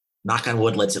knock on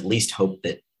wood, let's at least hope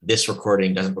that this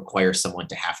recording doesn't require someone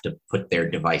to have to put their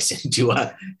device into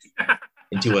a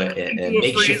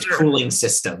makeshift freezer. cooling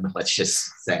system, let's just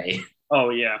say. Oh,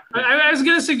 yeah. I was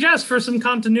going to suggest for some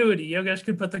continuity, Yogesh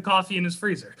could put the coffee in his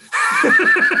freezer.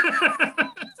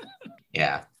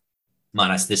 Yeah.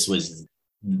 Manas, this was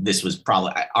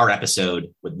probably our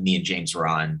episode with me and James were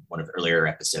on one of the earlier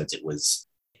episodes. It was,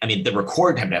 I mean, the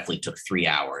record time definitely took 3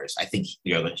 hours. I think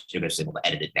Yogesh was able to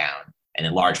edit it down. And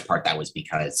in large part, that was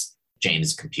because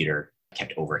James' computer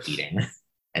kept overheating.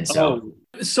 And so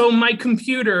my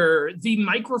computer, the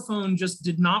microphone just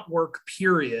did not work,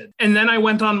 period. And then I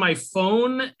went on my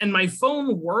phone and my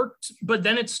phone worked, but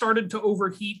then it started to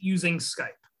overheat using Skype.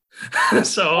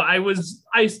 So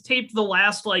I taped the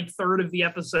last third of the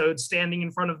episode standing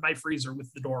in front of my freezer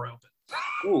with the door open.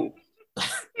 Ooh.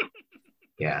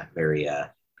 Yeah, very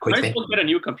quick Might thing. as well get a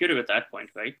new computer at that point,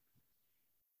 right?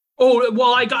 Oh,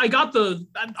 well, I got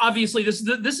obviously this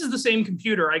is the same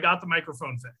computer. I got the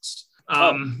microphone fixed.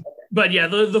 Okay. But yeah,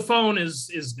 the phone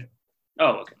is new.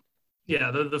 Oh, okay.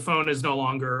 Yeah, the phone is no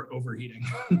longer overheating.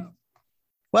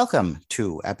 Welcome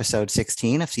to episode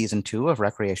 16 of season 2 of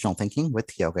Recreational Thinking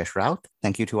with Yogesh Raut.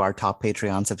 Thank you to our top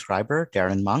Patreon subscriber,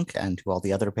 Darren Monk, and to all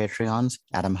the other Patreons,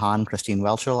 Adam Hahn, Christine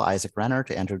Welchel, Isaac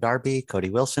Rennert, Andrew Darby, Cody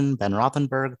Wilson, Ben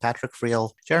Rothenberg, Patrick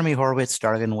Friel, Jeremy Horwitz,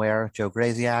 Dargan Ware, Joe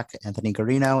Graziak, Anthony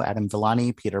Garino, Adam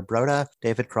Villani, Peter Broda,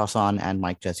 David Crosson, and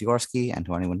Mike Jeziorsky. And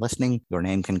to anyone listening, your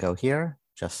name can go here.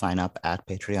 Just sign up at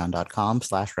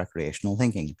patreon.com/recreational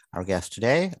thinking. Our guests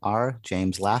today are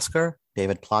James Lasker,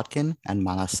 David Plotkin, and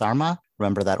Manas Sarma.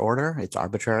 Remember that order. It's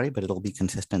arbitrary, but it'll be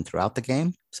consistent throughout the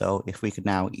game. So if we could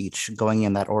now each, going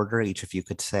in that order, each of you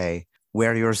could say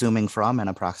where you're zooming from and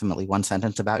approximately one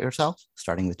sentence about yourself,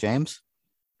 starting with James.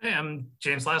 Hey, I'm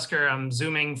James Lasker. I'm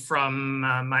zooming from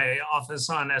my office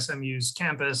on SMU's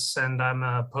campus, and I'm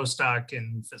a postdoc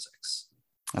in physics.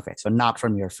 Okay, so not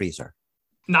from your freezer.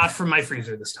 Not from my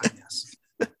freezer this time, yes.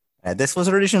 This was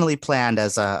originally planned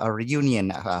as a reunion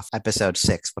of episode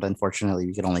 6, but unfortunately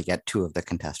we could only get 2 of the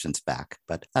contestants back.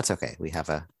 But that's okay. We have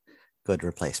a good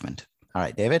replacement. All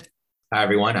right, David. Hi,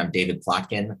 everyone. I'm David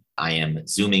Plotkin. I am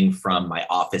zooming from my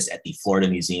office at the Florida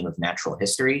Museum of Natural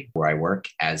History, where I work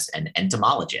as an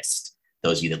entomologist.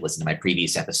 Those of you that listened to my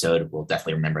previous episode will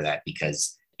definitely remember that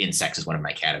because insects is one of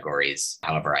my categories.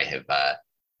 However, I have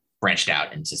branched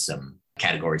out into some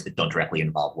categories that don't directly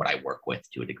involve what I work with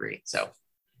to a degree. So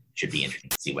should be interesting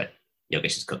to see what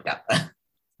Yogesh has cooked up. All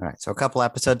right. So a couple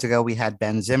episodes ago, we had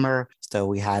Ben Zimmer. So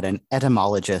we had an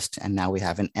etymologist, and now we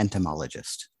have an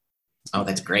entomologist. Oh,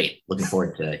 that's great. Looking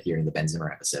forward to hearing the Ben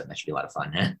Zimmer episode. That should be a lot of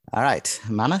fun. Huh? All right.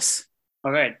 Manas?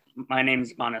 All right. My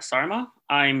name's Manas Sarma.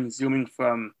 I'm zooming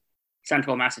from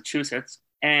central Massachusetts.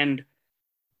 And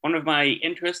one of my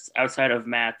interests outside of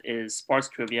math is sports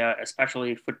trivia,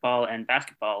 especially football and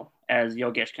basketball, as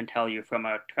Yogesh can tell you from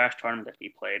a trash tournament that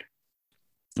we played.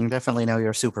 You definitely know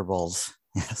your Super Bowls.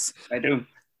 Yes. I do.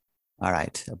 All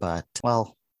right. But,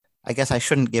 well, I guess I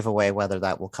shouldn't give away whether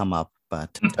that will come up,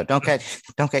 but don't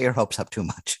get your hopes up too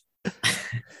much.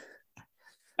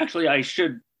 Actually, I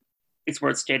should. It's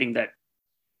worth stating that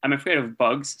I'm afraid of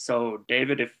bugs. So,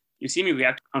 David, if you see me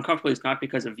react uncomfortably, it's not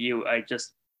because of you. I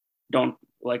just don't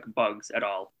like bugs at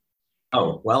all.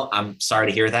 Oh, well, I'm sorry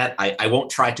to hear that. I won't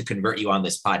try to convert you on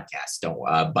this podcast,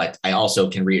 but I also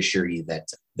can reassure you that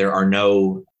there are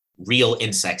no real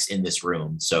insects in this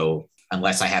room. So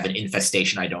unless I have an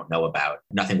infestation I don't know about,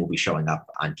 nothing will be showing up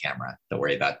on camera. Don't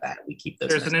worry about that. We keep those.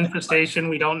 There's an infestation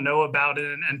we don't know about in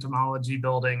an entomology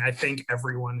building. I think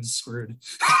everyone is screwed.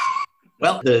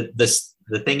 Well, the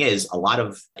thing is, a lot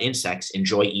of insects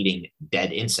enjoy eating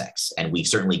dead insects, and we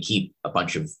certainly keep a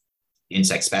bunch of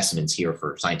insect specimens here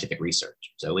for scientific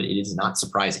research. So it is not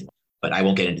surprising, but I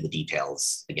won't get into the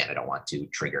details. Again, I don't want to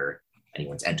trigger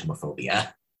anyone's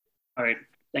entomophobia. All right.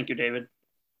 Thank you, David.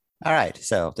 All right,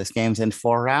 so this game's in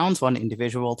 4 rounds, 1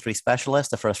 individual, 3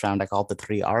 specialists. The first round I called the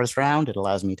 3 R's round. It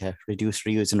allows me to reduce,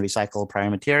 reuse, and recycle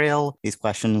prior material. These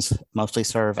questions mostly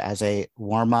serve as a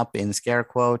warm-up in scare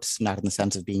quotes, not in the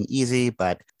sense of being easy,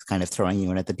 but it's kind of throwing you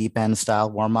in at the deep end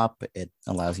style warm-up. It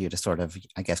allows you to sort of,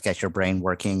 I guess, get your brain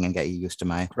working and get you used to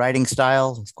my writing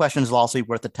style. These questions will also be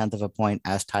worth 1/10 of a point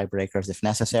as tiebreakers if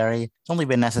necessary. It's only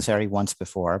been necessary once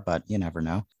before, but you never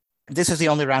know. This is the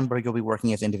only round where you'll be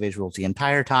working as individuals the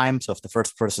entire time. So if the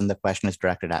first person the question is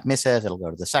directed at misses, it'll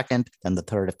go to the second, then the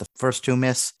third if the first two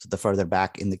miss. So the further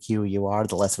back in the queue you are,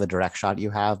 the less of a direct shot you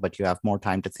have, but you have more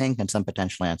time to think and some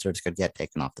potential answers could get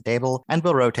taken off the table. And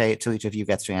we'll rotate, so each of you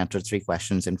gets to answer 3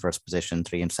 questions in first position,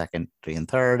 3 in second, 3 in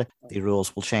third. The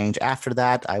rules will change after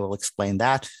that. I will explain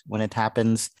that when it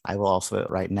happens. I will also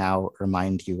right now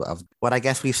remind you of what I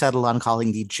guess we've settled on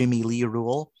calling the Jimmy Lee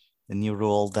rule. The new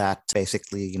rule that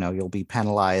basically, you'll be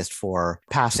penalized for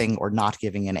passing or not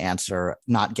giving an answer,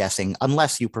 not guessing,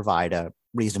 unless you provide a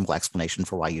reasonable explanation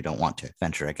for why you don't want to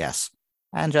venture a guess.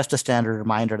 And just a standard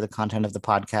reminder, the content of the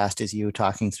podcast is you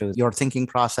talking through your thinking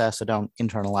process, so don't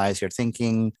internalize your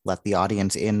thinking. Let the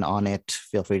audience in on it.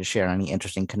 Feel free to share any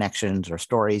interesting connections or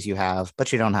stories you have,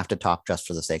 but you don't have to talk just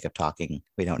for the sake of talking.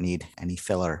 We don't need any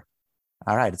filler.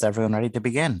 All right, is everyone ready to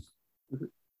begin?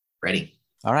 Ready.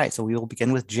 All right, so we will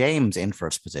begin with James in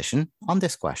first position on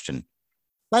this question.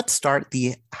 Let's start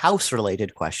the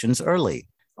house-related questions early.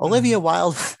 Olivia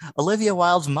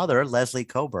Wilde's mother, Leslie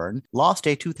Coburn, lost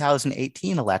a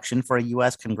 2018 election for a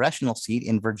U.S. congressional seat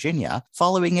in Virginia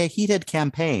following a heated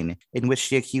campaign in which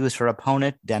she accused her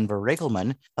opponent, Denver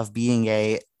Riggleman, of being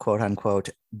a quote-unquote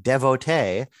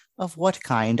devotee of what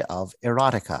kind of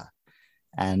erotica?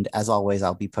 And as always,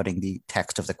 I'll be putting the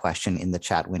text of the question in the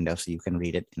chat window so you can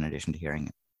read it in addition to hearing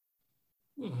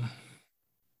it.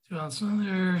 John's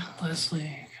mother,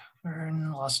 Leslie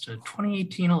Coburn, lost a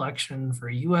 2018 election for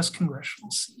a U.S. congressional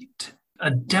seat.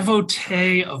 A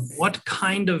devotee of what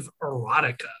kind of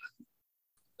erotica?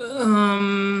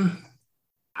 I'm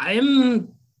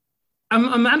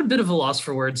at a bit of a loss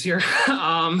for words here.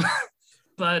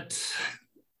 But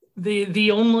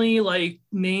the only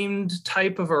named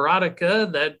type of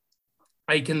erotica that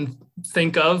I can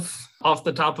think of off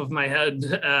the top of my head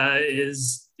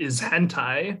is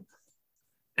hentai,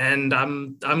 and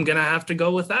I'm gonna have to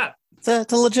go with that.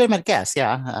 It's a legitimate guess,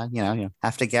 yeah. You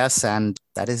have to guess, and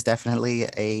that is definitely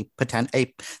a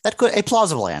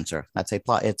plausible answer.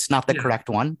 It's not the correct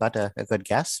one, but a good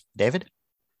guess. David?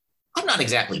 I'm not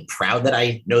exactly proud that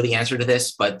I know the answer to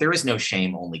this, but there is no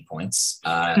shame, only points.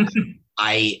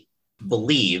 I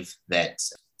believe that,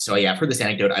 I've heard this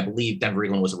anecdote. I believe Denver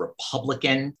Riggleman was a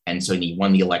Republican, and so he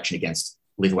won the election against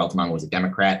Olivia Wilde's mom was a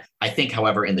Democrat. I think,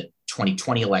 however, in the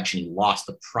 2020 election, he lost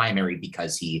the primary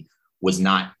because he was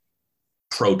not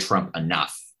pro-Trump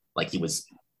enough. He was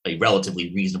a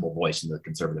relatively reasonable voice in the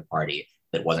Conservative Party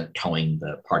that wasn't towing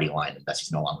the party line, and thus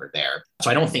he's no longer there. So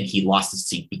I don't think he lost the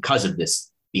seat because of this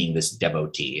being this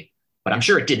devotee, but I'm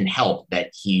sure it didn't help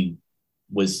that he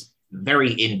was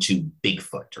very into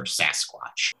Bigfoot or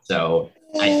Sasquatch. So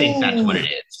I think that's what it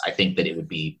is. I think that it would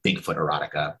be Bigfoot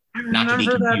erotica, not to be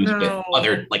confused with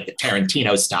other, the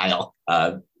Tarantino style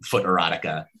foot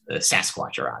erotica,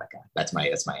 Sasquatch erotica. That's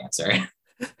my answer.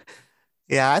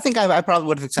 Yeah, I think I probably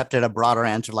would have accepted a broader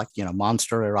answer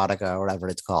monster erotica or whatever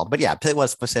it's called. But yeah, it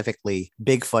was specifically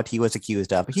Bigfoot he was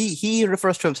accused of. He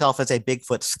refers to himself as a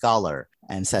Bigfoot scholar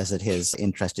and says that his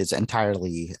interest is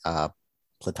entirely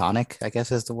platonic, I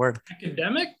guess is the word.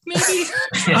 Academic, maybe?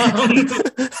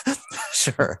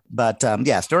 Sure. But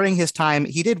yes, during his time,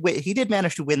 he did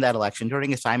manage to win that election. During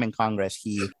his time in Congress,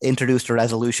 he introduced a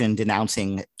resolution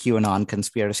denouncing QAnon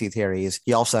conspiracy theories.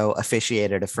 He also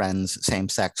officiated a friend's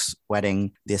same-sex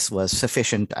wedding. This was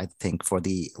sufficient, I think, for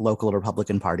the local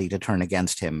Republican Party to turn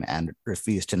against him and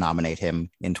refuse to nominate him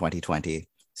in 2020.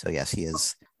 So yes, he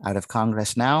is out of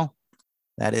Congress now.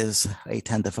 That is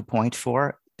 1/10 of a point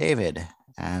for David.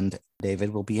 And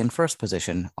David will be in first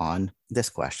position on this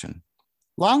question.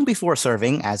 Long before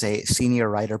serving as a senior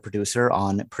writer-producer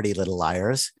on Pretty Little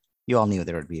Liars, you all knew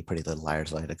there would be Pretty Little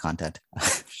Liars-related content,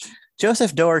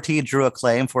 Joseph Doherty drew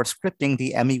acclaim for scripting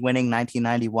the Emmy-winning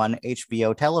 1991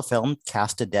 HBO telefilm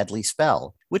Cast a Deadly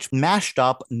Spell, which mashed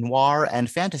up noir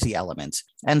and fantasy elements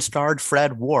and starred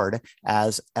Fred Ward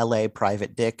as L.A.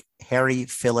 Private Dick Harry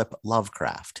Philip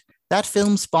Lovecraft. That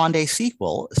film spawned a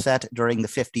sequel set during the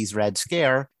 50s Red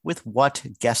Scare with what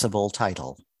guessable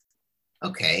title?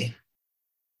 Okay,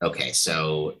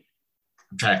 so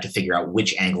I'm trying to figure out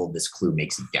which angle of this clue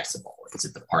makes it guessable. Is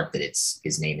it the part that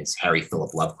his name is Harry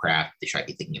Philip Lovecraft? Should I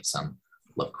be thinking of some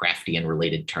Lovecraftian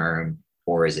related term?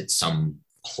 Or is it some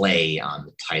play on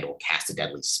the title Cast a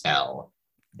Deadly Spell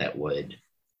that would,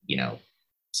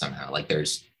 somehow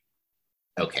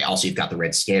also you've got the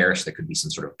Red Scare, so there could be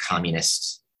some sort of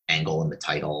communist angle in the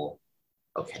title.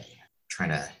 Okay,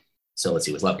 so let's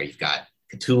see, with Lovecraft, you've got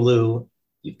Cthulhu,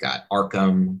 you've got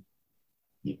Arkham,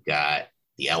 you've got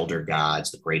the Elder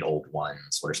Gods, the Great Old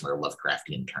Ones. What are some other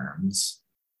Lovecraftian terms?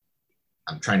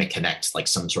 I'm trying to connect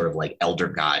some sort of Elder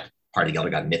God, part of the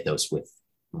Elder God mythos with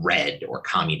red or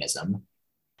communism,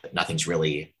 but nothing's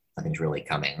really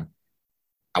coming.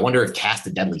 I wonder if Cast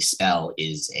a Deadly Spell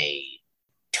is a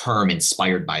term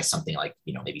inspired by something like,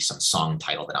 maybe some song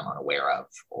title that I'm unaware of,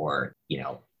 or,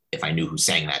 if I knew who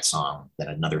sang that song, then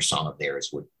another song of theirs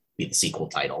would be the sequel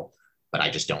title, but I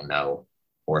just don't know.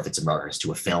 Or if it's a reference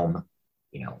to a film,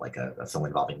 like a film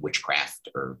involving witchcraft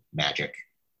or magic.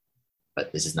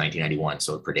 But this is 1991,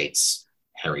 so it predates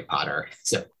Harry Potter.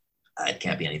 So it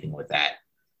can't be anything with that.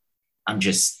 I'm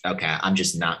just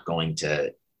not going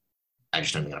to, I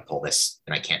just don't think I'm going to pull this,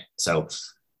 and I can't. So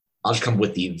I'll just come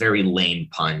with the very lame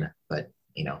pun, but,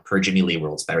 per Jimmy Lee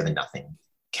rules, better than nothing.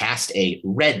 Cast a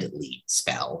red lead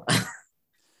spell.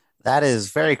 That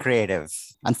is very creative.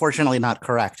 Unfortunately, not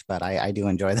correct, but I do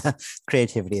enjoy the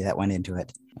creativity that went into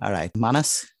it. All right,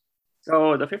 Manas?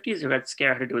 So the 50s Red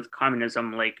Scare had to do with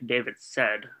communism, like David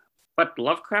said, but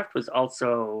Lovecraft was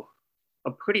also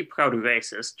a pretty proud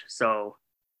racist. So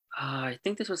I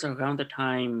think this was around the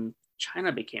time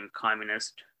China became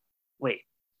communist. Wait,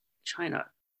 China.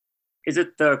 Is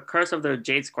it the Curse of the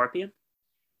Jade Scorpion?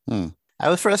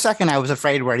 For a second, I was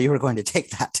afraid where you were going to take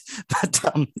that. But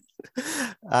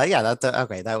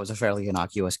that was a fairly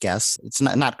innocuous guess. It's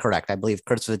not correct. I believe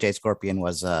Curse of the Jade Scorpion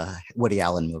was a Woody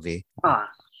Allen movie.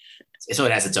 So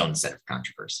it has its own set of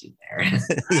controversy there.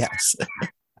 Yes.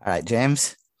 All right,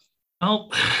 James? Well,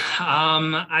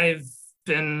 I've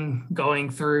been going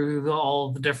through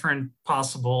all the different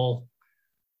possible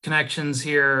connections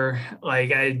here.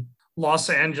 Like Los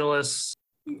Angeles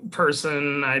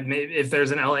person, if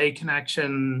there's an LA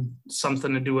connection,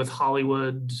 something to do with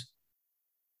Hollywood,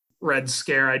 Red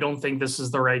Scare. I don't think this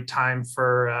is the right time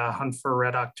for Hunt for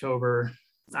Red October.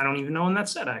 I don't even know when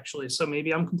that's set, actually, so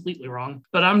maybe I'm completely wrong.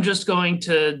 But I'm just going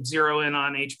to zero in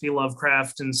on H.P.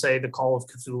 Lovecraft and say The Call of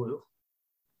Cthulhu.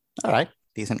 All right,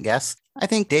 decent guess. I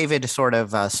think David sort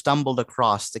of stumbled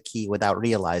across the key without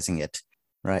realizing it,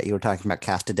 right? You were talking about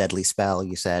Cast a Deadly Spell.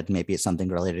 You said maybe it's something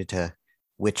related to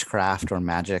witchcraft or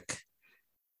magic.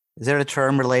 Is there a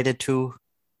term related to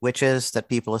witches that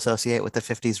people associate with the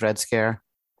 50s Red Scare?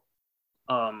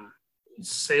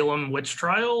 Salem witch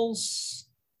trials?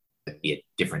 It'd be a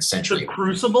different century. The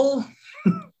Crucible?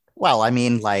 Well, I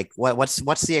mean, like, what's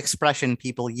the expression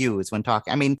people use when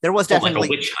talking? I mean, there was definitely like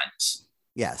a witch hunt.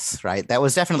 Yes, right. That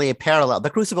was definitely a parallel. The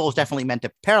Crucible was definitely meant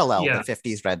to parallel the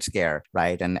 50s Red Scare,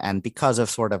 right? And because of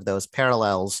sort of those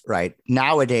parallels, right,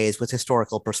 nowadays with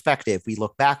historical perspective, we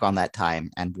look back on that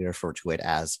time and we refer to it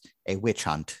as a witch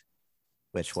hunt,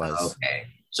 which was... Okay.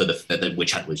 So the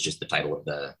witch hunt was just the title of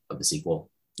the sequel?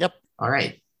 Yep. All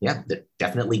right. Yeah,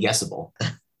 definitely guessable.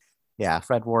 Yeah,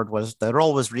 Fred Ward the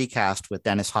role was recast with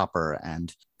Dennis Hopper,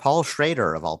 and Paul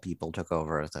Schrader, of all people, took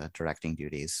over the directing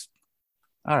duties.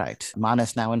 All right,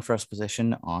 Manas now in first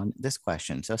position on this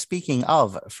question. So speaking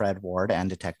of Fred Ward and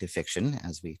detective fiction,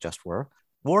 as we just were,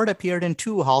 Ward appeared in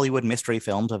 2 Hollywood mystery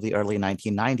films of the early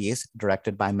 1990s,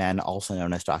 directed by men also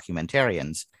known as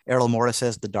documentarians, Errol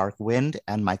Morris's The Dark Wind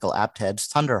and Michael Apted's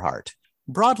Thunderheart.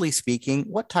 Broadly speaking,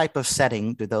 what type of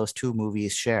setting do those 2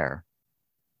 movies share?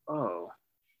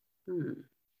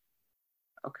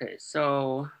 Okay,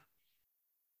 so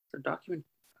the document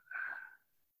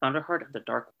Thunderheart and The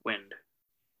Dark Wind.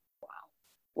 Wow.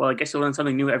 Well, I guess you'll learn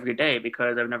something new every day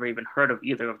because I've never even heard of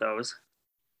either of those.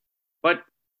 But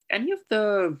any of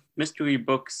the mystery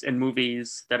books and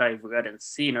movies that I've read and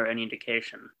seen are any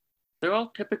indication, they're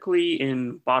all typically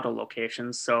in bottle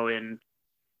locations, so in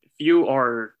few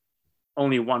or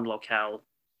only one locale.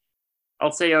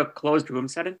 I'll say a closed room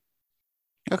setting.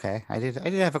 Okay, I did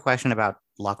have a question about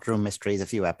locked room mysteries a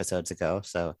few episodes ago,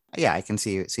 so yeah, I can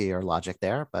see your logic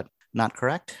there, but not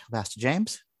correct. Pass to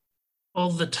James. Well,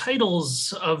 the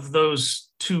titles of those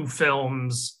 2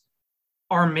 films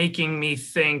are making me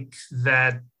think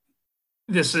that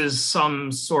this is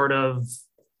some sort of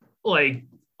like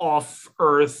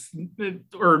off-Earth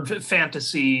or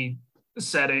fantasy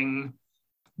setting,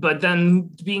 but then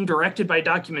being directed by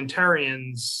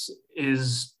documentarians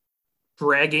is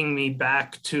dragging me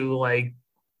back to like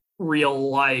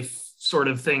real life sort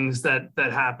of things that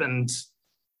happened.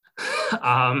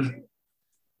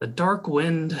 The Dark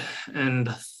Wind and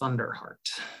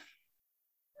Thunderheart.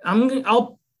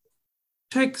 I'll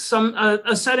pick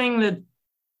a setting that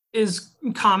is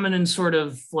common in sort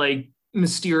of like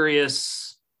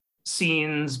mysterious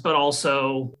scenes, but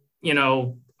also,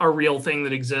 a real thing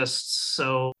that exists.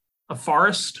 So a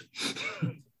forest.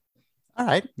 All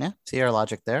right. Yeah. See your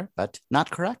logic there, but not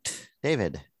correct.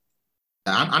 David.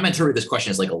 I'm interpreting this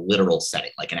question as like a literal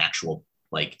setting, like an actual,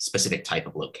 like specific type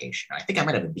of location. I think I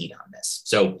might have a beat on this.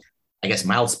 So I guess,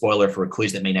 mild spoiler for a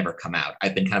quiz that may never come out.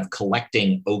 I've been kind of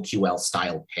collecting OQL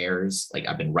style pairs. Like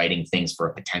I've been writing things for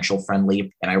a potential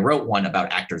friendly. And I wrote one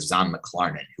about actor Zahn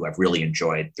McClarnon, who I've really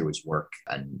enjoyed through his work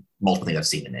and multiple things I've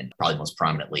seen him in, probably most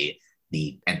prominently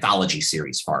the anthology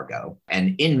series Fargo.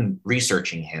 And in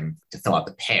researching him to fill out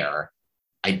the pair,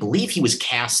 I believe he was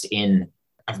cast in,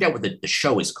 I forget what the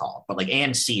show is called, but like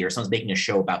AMC or someone's making a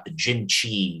show about the Jim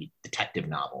Chi detective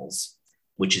novels,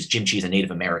 which is Jim Chi's a Native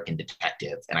American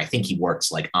detective. And I think he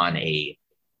works like on a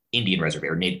Indian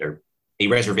reservation or a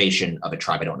reservation of a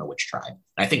tribe. I don't know which tribe. And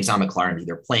I think Zahn McClarnon is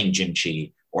either playing Jim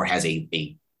Chi or has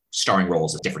a starring role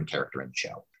as a different character in the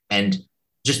show. And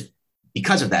just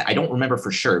because of that, I don't remember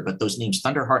for sure, but those names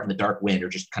Thunderheart and The Dark Wind are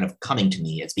just kind of coming to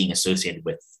me as being associated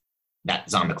with that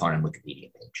Zahn McClarnon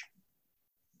Wikipedia page.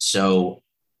 So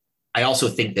I also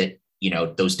think that,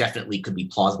 those definitely could be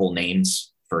plausible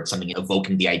names for something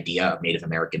evoking the idea of Native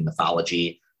American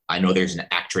mythology. I know there's an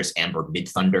actress, Amber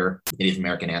Midthunder, with Native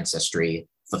American ancestry.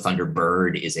 The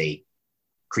Thunderbird is a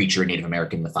creature in Native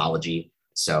American mythology.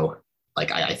 So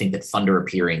like, I think that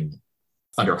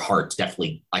Thunderheart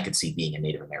definitely I could see being a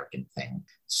Native American thing.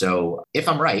 So if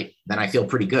I'm right, then I feel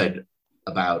pretty good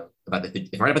about if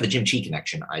I'm right about the Jim Chi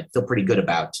connection, I feel pretty good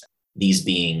about these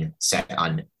being set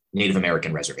on Native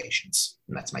American reservations.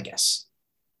 And that's my guess.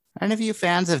 Are any of you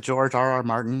fans of George R.R.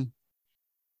 Martin?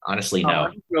 Honestly, no.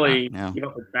 I'm really No.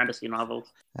 with fantasy novels.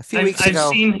 A few weeks ago,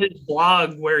 I've seen his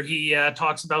blog where he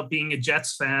talks about being a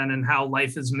Jets fan and how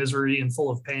life is misery and full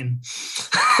of pain.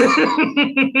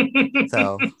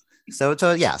 So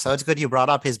it's good you brought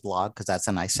up his blog, because that's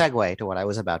a nice segue to what I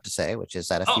was about to say, which is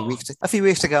that a few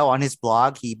weeks ago on his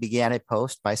blog, he began a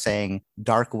post by saying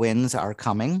dark winds are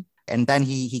coming. And then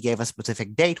he gave a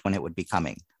specific date when it would be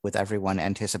coming, with everyone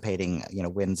anticipating,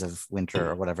 winds of winter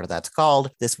or whatever that's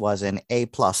called. This was an A+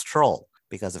 troll,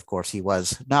 because of course he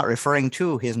was not referring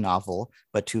to his novel,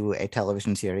 but to a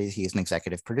television series he's an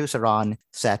executive producer on,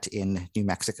 set in New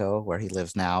Mexico, where he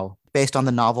lives now, based on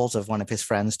the novels of one of his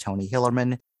friends, Tony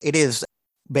Hillerman. It is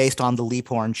based on the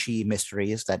Leaphorn Chi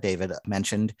mysteries that David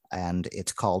mentioned, and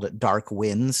it's called Dark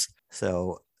Winds.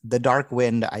 So the Dark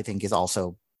Wind, I think, is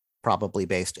also probably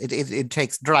based,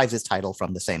 it derives its title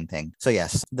from the same thing. So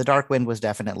yes, The Dark Wind was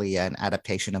definitely an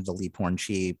adaptation of the Leaphorn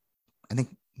Chi. I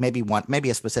think maybe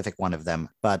a specific one of them,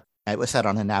 but it was set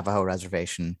on a Navajo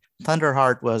reservation.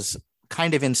 Thunderheart was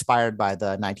kind of inspired by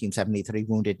the 1973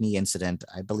 Wounded Knee incident.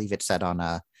 I believe it's set on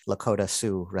a Lakota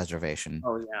Sioux reservation.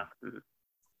 Oh yeah. Mm-hmm.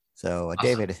 So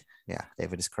Awesome.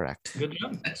 David is correct. Good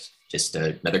job. That's just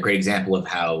another great example of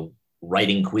how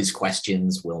writing quiz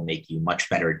questions will make you much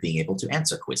better at being able to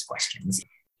answer quiz questions.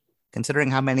 Considering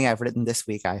how many I've written this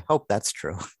week, I hope that's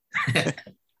true.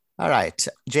 All right,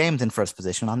 James in first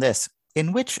position on this.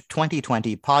 In which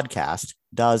 2020 podcast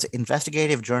does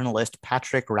investigative journalist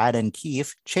Patrick Radden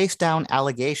Keefe chase down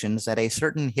allegations that a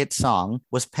certain hit song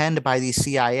was penned by the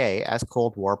CIA as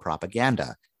Cold War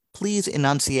propaganda? Please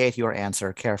enunciate your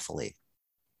answer carefully.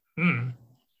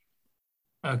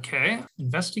 Okay.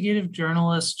 Investigative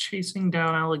journalist chasing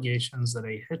down allegations that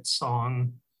a hit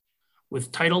song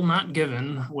with title not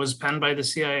given was penned by the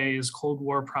CIA as Cold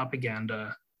War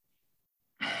propaganda.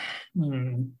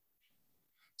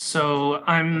 So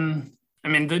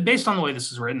based on the way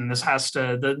this is written, this has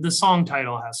to, the song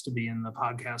title has to be in the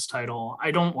podcast title.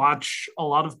 I don't watch a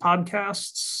lot of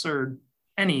podcasts or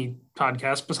any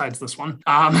podcast besides this one.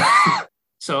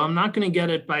 So I'm not going to get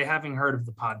it by having heard of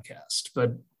the podcast,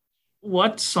 but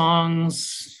what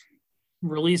songs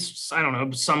released, I don't know,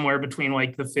 somewhere between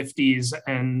like the 50s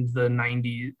and the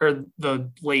 90s or the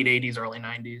late 80s, early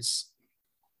 90s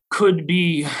could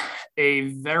be a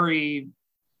very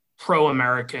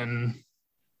pro-American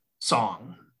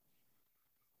song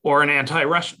or an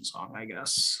anti-Russian song, I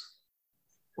guess.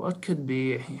 What could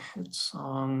be a hit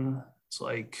song? It's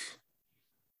like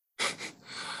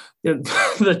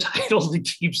the title that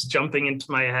keeps jumping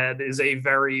into my head is a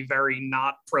very, very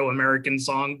not pro-American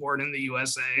song born in the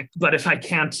USA. But if I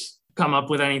can't come up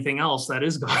with anything else, that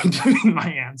is going to be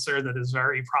my answer. That is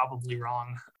very probably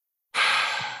wrong.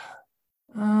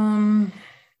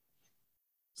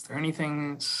 Is there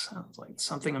anything that sounds like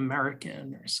something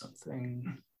American or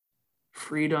something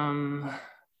freedom?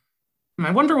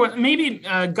 I wonder what, maybe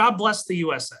God Bless the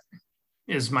USA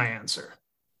is my answer.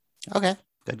 Okay,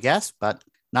 good guess, but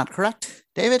not correct.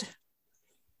 David?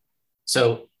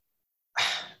 So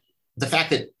the fact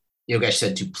that Yogesh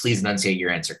said to please enunciate your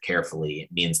answer carefully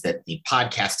means that the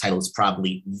podcast title is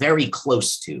probably very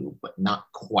close to, but not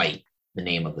quite the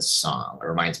name of the song. It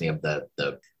reminds me of the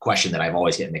question that I've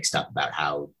always get mixed up about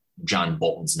how John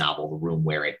Bolton's novel, The Room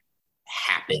Where It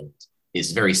Happened,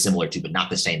 is very similar to, but not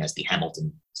the same as the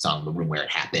Hamilton song, The Room Where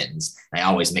It Happens. I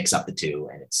always mix up the two,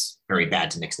 and it's very bad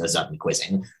to mix those up in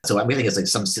quizzing. So I'm thinking it's like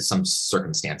some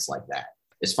circumstance like that.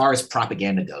 As far as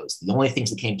propaganda goes, the only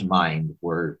things that came to mind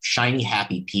were Shiny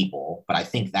Happy People, but I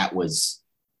think that was,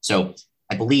 so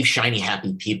I believe Shiny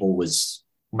Happy People was,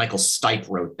 Michael Stipe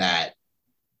wrote that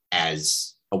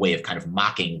as a way of kind of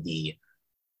mocking the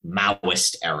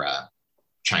Maoist era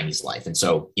Chinese life. And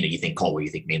so, you think Cold War, you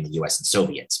think mainly US and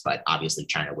Soviets, but obviously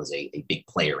China was a big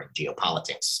player in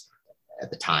geopolitics at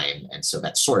the time. And so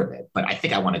that's sort of it. But I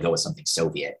think I want to go with something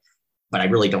Soviet, but I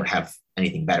really don't have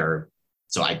anything better.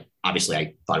 So I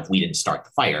thought if We Didn't Start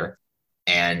the Fire,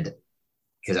 and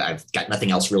because I've got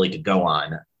nothing else really to go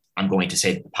on, I'm going to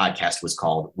say that the podcast was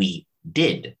called We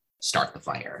Did Start the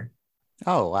Fire.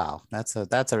 Oh, wow. That's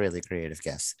a really creative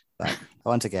guess. But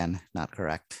once again, not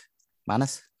correct.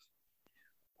 Manas?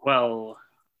 Well,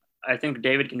 I think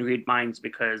David can read minds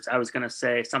because I was going to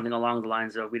say something along the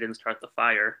lines of We Didn't Start the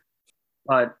Fire.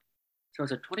 But so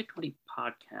it's a 2020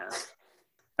 podcast.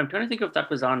 I'm trying to think if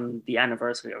that was on the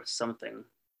anniversary or something.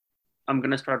 I'm going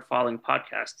to start following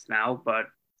podcasts now, but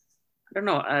I don't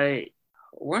know.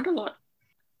 Weren't a lot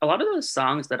of those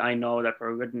songs that I know that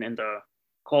were written in the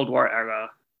Cold War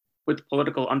era with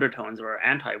political undertones were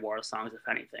anti-war songs, if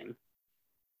anything.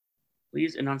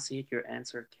 Please enunciate your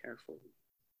answer carefully.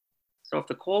 So if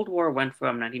the Cold War went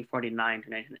from 1949 to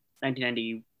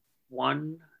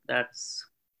 1991, that's,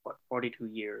 42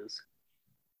 years.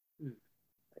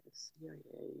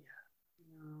 CIA.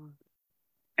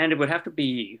 And it would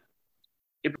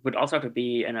also have to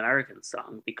be an American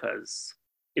song because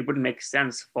it wouldn't make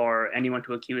sense for anyone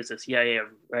to accuse the CIA of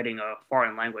writing a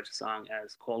foreign language song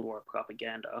as Cold War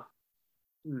propaganda.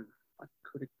 What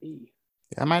could it be?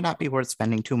 It might not be worth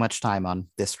spending too much time on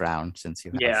this round since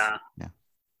you have. Yeah.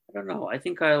 I don't know. I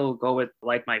think I'll go with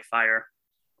Light My Fire.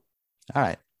 All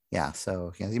right. Yeah.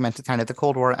 So you mentioned kind of the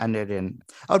Cold War ended in.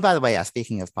 Oh, by the way, yeah.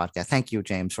 Speaking of podcast, thank you,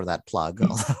 James, for that plug.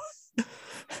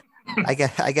 I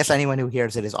guess anyone who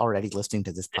hears it is already listening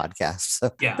to this podcast.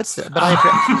 So, yeah. But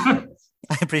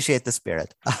I appreciate the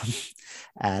spirit.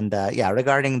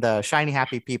 Regarding the Shiny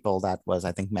Happy People, that was,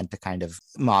 I think, meant to kind of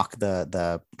mock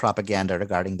the propaganda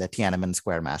regarding the Tiananmen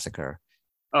Square massacre.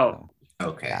 Oh,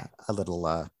 okay. Yeah, a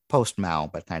little post-Mao,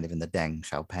 but kind of in the Deng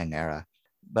Xiaoping era.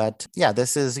 But yeah,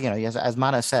 this is, as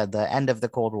Mana said, the end of the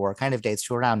Cold War kind of dates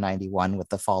to around 91 with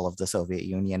the fall of the Soviet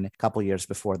Union. A couple years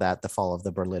before that, the fall of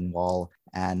the Berlin Wall.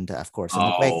 And of course, in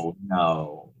the wake...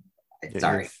 no.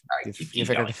 Sorry. You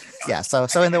figured, yeah. So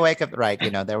in the wake of, right,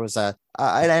 there was an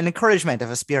encouragement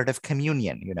of a spirit of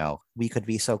communion, we could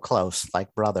be so close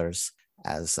like brothers,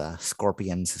 as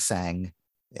Scorpions sang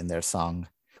in their song,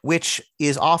 which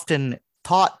is often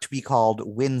thought to be called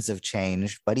Winds of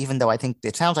Change. But even though I think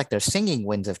it sounds like they're singing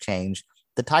Winds of Change,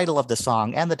 the title of the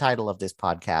song and the title of this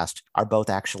podcast are both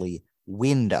actually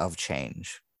Wind of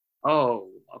Change. Oh,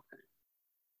 okay.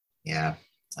 Yeah.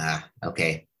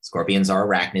 Okay. Scorpions are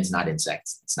arachnids, not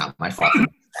insects. It's not my fault.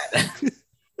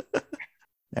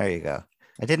 There you go.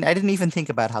 I didn't even think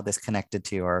about how this connected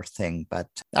to your thing, but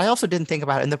I also didn't think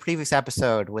about it in the previous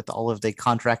episode with all of the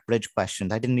contract bridge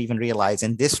questions. I didn't even realize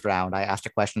in this round I asked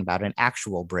a question about an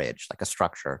actual bridge, like a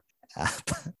structure.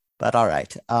 But all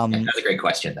right. That's a great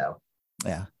question, though.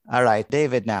 Yeah. All right.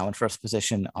 David now in first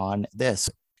position on this.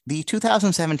 The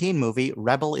 2017 movie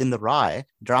Rebel in the Rye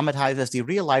dramatizes the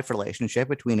real-life relationship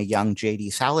between a young J.D.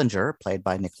 Salinger, played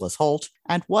by Nicholas Hoult,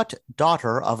 and what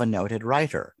daughter of a noted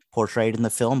writer? Portrayed in the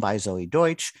film by Zoe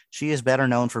Deutsch, she is better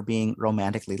known for being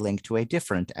romantically linked to a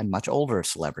different and much older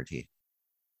celebrity.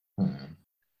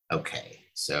 Okay,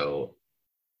 so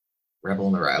Rebel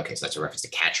in the Rye. Okay, so that's a reference to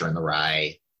Catcher in the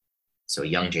Rye. So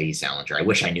young J.D. Salinger. I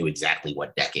wish I knew exactly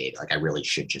what decade. Like I really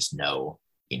should just know,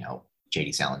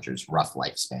 J.D. Salinger's rough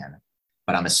lifespan.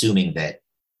 But I'm assuming that,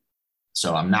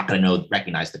 so I'm not going to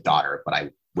recognize the daughter, but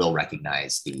I will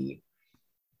recognize the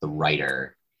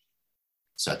writer.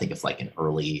 So I think if like an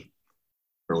early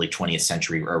 20th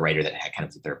century or a writer that had kind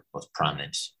of their most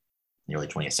prominent in the early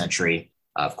 20th century.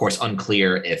 Of course,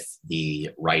 unclear if the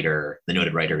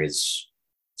noted writer is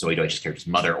Zoe Deutsch's character's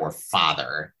mother or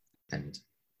father. And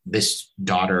this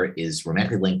daughter is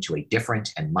romantically linked to a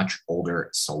different and much older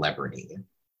celebrity.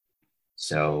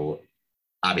 So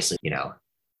obviously,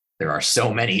 there are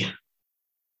so many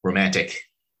romantic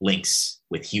links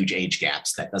with huge age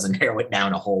gaps that doesn't narrow it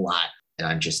down a whole lot. And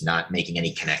I'm just not making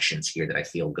any connections here that I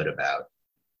feel good about.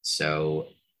 So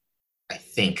I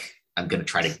think I'm going to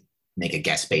try to make a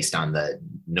guess based on the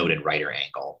noted writer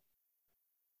angle.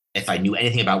 If I knew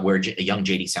anything about where a young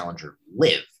J.D. Salinger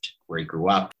lived, where he grew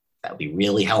up, that would be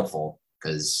really helpful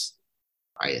because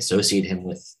I associate him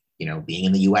with, being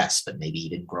in the US, but maybe he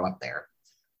didn't grow up there.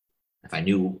 If I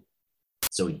knew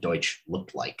Zoe Deutsch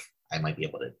looked like, I might be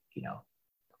able to, if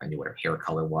I knew what her hair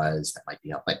color was, that might be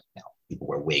help. But people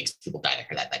wear wigs, people dye their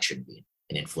hair, that shouldn't be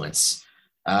an influence.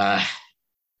 All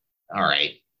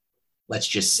right. Let's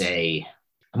just say,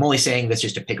 I'm only saying this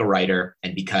just to pick a writer,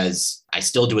 and because I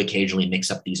still do occasionally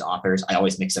mix up these authors, I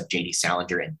always mix up J.D.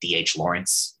 Salinger and D.H.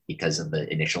 Lawrence because of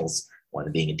the initials, one of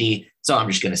them being a D. So I'm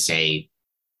just going to say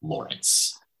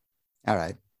Lawrence. All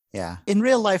right. Yeah. In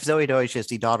real life, Zoe Deutsch is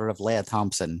the daughter of Leah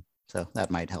Thompson, so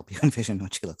that might help you envision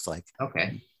what she looks like.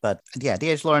 Okay. But yeah,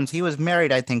 D.H. Lawrence, he was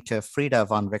married, I think, to Frida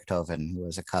von Richthofen, who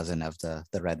was a cousin of the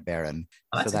Red Baron.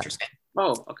 Oh, that's interesting.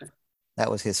 Oh, okay.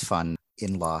 That was his fun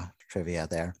in-law trivia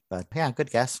there. But yeah, good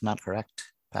guess, not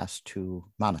correct. Pass to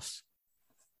Manus.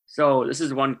 So this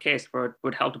is one case where it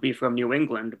would help to be from New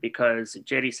England because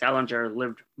J.D. Salinger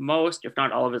lived most, if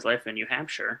not all of his life in New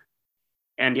Hampshire.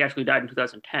 And he actually died in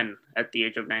 2010 at the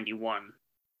age of 91.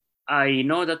 I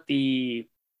know that the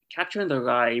Catcher in the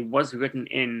Rye was written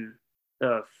in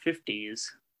the 50s,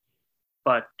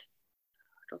 but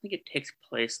I don't think it takes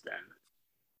place then.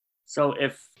 So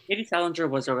if J.D. Salinger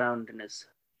was around in his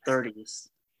 30s,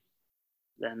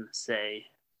 then say,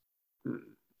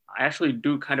 I actually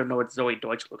do kind of know what Zoe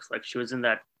Deutsch looks like. She was in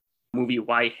that movie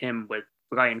Why Him with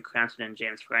Bryan Cranston and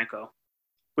James Franco,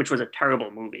 which was a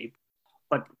terrible movie.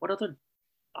 But what other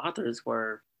authors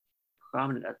were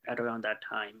prominent at around that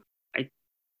time? I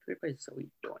forget by Zoe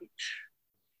Deutsch.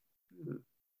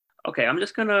 Okay, I'm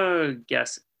just gonna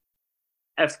guess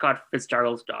F. Scott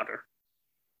Fitzgerald's daughter.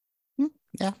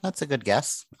 Yeah, that's a good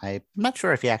guess. I'm not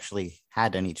sure if he actually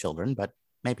had any children, but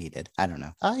maybe he did. I don't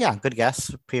know. Yeah, good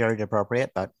guess. Period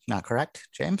appropriate, but not correct.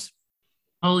 James?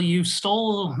 Well, you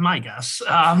stole my guess.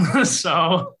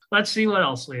 So let's see what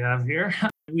else we have here.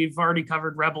 We've already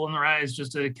covered Rebel in the Rye as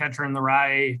just a Catcher in the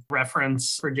Rye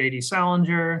reference for J.D.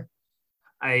 Salinger.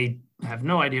 I have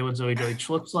no idea what Zoe Deutsch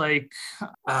looks like,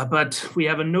 but we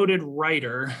have a noted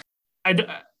writer. I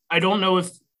don't know if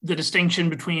the distinction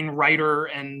between writer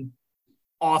and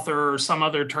author or some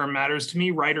other term matters to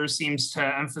me. Writer seems to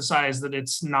emphasize that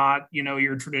it's not,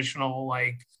 your traditional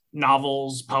like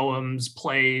novels, poems,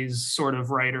 plays sort of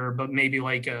writer, but maybe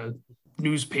like a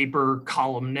newspaper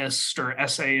columnist or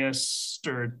essayist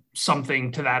or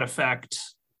something to that effect.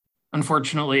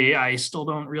 Unfortunately, I still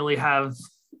don't really have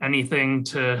anything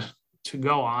to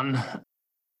go on.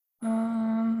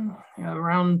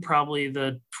 Around probably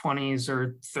the 20s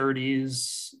or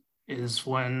 30s is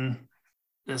when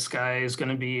this guy is going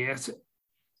to be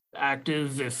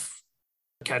active. If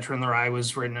Catcher in the Rye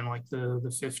was written in like the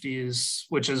 50s,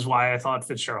 which is why I thought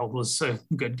Fitzgerald was a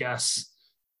good guess.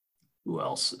 Who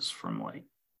else is from like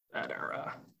that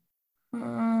era?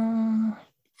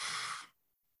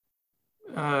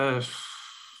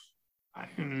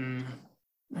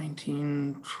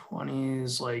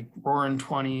 1920s, like Roaring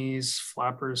 20s,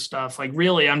 Flapper stuff. Like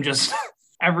really, I'm just,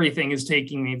 everything is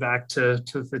taking me back to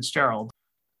Fitzgerald.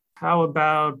 How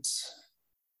about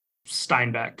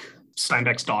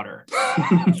Steinbeck's daughter?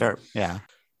 Sure, yeah.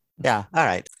 Yeah, all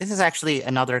right. This is actually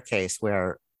another case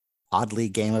where oddly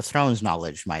Game of Thrones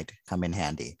knowledge might come in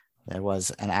handy. There was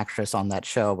an actress on that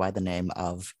show by the name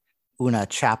of Una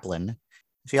Chaplin.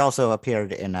 She also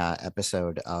appeared in an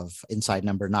episode of Inside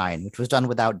Number 9, which was done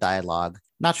without dialogue.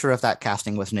 Not sure if that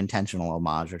casting was an intentional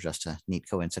homage or just a neat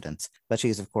coincidence, but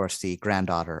she's, of course, the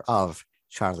granddaughter of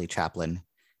Charlie Chaplin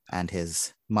and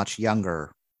his much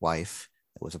younger wife.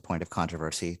 It was a point of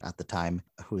controversy at the time,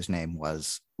 whose name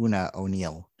was Una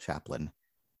O'Neill Chaplin.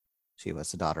 She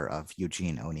was the daughter of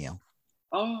Eugene O'Neill.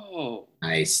 Oh,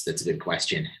 nice. That's a good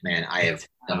question. Man, I have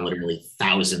done literally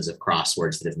thousands of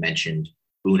crosswords that have mentioned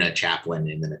Una Chaplin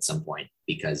in them at some point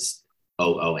because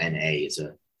Oona is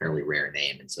a fairly rare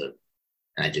name. And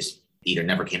I just either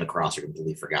never came across or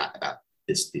completely forgot about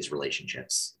these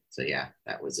relationships. So yeah,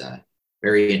 that was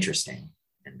very interesting.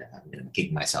 And I'm going to be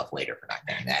kicking myself later for not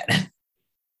knowing that.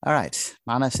 All right,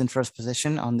 Manus in first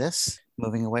position on this.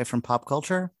 Moving away from pop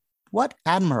culture. What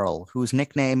admiral, whose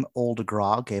nickname Old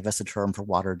Grog gave us a term for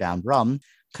watered-down rum,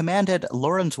 commanded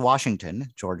Lawrence Washington,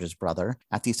 George's brother,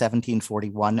 at the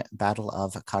 1741 Battle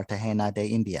of Cartagena de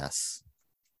Indias?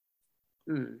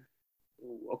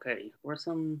 Okay, who are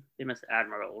some famous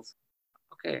admirals?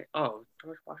 Okay,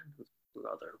 George Washington's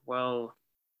brother. Well,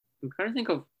 I'm trying to think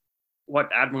of what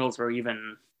admirals were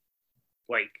even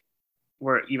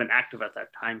active at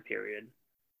that time period.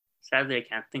 Sadly, I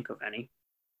can't think of any.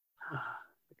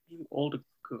 Old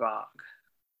Grog.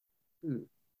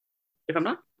 If I'm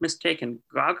not mistaken,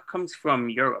 grog comes from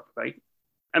Europe, right?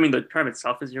 I mean, the term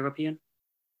itself is European.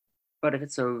 But if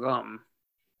it's a rum,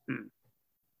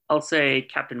 I'll say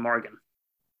Captain Morgan.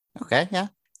 Okay, yeah.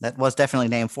 That was definitely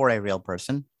named for a real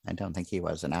person. I don't think he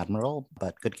was an admiral,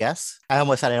 but good guess. I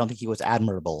almost said I don't think he was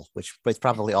admirable, which is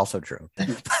probably also true.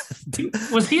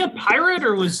 Was he a pirate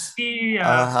or was he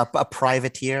a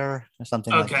privateer or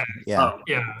something like that? Yeah. Oh,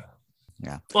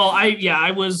 Yeah. Well,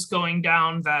 I was going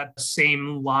down that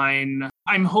same line.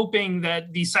 I'm hoping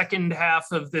that the second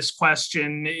half of this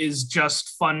question is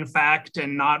just fun fact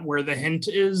and not where the hint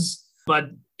is.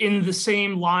 But in the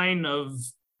same line of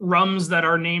rums that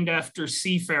are named after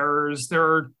seafarers, there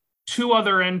are two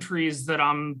other entries that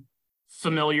I'm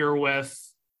familiar with.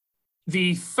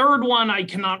 The third one, I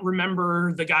cannot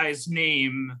remember the guy's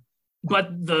name, but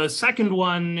the second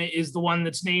one is the one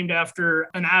that's named after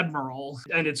an admiral,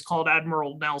 and it's called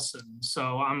Admiral Nelson.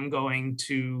 So I'm going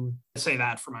to say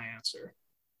that for my answer.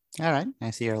 All right.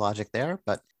 I see your logic there,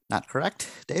 but not correct.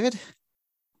 David?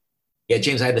 Yeah,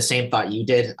 James, I had the same thought you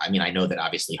did. I mean, I know that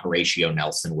obviously Horatio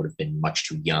Nelson would have been much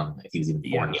too young if he was even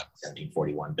born in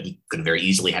 1741, but he could have very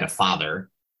easily had a father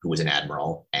who was an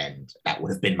admiral, and that would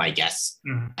have been my guess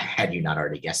had you not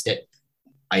already guessed it.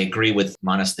 I agree with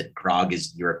Manas that grog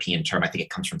is a European term. I think it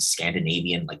comes from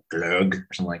Scandinavian, like glögg or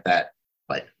something like that,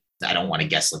 but I don't want to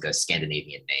guess like a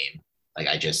Scandinavian name. Like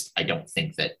I don't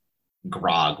think that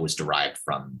grog was derived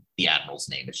from the admiral's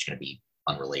name. It's going to be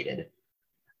unrelated.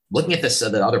 Looking at this,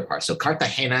 the other part, so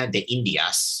Cartagena de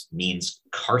Indias means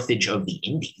Carthage of the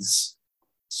Indies.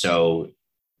 So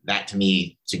that to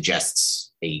me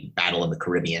suggests a battle in the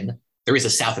Caribbean. There is a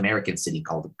South American city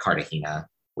called Cartagena,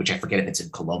 which I forget if it's in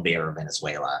Colombia or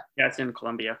Venezuela. Yeah, it's in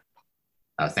Colombia.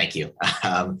 Thank you.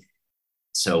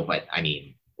 But I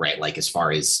mean, right, like as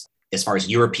far as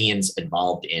Europeans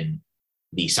involved in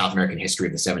the South American history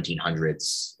of the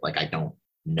 1700s, like I don't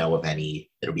know of any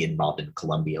that'll be involved in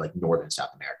Colombia, like northern South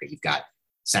America. You've got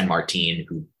San Martin,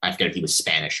 who I forget if he was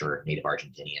Spanish or native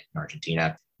Argentinian in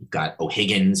Argentina. You've got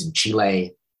O'Higgins in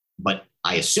Chile, but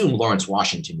I assume Lawrence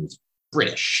Washington was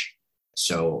British.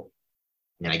 So,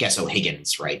 I mean, I guess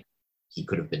O'Higgins, right? He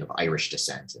could have been of Irish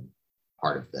descent and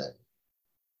part of the,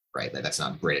 right? That's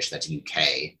not British, that's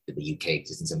UK. Did the UK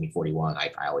exist in 1741?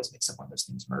 I always mix up when those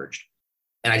things merged.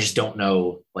 And I just don't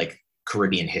know, like,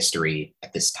 Caribbean history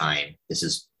at this time. This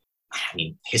is, I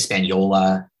mean,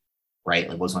 Hispaniola, right?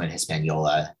 Like, what was on in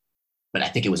Hispaniola? But I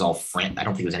think it was all French. I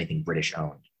don't think it was anything British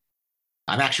owned.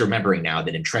 I'm actually remembering now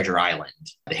that in Treasure Island,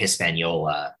 the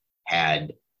Hispaniola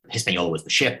was the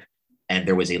ship, and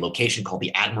there was a location called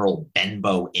the Admiral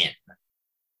Benbow Inn.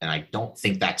 And I don't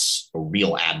think that's a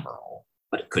real admiral,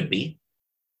 but it could be.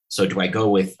 So do I go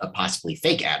with a possibly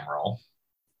fake admiral?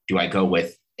 Do I go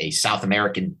with a South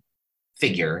American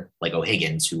figure like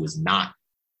O'Higgins, who was not,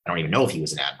 I don't even know if he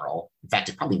was an admiral. In fact,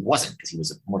 it probably wasn't, because he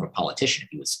was more of a politician. If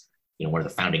he was, one of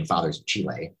the founding fathers of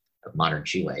Chile, of modern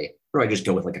Chile. Or do I just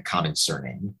go with like a common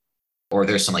surname? Or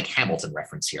there's some like Hamilton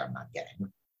reference here I'm not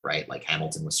getting, right? Like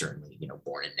Hamilton was certainly,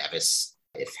 born in Nevis.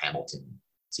 If Hamilton's,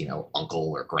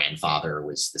 uncle or grandfather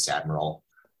was this admiral.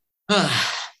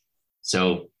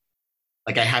 So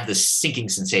like I have this sinking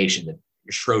sensation that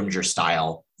Schrodinger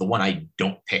style, the one I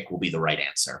don't pick will be the right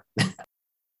answer.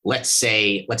 Let's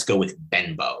go with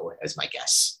Benbow as my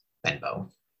guess. Benbow.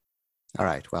 All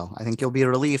right. Well, I think you'll be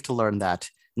relieved to learn that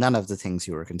none of the things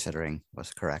you were considering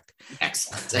was correct.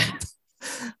 Excellent.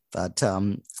 But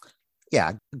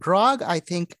yeah, grog, I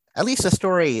think, at least the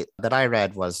story that I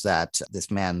read was that this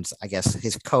man's, I guess,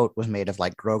 his coat was made of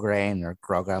like grosgrain or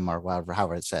grogum or whatever,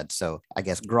 however it's said. So I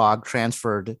guess grog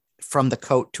transferred from the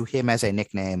coat to him as a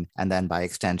nickname, and then by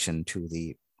extension to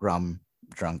the rum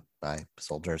drunk by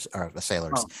soldiers or the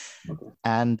sailors. Oh, okay.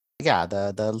 And yeah,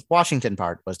 the Washington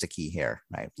part was the key here,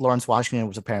 right? Lawrence Washington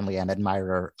was apparently an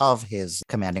admirer of his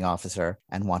commanding officer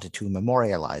and wanted to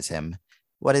memorialize him.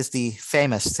 What is the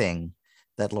famous thing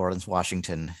that Lawrence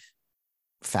Washington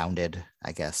founded,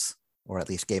 I guess, or at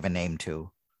least gave a name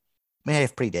to? May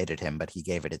have predated him, but he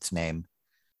gave it its name.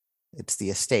 It's the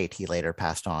estate he later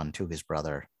passed on to his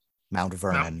brother, Mount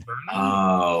Vernon.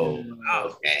 Oh,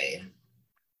 okay.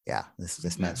 Yeah,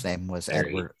 this man's name was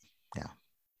Edward. Yeah,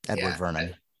 Edward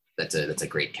Vernon. That's a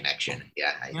great connection.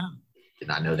 Yeah, I did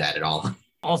not know that at all.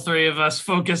 All three of us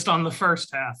focused on the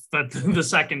first half, but the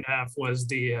second half was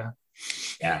the.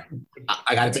 Yeah,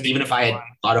 I got it. Even if I had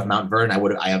thought of Mount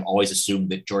Vernon, I have always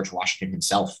assumed that George Washington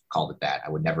himself called it that.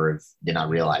 I would never did not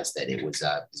realize that it was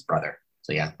his brother.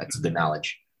 So yeah, that's good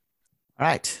knowledge. All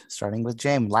right, starting with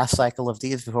James. Last cycle of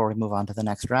these before we move on to the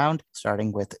next round.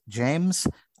 Starting with James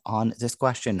on this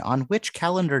question: on which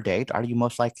calendar date are you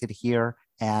most likely to hear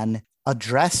an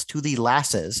address to the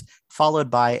lasses followed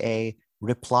by a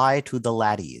reply to the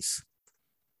laddies?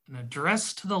 An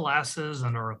address to the lasses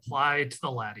and a reply to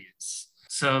the laddies.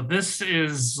 So this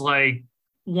is like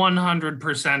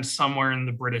 100% somewhere in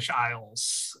the British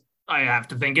Isles, I have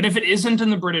to think. And if it isn't in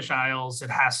the British Isles, it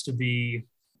has to be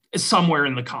somewhere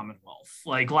in the Commonwealth.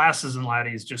 Like Lasses and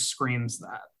Laddies just screams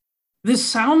that. This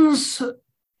sounds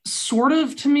sort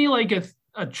of to me like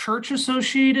a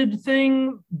church-associated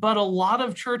thing, but a lot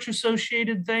of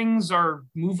church-associated things are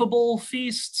movable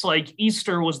feasts. Like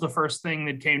Easter was the first thing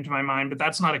that came to my mind, but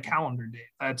that's not a calendar date.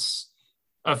 That's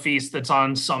a feast that's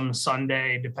on some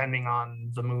Sunday, depending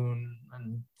on the moon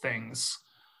and things.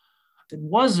 It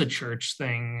was a church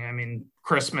thing. I mean,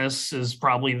 Christmas is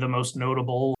probably the most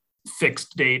notable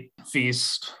fixed date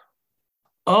feast.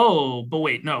 Oh, but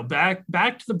wait, no, back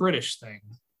to the British thing.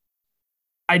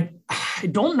 I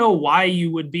don't know why you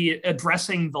would be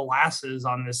addressing the Lasses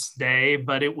on this day,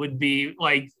 but it would be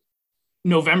like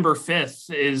November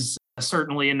 5th is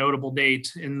certainly a notable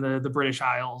date in the British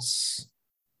Isles.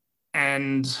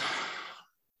 And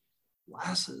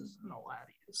Lasses and the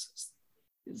Laddies.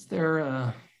 Is there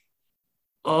a...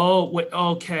 Oh, wait,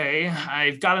 okay.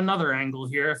 I've got another angle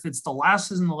here. If it's the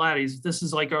Lasses and the Laddies, this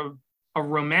is like a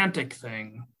romantic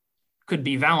thing. Could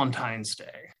be Valentine's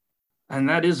Day. And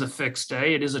that is a fixed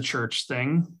day. It is a church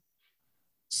thing.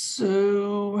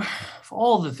 So, for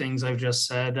all the things I've just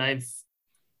said, I've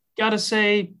got to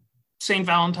say St.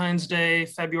 Valentine's Day,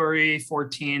 February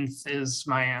 14th is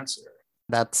my answer.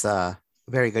 That's a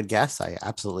very good guess. I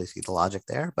absolutely see the logic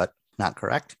there, but not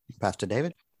correct. Pass to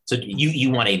David. So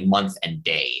you want a month and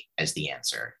day as the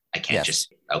answer. I can't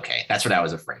just, okay, that's what I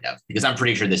was afraid of, because I'm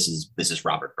pretty sure this is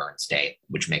Robert Burns Day,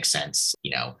 which makes sense.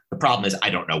 You know, the problem is I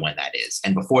don't know when that is.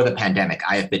 And before the pandemic,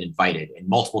 I have been invited in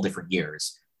multiple different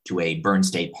years to a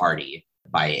Burns Day party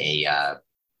by a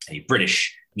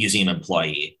British museum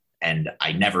employee, and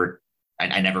I never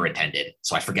attended.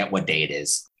 So I forget what day it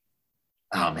is.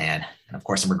 Oh man. And of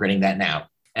course I'm regretting that now.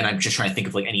 And I'm just trying to think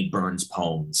of like any Burns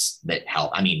poems that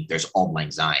help. I mean, there's Auld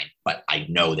Lang Syne, but I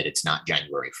know that it's not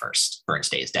January 1st. Burns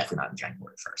Day is definitely not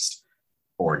January 1st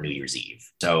or New Year's Eve.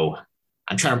 So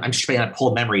I'm just trying to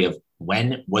pull a memory of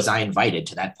when was I invited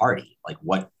to that party? Like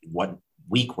what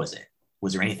week was it?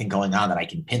 Was there anything going on that I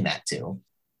can pin that to?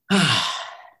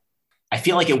 I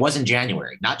feel like it was in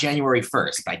January, not January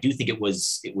 1st, but I do think it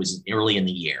was early in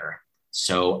the year.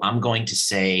 So I'm going to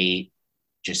say,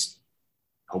 just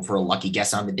hope for a lucky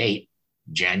guess on the date,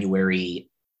 January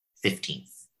 15th.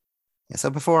 Yeah, so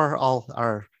before all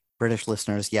our British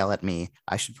listeners yell at me,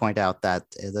 I should point out that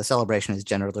the celebration is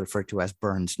generally referred to as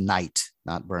Burns Night,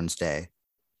 not Burns Day.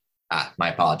 My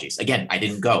apologies. Again, I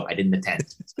didn't go. I didn't attend.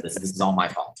 So this is all my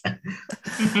fault.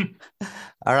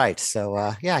 All right.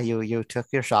 So you took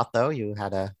your shot, though. You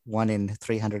had a 1 in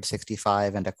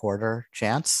 365 and a quarter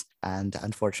chance, and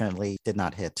unfortunately did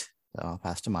not hit. So I'll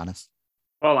pass to Manas.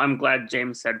 Well, I'm glad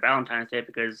James said Valentine's Day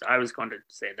because I was going to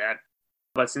say that.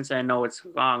 But since I know it's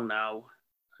wrong now,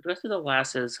 address to the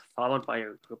Lasses followed by a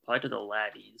reply to the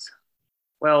Laddies.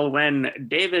 Well, when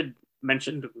David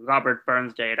mentioned Robert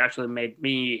Burns Day, it actually made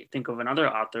me think of another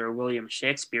author, William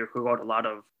Shakespeare, who wrote a lot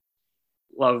of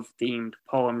love-themed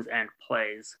poems and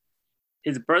plays.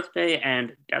 His birthday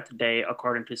and death day,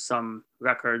 according to some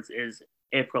records, is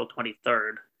April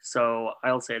 23rd. So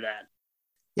I'll say that.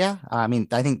 Yeah, I mean,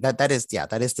 I think that is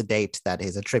the date that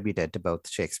is attributed to both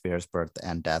Shakespeare's birth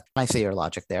and death. I see your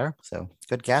logic there, so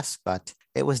good guess, but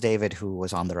it was David who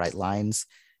was on the right lines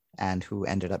and who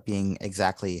ended up being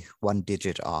exactly 1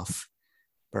 digit off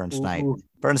Burns Night.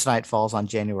 Burns Night falls on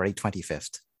January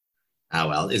 25th. Oh,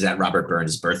 well, is that Robert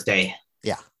Burns' birthday?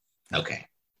 Yeah. Okay.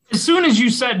 As soon as you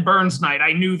said Burns Night,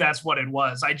 I knew that's what it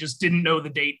was. I just didn't know the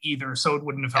date either, so it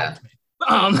wouldn't have helped me.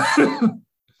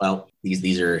 Well,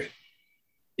 these are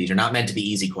not meant to be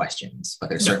easy questions, but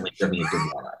they're certainly serving a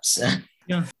good warm-ups.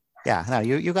 Yeah, no,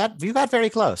 you got very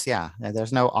close. Yeah,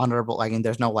 there's no honorable. I mean,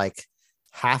 there's no like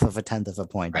half of a tenth of a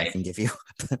point right. I can give you.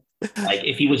 Like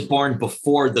if he was born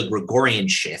before the Gregorian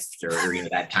shift or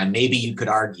that time, maybe you could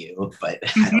argue, but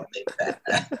I don't think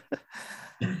that.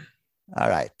 All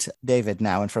right, David,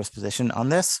 now in first position on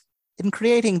this. In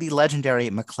creating the legendary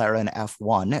McLaren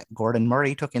F1, Gordon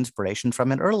Murray took inspiration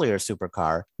from an earlier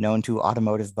supercar known to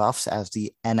automotive buffs as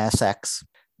the NSX.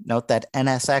 Note that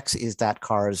NSX is that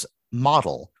car's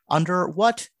model. Under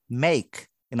what make,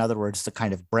 in other words, the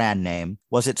kind of brand name,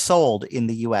 was it sold in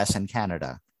the US and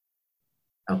Canada?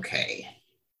 Okay,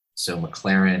 so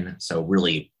McLaren, so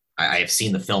really, I have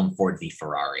seen the film Ford v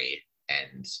Ferrari,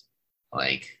 and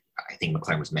like, I think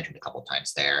McLaren was mentioned a couple of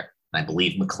times there. And I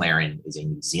believe McLaren is a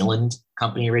New Zealand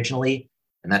company originally,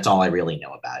 and that's all I really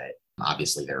know about it.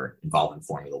 Obviously, they're involved in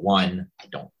Formula One. I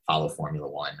don't follow Formula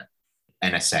One.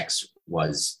 NSX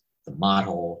was the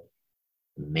model,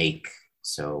 the make,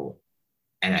 so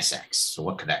NSX. So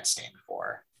what could that stand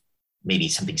for? maybe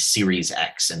something Series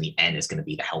X and the N is going to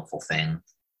be the helpful thing.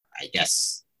 I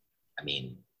guess, I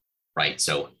mean, right.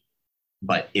 So,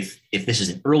 but if this is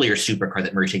an earlier supercar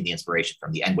that Murray taking the inspiration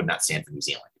from, the N would not stand for New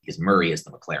Zealand because Murray is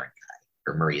the McLaren guy,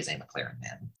 or Murray is a McLaren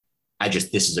man.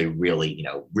 This is a really,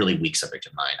 really weak subject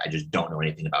of mine. I just don't know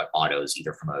anything about autos,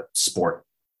 either from a sport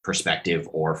perspective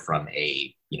or from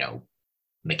a,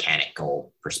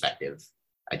 mechanical perspective.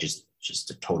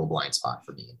 Just a total blind spot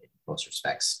for me in most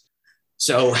respects.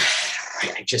 So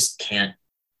I just can't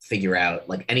figure out,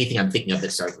 like, anything I'm thinking of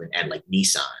that starts with an N, like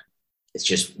Nissan. It's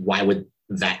just, why would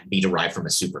that be derived from a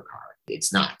supercar?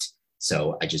 It's not.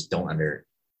 So I just I'm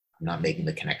not making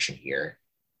the connection here.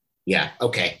 Yeah,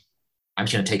 okay. I'm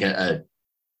just going to take a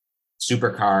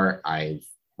supercar.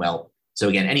 So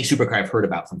again, any supercar I've heard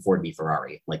about from Ford v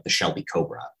Ferrari, like the Shelby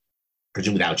Cobra,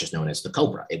 presumably that was just known as the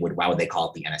Cobra. Why would they call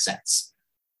it the NSX?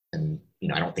 And,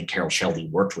 I don't think Carroll Shelby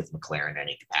worked with McLaren in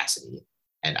any capacity.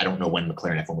 And I don't know when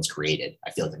McLaren F1 was created.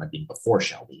 I feel like it might be before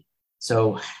Shelby.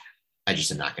 So I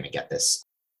just am not going to get this.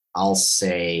 I'll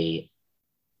say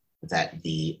that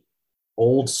the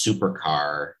old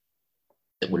supercar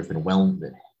that would have been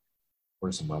what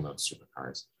are some well-known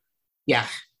supercars? Yeah,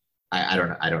 I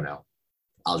don't know.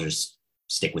 I'll just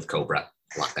stick with Cobra.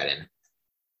 Lock that in.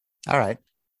 All right.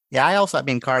 Yeah,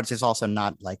 cards is also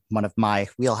not like one of my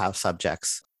wheelhouse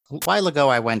subjects. A while ago,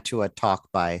 I went to a talk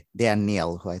by Dan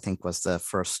Neal, who I think was the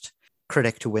first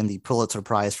critic to win the Pulitzer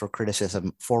Prize for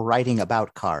criticism for writing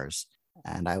about cars.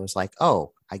 And I was like,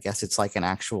 oh, I guess it's like an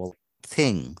actual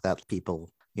thing that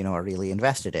people, are really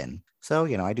invested in. So,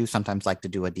 I do sometimes like to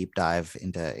do a deep dive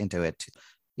into it,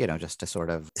 just to sort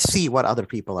of see what other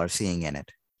people are seeing in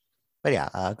it. But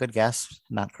yeah, good guess.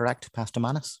 Not correct, Pastor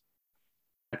Manus?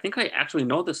 I think I actually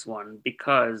know this one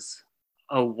because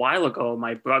a while ago,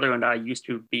 my brother and I used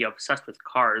to be obsessed with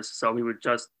cars. So we would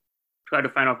just try to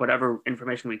find out whatever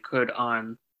information we could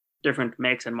on different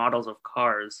makes and models of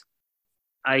cars.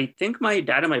 I think my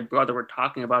dad and my brother were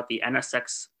talking about the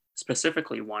NSX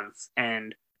specifically once,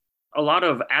 and a lot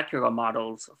of Acura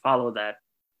models follow that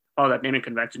naming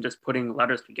convention, just putting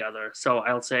letters together. So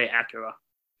I'll say Acura.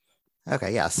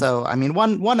 Okay, yeah. So, I mean,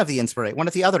 one of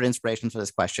the other inspirations for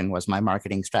this question was my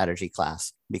marketing strategy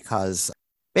class, because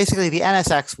basically the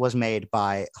NSX was made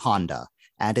by Honda,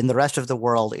 and in the rest of the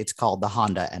world, it's called the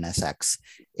Honda NSX.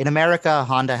 In America,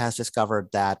 Honda has discovered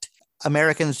that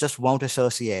Americans just won't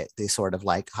associate these sort of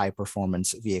like high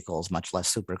performance vehicles, much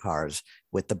less supercars,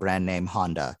 with the brand name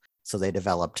Honda. So they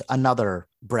developed another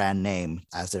brand name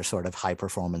as their sort of high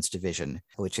performance division,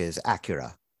 which is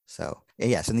Acura. So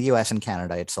yes, in the US and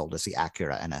Canada, it's sold as the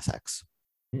Acura NSX.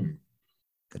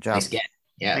 Good job. Nice get.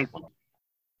 Yeah. All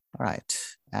right.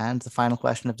 And the final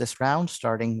question of this round,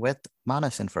 starting with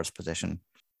Manus in first position.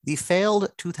 The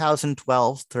failed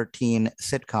 2012-13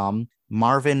 sitcom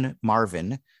Marvin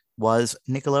Marvin was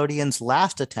Nickelodeon's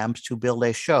last attempt to build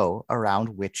a show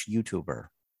around which YouTuber?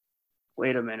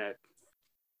 Wait a minute.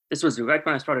 This was right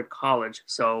when I started college,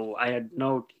 so I had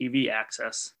no TV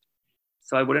access.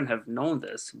 So I wouldn't have known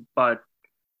this, but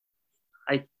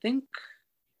I think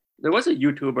there was a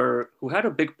YouTuber who had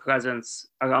a big presence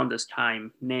around this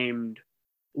time named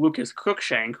Lucas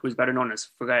Cruikshank, who's better known as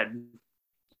Fred.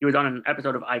 He was on an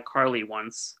episode of iCarly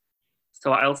once.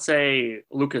 So I'll say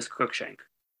Lucas Cruikshank.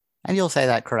 And you'll say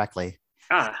that correctly.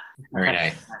 Very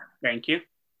nice. Thank you.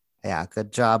 Yeah,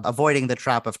 good job avoiding the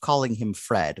trap of calling him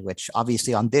Fred, which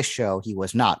obviously on this show, he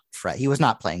was not Fred. He was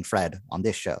not playing Fred on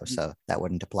this show, so that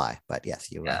wouldn't apply. But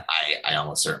yes, you were. Yeah, I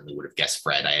almost certainly would have guessed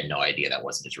Fred. I had no idea that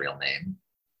wasn't his real name.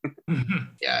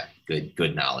 Yeah,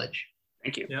 good knowledge.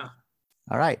 Thank you. Yeah.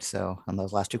 All right, so on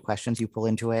those last two questions, you pull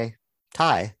into a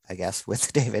tie, I guess,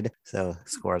 with David. So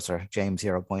scores are James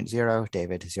 0.0,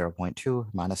 David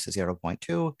 0.2, Manus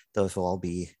 0.2. Those will all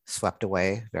be swept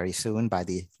away very soon by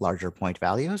the larger point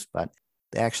values, but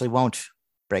they actually won't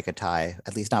break a tie,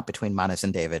 at least not between Manus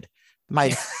and David.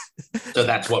 Might. So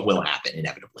that's what will happen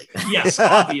inevitably. Yes,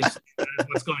 obviously, that is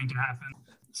what's going to happen.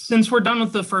 Since we're done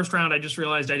with the first round, I just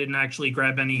realized I didn't actually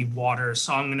grab any water,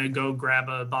 so I'm going to go grab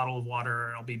a bottle of water,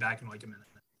 and I'll be back in like a minute.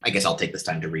 I guess I'll take this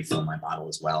time to refill my bottle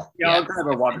as well. Yeah. I'll grab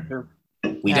a water too.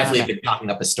 We definitely have been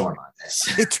talking up a storm on this.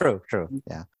 True.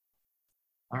 Yeah.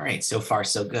 All right. So far,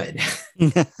 so good.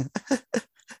 I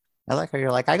like how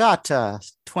you're like, I got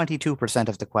 22%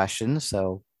 of the questions.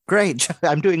 So great.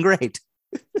 I'm doing great.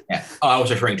 Yeah. Oh, I was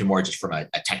referring to more just from a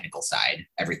technical side.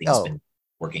 Everything's been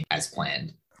working as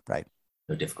planned. Right.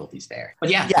 No difficulties there. But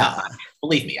yeah.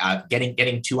 Believe me,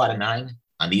 getting 2 out of 9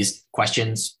 on these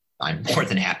questions, I'm more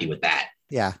than happy with that.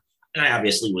 Yeah. And I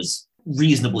obviously was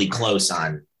reasonably close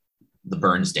on the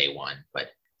Burns Day one, but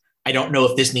I don't know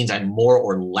if this means I'm more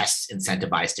or less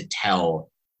incentivized to tell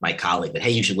my colleague that,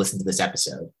 hey, you should listen to this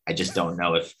episode. I just don't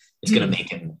know if it's going to make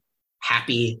him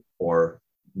happy or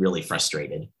really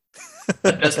frustrated.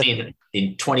 That does mean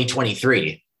in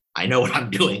 2023, I know what I'm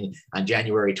doing on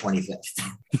January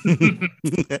 25th.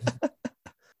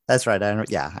 That's right.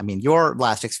 I mean, your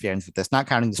last experience with this, not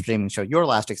counting the streaming show, your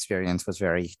last experience was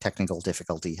very technical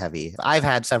difficulty heavy. I've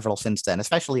had several since then,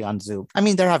 especially on Zoom. I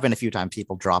mean, there have been a few times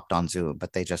people dropped on Zoom,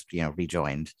 but they just,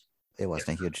 rejoined. It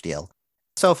wasn't a huge deal.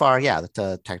 So far,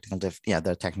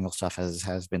 the technical stuff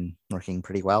has been working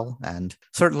pretty well. And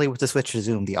certainly with the switch to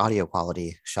Zoom, the audio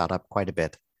quality shot up quite a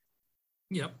bit.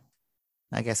 Yep.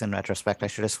 I guess in retrospect, I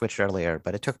should have switched earlier,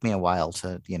 but it took me a while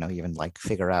to, even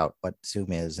figure out what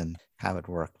Zoom is and how it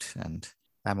worked. And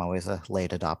I'm always a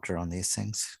late adopter on these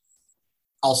things.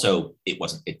 Also,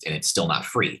 it's still not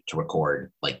free to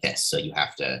record like this. So you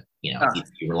have to, either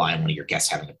you rely on one of your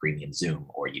guests having a premium Zoom,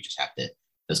 or you just have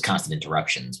those constant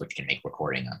interruptions, which can make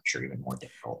recording, I'm sure, even more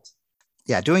difficult.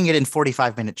 Yeah, doing it in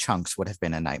 45-minute chunks would have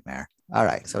been a nightmare. All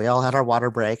right, so we all had our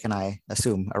water break, and I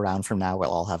assume around from now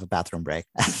we'll all have a bathroom break.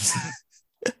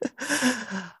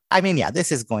 I mean,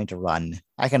 this is going to run.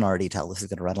 I can already tell this is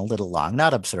going to run a little long,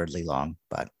 not absurdly long,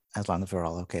 but as long as we're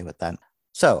all okay with that.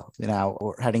 So now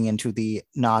we're heading into the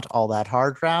not all that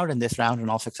hard round. In this round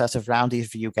and all successive rounds,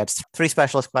 each of you gets 3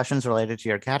 specialist questions related to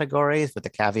your categories, with the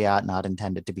caveat not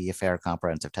intended to be a fair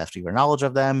comprehensive test of your knowledge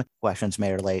of them. Questions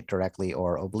may relate directly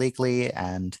or obliquely.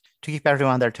 And to keep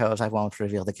everyone on their toes, I won't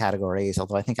reveal the categories,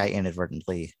 although I think I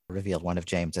inadvertently revealed one of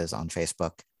James's on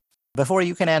Facebook. Before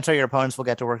you can answer, your opponents will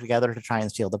get to work together to try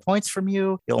and steal the points from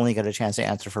you. You'll only get a chance to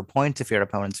answer for points if your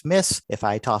opponents miss. If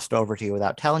I toss it over to you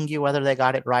without telling you whether they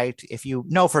got it right, if you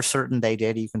know for certain they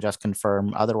did, you can just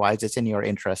confirm. Otherwise, it's in your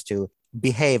interest to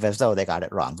behave as though they got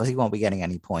it wrong, because you won't be getting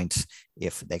any points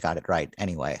if they got it right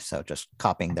anyway. So just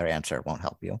copying their answer won't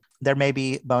help you. There may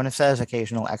be bonuses,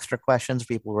 occasional extra questions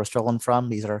people were stolen from.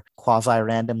 These are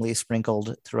quasi-randomly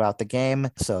sprinkled throughout the game,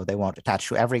 so they won't attach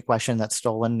to every question that's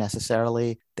stolen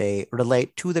necessarily. They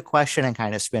relate to the question and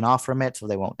kind of spin off from it, so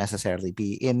they won't necessarily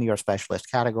be in your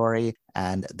specialist category,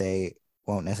 and they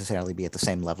won't necessarily be at the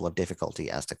same level of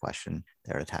difficulty as the question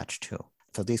they're attached to.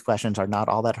 So these questions are not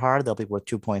all that hard. They'll be worth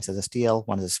 2 points as a steal.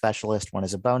 One is a specialist, one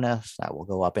is a bonus. That will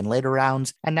go up in later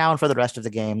rounds. And now and for the rest of the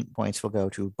game, points will go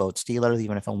to both stealers,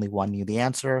 even if only one knew the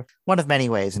answer. One of many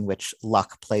ways in which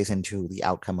luck plays into the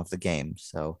outcome of the game.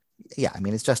 So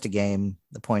it's just a game.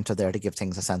 The points are there to give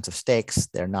things a sense of stakes.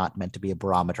 They're not meant to be a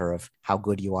barometer of how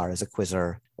good you are as a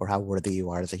quizzer or how worthy you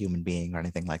are as a human being or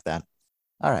anything like that.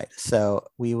 All right, so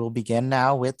we will begin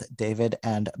now with David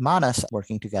and Manas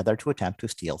working together to attempt to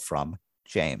steal from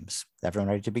James. Is everyone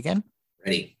ready to begin?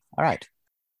 Ready. All right.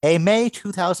 A May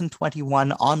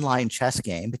 2021 online chess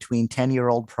game between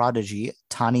 10-year-old prodigy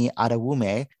Tani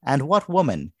Adewume and what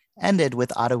woman ended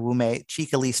with Adewume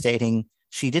cheekily stating,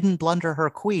 "She didn't blunder her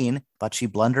queen, but she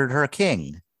blundered her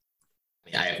king."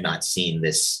 I have not seen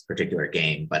this particular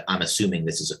game, but I'm assuming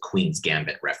this is a Queen's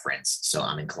Gambit reference. So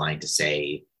I'm inclined to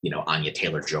say, Anya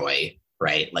Taylor-Joy,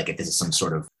 right? Like if this is some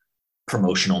sort of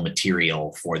promotional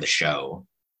material for the show.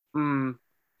 Do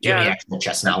you have any actual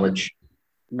chess knowledge?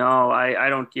 No, I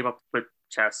don't keep up with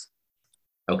chess.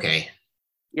 Okay.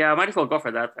 Yeah, I might as well go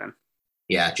for that then.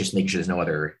 Yeah, just make sure there's no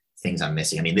other things I'm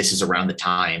missing. I mean, this is around the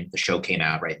time the show came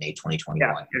out, right? May 2021.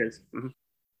 Yeah, it is. Mm-hmm.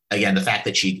 Again, the fact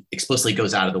that she explicitly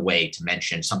goes out of the way to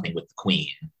mention something with the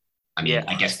Queen. I mean,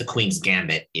 I guess the Queen's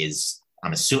Gambit is,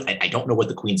 I'm assuming, I don't know what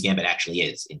the Queen's Gambit actually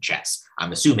is in chess.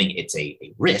 I'm assuming it's a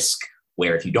risk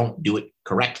where if you don't do it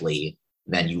correctly,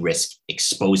 then you risk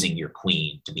exposing your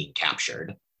queen to being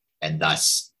captured. And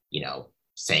thus,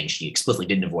 saying she explicitly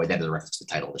didn't avoid that as a reference to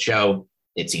the title of the show,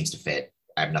 it seems to fit.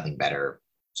 I have nothing better.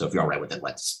 So if you're all right with it,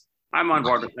 I'm on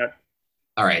board with that.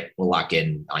 All right, we'll lock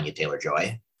in Anya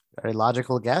Taylor-Joy. Very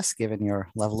logical guess, given your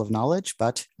level of knowledge,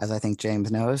 but as I think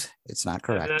James knows, it's not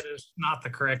correct. That is not the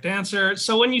correct answer.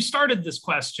 So when you started this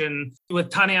question with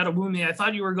Tani Adewume, I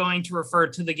thought you were going to refer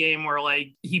to the game where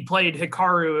he played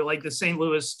Hikaru at the St.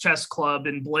 Louis Chess Club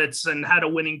in Blitz and had a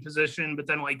winning position, but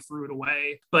then threw it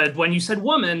away. But when you said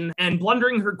woman and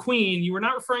blundering her queen, you were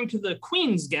not referring to the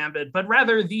Queen's Gambit, but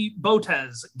rather the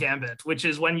Botez Gambit, which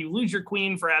is when you lose your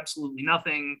queen for absolutely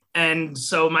nothing. And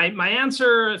so my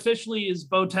answer officially is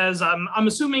Botez. I'm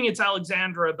assuming it's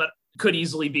Alexandra, but could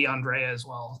easily be Andrea as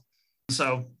well.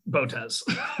 So Botez.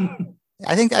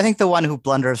 I think the one who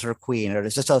blunders her queen or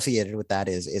is associated with that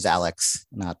is Alex,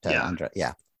 not Andrea.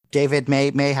 Yeah. David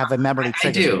may have a memory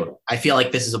trigger. I do. I feel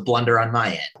like this is a blunder on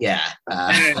my end. Yeah.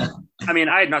 I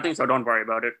had nothing, so don't worry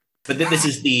about it. But then this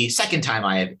is the second time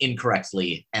I have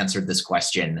incorrectly answered this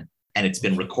question, and it's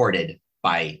been recorded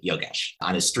by Yogesh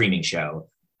on his streaming show.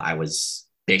 I was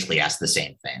basically asked the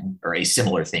same thing or a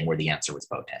similar thing where the answer was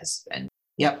Botez. And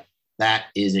yep, that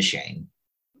is a shame.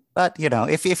 But,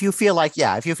 if you feel like,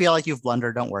 you've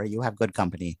blundered, don't worry, you have good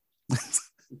company.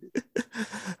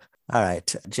 All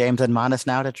right, James and Manas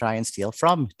now to try and steal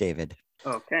from David.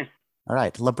 Okay. All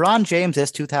right, LeBron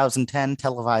James's 2010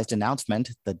 televised announcement,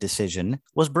 The Decision,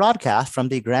 was broadcast from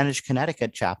the Greenwich,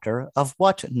 Connecticut chapter of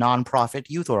what nonprofit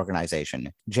youth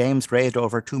organization? James raised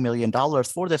over $2 million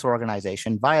for this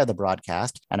organization via the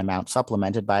broadcast, an amount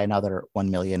supplemented by another $1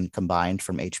 million combined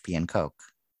from HP and Coke.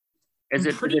 I'm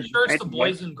pretty sure it's the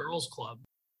Boys and Girls Club.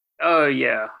 Oh,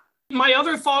 yeah. My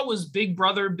other thought was Big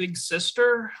Brother, Big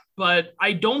Sister, but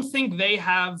I don't think they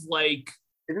have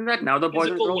Isn't that now the Boys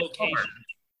and Girls location. Club?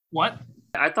 What?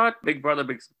 I thought Big Brother,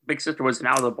 Big Sister was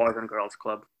now the Boys and Girls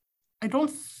Club. I don't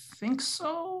think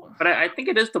so. But I think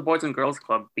it is the Boys and Girls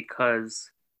Club because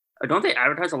don't they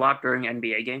advertise a lot during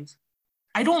NBA games?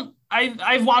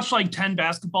 I've watched 10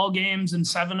 basketball games and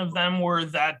 7 of them were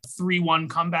that 3-1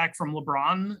 comeback from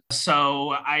LeBron.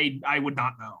 So I would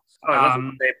not know. Oh,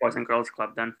 let's say Boys and Girls Club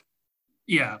then.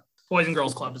 Yeah, Boys and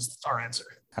Girls Club is our answer.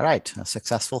 All right, a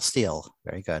successful steal.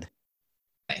 Very good.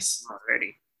 Nice.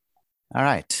 Alrighty. All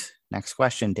right, next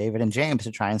question, David and James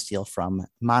to try and steal from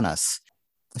Manas.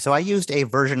 So I used a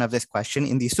version of this question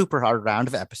in the super hard round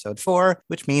of episode 4,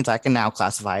 which means I can now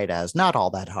classify it as not all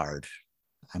that hard.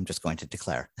 I'm just going to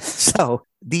declare. So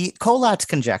the Collatz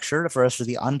conjecture refers to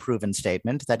the unproven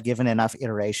statement that given enough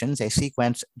iterations, a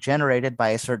sequence generated by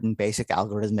a certain basic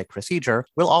algorithmic procedure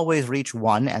will always reach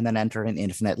 1 and then enter an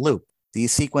infinite loop.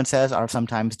 These sequences are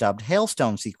sometimes dubbed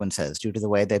hailstone sequences due to the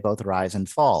way they both rise and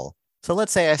fall. So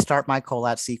let's say I start my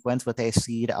Collatz sequence with a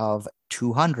seed of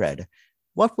 200.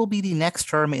 What will be the next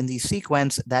term in the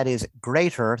sequence that is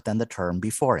greater than the term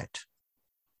before it?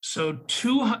 So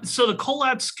the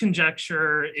Collatz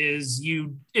conjecture is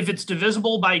if it's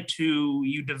divisible by 2,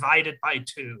 you divide it by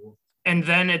 2. And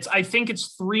then I think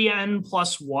it's 3n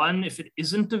plus 1 if it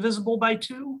isn't divisible by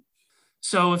 2.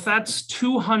 So if that's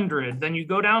 200, then you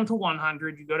go down to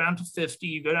 100, you go down to 50,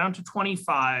 you go down to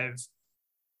 25.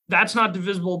 That's not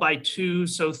divisible by 2,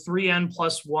 so 3n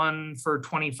plus 1 for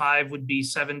 25 would be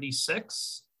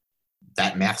 76.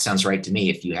 That math sounds right to me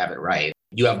if you have it right.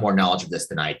 You have more knowledge of this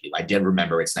than I do. I did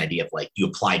remember it's an idea of you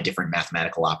apply different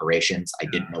mathematical operations. I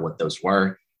didn't know what those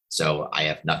were, so I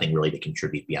have nothing really to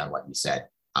contribute beyond what you said.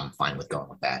 I'm fine with going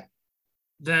with that.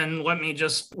 Then let me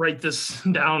just write this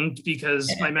down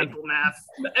because my mental math,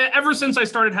 ever since I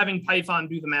started having Python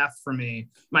do the math for me,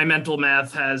 my mental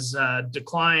math has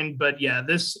declined. But yeah,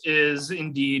 this is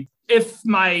indeed, if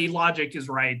my logic is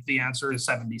right, the answer is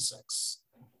 76.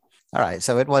 All right,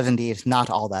 so it was indeed not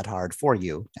all that hard for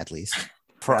you, at least.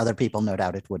 For other people, no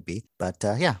doubt it would be. But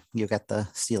yeah, you get the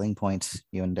stealing points,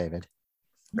 you and David.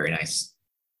 Very nice.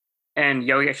 And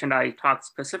Yogesh and I talked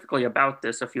specifically about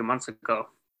this a few months ago.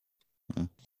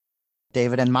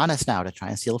 David and Manas now to try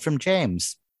and steal from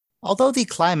James. Although the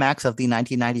climax of the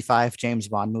 1995 James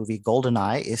Bond movie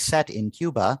GoldenEye is set in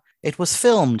Cuba, it was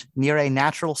filmed near a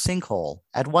natural sinkhole.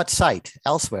 At what site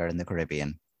elsewhere in the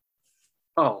Caribbean?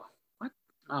 Oh, what?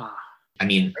 I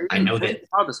mean, I know that.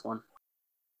 This one.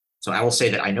 So I will say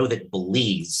that I know that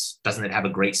Belize, doesn't it have a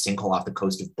great sinkhole off the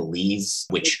coast of Belize,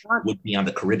 which would be on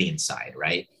the Caribbean side,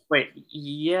 right? Wait,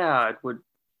 yeah, it would.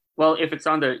 Well, if it's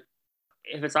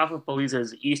off of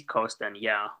Belize's east coast, then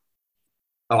yeah.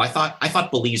 Oh, I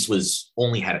thought Belize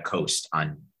only had a coast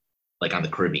on the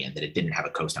Caribbean, that it didn't have a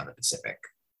coast on the Pacific.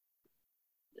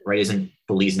 Right? Isn't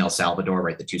Belize and El Salvador,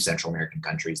 right, the two Central American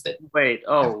countries that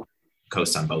have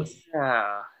coasts on both?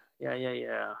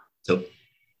 Yeah. So,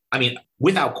 I mean,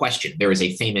 without question, there is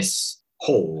a famous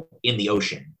hole in the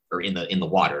ocean or in the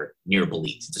water near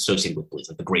Belize. It's associated with Belize,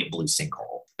 like the Great Blue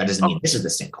Sinkhole. That doesn't mean this is the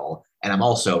sinkhole. And I'm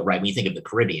also, right, when you think of the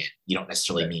Caribbean, you don't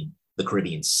necessarily mean the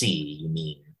Caribbean Sea. You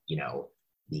mean,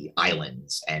 the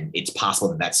islands. And it's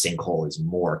possible that sinkhole is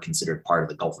more considered part of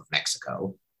the Gulf of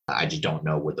Mexico. I just don't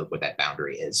know what that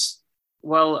boundary is.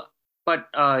 Well,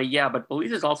 but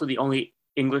Belize is also the only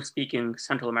English-speaking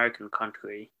Central American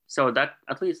country. So that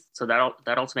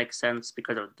also makes sense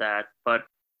because of that. But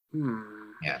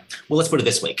yeah. Well, let's put it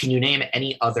this way. Can you name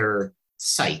any other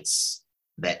sites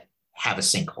that have a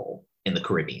sinkhole in the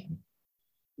Caribbean?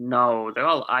 No, they're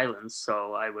all islands,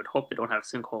 so I would hope they don't have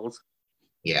sinkholes.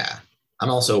 Yeah. I'm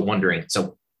also wondering,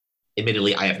 so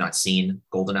admittedly, I have not seen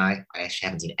GoldenEye. I actually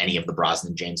haven't seen any of the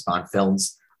Brosnan James Bond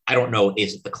films. I don't know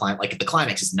if the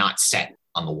climax is not set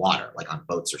on the water, like on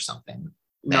boats or something.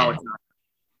 No, it's not.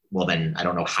 Well, then I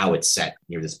don't know how it's set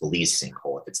near this Belize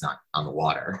sinkhole if it's not on the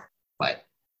water. But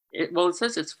it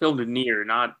says it's filmed near,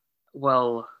 not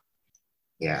well.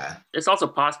 Yeah. It's also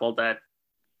possible that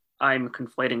I'm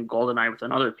conflating GoldenEye with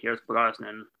another Pierce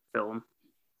Brosnan film.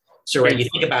 So, right, you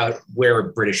think about where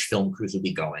British film crews would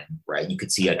be going, right? You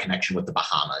could see a connection with the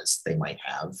Bahamas they might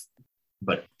have.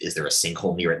 But is there a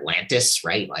sinkhole near Atlantis,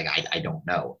 right? Like, I don't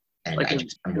know. And Like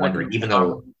I'm wondering, even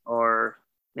though... Or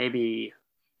maybe,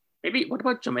 what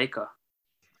about Jamaica?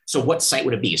 So what site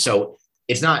would it be? So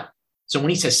it's not... So when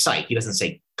he says site, he doesn't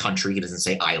say country, he doesn't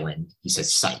say island, he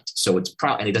says site. So it's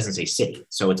and it doesn't say city.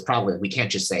 So it's probably, we can't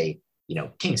just say,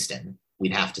 Kingston.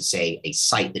 We'd have to say a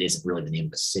site that isn't really the name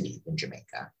of a city in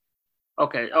Jamaica.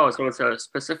 Okay. Oh, so it's a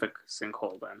specific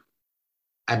sinkhole then.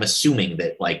 I'm assuming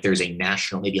that like there's a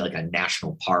national, maybe like a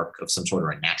national park of some sort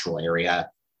or a natural area,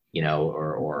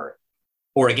 or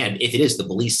again, if it is the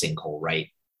Belize sinkhole, right,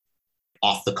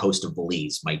 off the coast of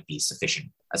Belize might be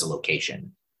sufficient as a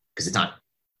location because it's not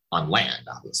on land,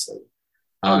 obviously.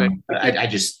 Okay. I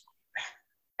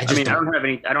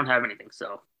don't have anything.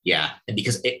 So yeah, and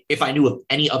because if I knew of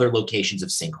any other locations of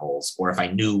sinkholes, or if I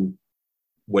knew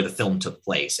where the film took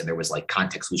place and there was like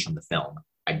context clues from the film,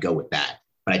 I'd go with that.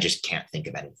 But I just can't think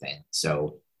of anything.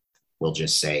 So we'll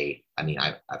just say,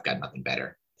 I've got nothing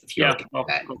better. If you're okay with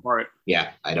that. Go for it. Yeah,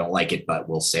 I don't like it, but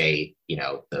we'll say,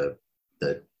 the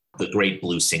Great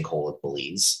Blue Sinkhole of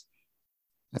Belize.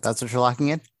 That's what you're locking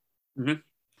in? Mm-hmm.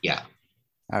 Yeah.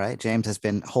 All right. James has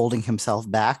been holding himself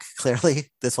back clearly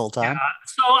this whole time.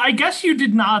 So I guess you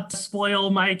did not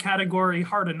spoil my category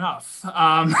hard enough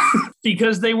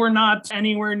because they were not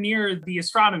anywhere near the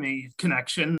astronomy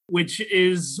connection, which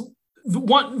is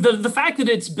the fact that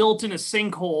it's built in a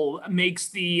sinkhole makes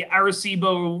the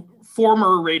Arecibo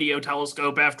former radio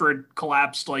telescope, after it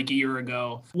collapsed like a year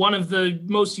ago, one of the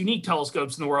most unique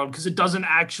telescopes in the world because it doesn't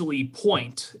actually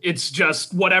point. It's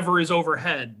just whatever is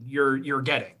overhead you're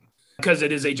getting, because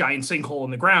it is a giant sinkhole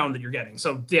in the ground that you're getting.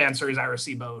 So the answer is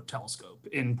Arecibo telescope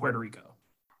in Puerto Rico.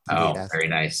 Oh, very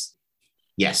nice.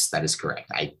 Yes, that is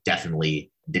correct. I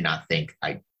definitely did not think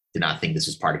this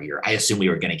was part of your... I assumed we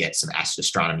were going to get some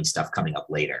astronomy stuff coming up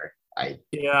later.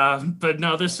 But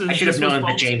no, this is... I should have known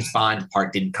the James Bond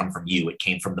part didn't come from you. It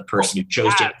came from the person who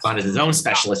chose James Bond as his own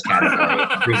specialist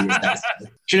category.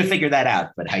 Should have figured that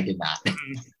out, but I did not.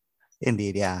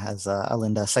 Indeed, yeah. As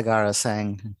Alinda Segarra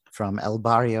sang, from El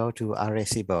Barrio to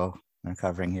Arecibo, we're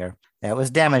covering here. Yeah, it was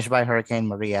damaged by Hurricane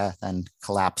Maria, then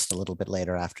collapsed a little bit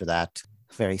later after that.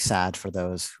 Very sad for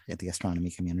those in the astronomy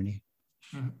community.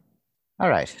 Mm-hmm. All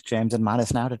right, James and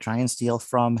Manas now to try and steal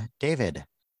from David.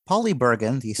 Polly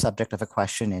Bergen, the subject of a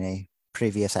question in a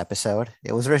previous episode.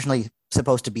 It was originally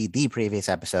supposed to be the previous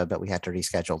episode, but we had to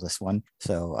reschedule this one.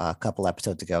 So a couple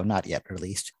episodes ago, not yet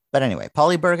released. But anyway,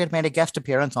 Polly Bergen made a guest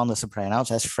appearance on The Sopranos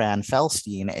as Fran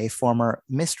Felstein, a former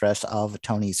mistress of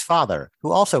Tony's father,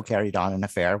 who also carried on an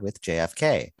affair with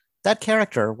JFK. That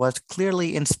character was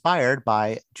clearly inspired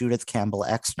by Judith Campbell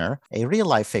Exner, a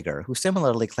real-life figure who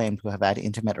similarly claimed to have had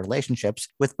intimate relationships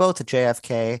with both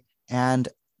JFK and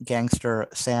gangster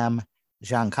Sam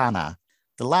Giancana.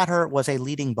 The latter was a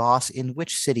leading boss in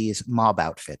which city's mob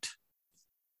outfit?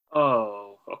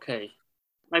 Oh, okay.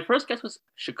 My first guess was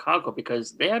Chicago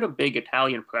because they had a big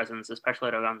Italian presence,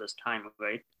 especially around this time,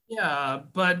 right? Yeah,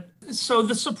 but so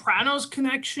the Sopranos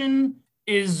connection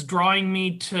is drawing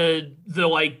me to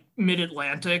the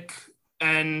mid-Atlantic,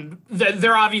 and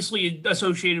they're obviously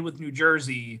associated with New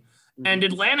Jersey. And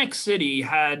Atlantic City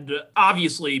had,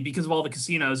 obviously, because of all the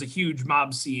casinos, a huge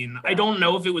mob scene. I don't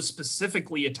know if it was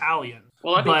specifically Italian.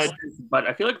 Well, but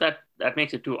I feel like that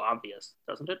makes it too obvious,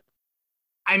 doesn't it?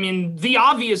 I mean, the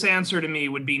obvious answer to me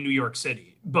would be New York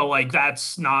City, but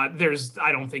that's not,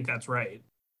 I don't think that's right.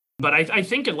 But I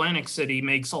think Atlantic City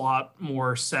makes a lot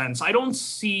more sense. I don't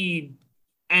see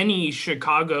any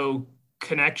Chicago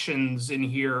connections in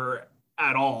here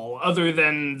at all, other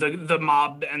than the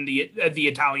mob and the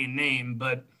Italian name,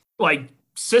 but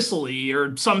Sicily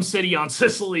or some city on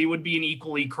Sicily would be an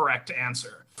equally correct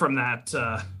answer from that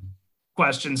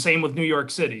question. Same with New York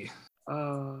City.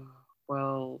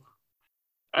 Well,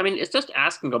 I mean, it's just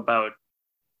asking about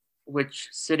which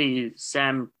city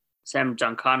Sam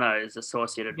Giancana is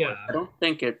associated with. I don't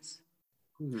think it's...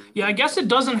 Yeah, I guess it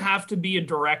doesn't have to be a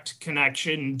direct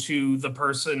connection to the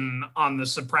person on The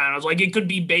Sopranos. It could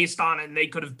be based on it, and they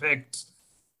could have picked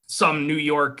some New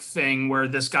York thing where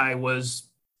this guy was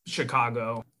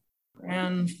Chicago.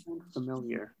 And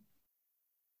familiar.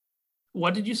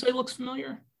 What did you say looks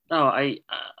familiar? No,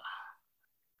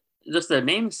 just the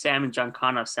name Sam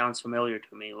Giancana sounds familiar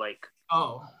to me.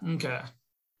 Oh, okay.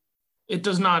 It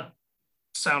does not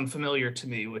sound familiar to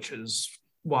me, which is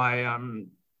why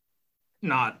I'm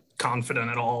not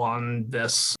confident at all on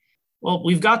this. Well,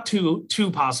 we've got two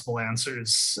possible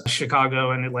answers: Chicago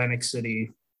and Atlantic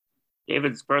City.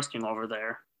 David's bursting over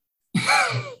there.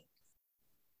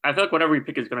 I feel like whatever we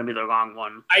pick is going to be the wrong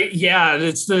one.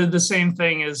 It's the same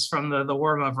thing as from the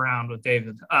warm up round with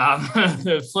David.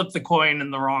 Flip the coin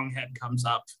and the wrong head comes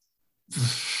up.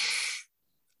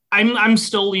 I'm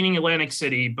still leaning Atlantic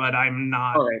City, but I'm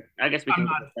not. All right, I guess I'm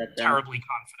not terribly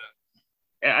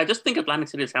confident. I just think Atlantic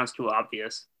City sounds too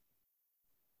obvious.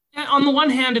 Yeah, on the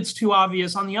one hand, it's too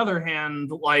obvious. On the other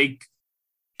hand, like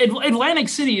Atlantic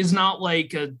City is not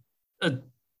like a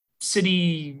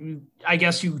city I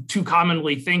guess you too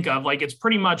commonly think of. Like, it's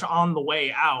pretty much on the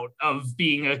way out of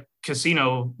being a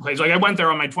casino place. Like, I went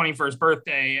there on my 21st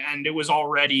birthday and it was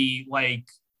already like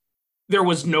there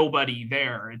was nobody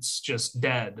there. It's just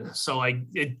dead. So like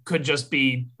it could just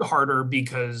be harder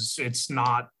because it's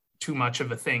not too much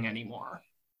of a thing anymore.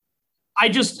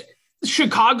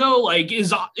 Chicago like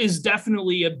is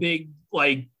definitely a big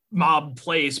like mob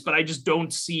place, but I just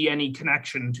don't see any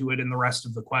connection to it in the rest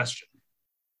of the question.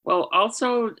 Well,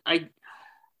 also, I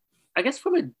guess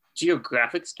from a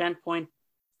geographic standpoint,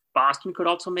 Boston could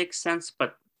also make sense,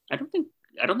 but I don't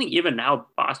think even now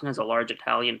Boston has a large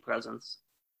Italian presence.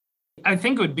 I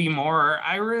think it would be more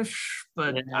Irish,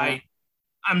 but yeah.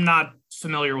 I'm not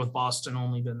familiar with Boston,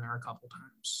 only been there a couple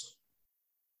times.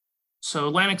 So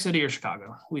Atlantic City or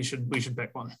Chicago? We should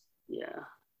pick one. Yeah.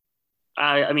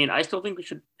 I mean, I still think we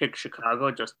should pick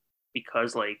Chicago just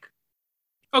because, like,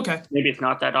 okay, maybe it's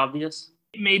not that obvious.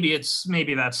 Maybe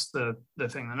that's the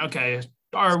thing then. Okay,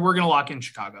 we're gonna lock in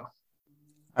Chicago.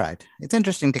 All right. It's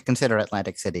interesting to consider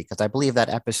Atlantic City because I believe that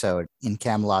episode in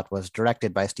Camelot was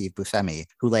directed by Steve Buscemi,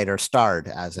 who later starred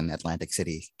as an Atlantic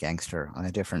City gangster on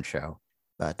a different show.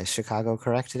 But is Chicago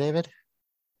correct, David?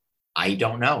 I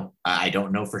don't know. I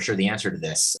don't know for sure the answer to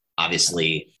this.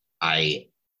 Obviously, I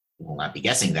will not be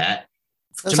guessing that.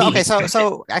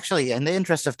 So actually, in the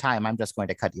interest of time, I'm just going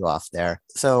to cut you off there.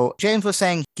 So James was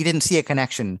saying he didn't see a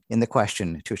connection in the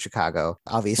question to Chicago.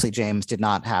 Obviously, James did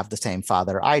not have the same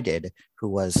father I did, who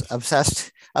was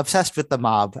obsessed with the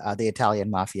mob, the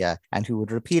Italian mafia, and who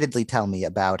would repeatedly tell me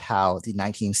about how the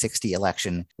 1960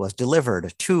 election was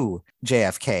delivered to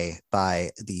JFK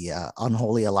by the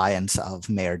unholy alliance of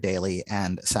Mayor Daley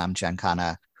and Sam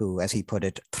Giancana, who, as he put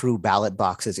it, threw ballot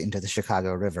boxes into the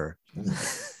Chicago River.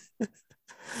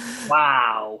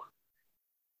 Wow.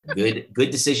 Good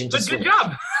decision to switch. Good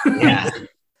job. Yeah.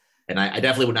 And I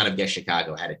definitely would not have guessed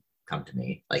Chicago had it come to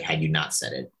me. Like, had you not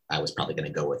said it, I was probably going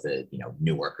to go with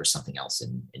Newark or something else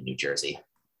in New Jersey.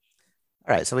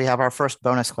 All right. So we have our first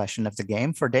bonus question of the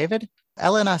game for David.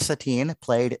 Elena Satine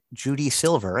played Judy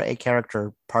Silver, a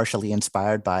character partially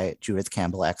inspired by Judith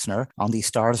Campbell Exner on the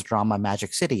Starz drama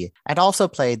Magic City, and also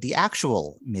played the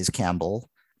actual Ms. Campbell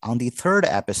on the third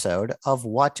episode of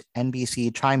what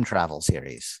NBC time travel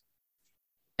series?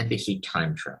 NBC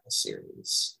time travel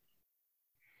series.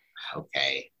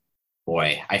 Okay.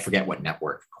 Boy, I forget what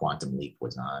network Quantum Leap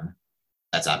was on.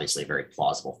 That's obviously a very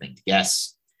plausible thing to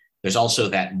guess. There's also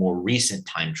that more recent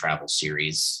time travel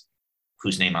series,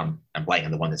 whose name I'm blanking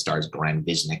on, the one that stars Goran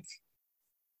Visnjic.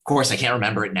 Of course, I can't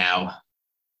remember it now.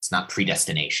 It's not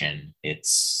Predestination.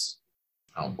 It's,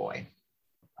 oh boy.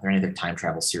 Are there any other time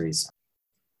travel series?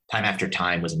 Time After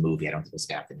Time was a movie. I don't think it was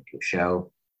adapted into a show.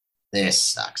 This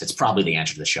sucks. It's probably the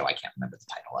answer to the show I can't remember the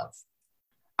title of.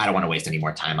 I don't want to waste any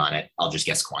more time on it. I'll just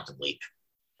guess Quantum Leap.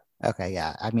 Okay,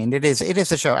 yeah. I mean, it is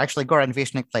a show. Actually, Goran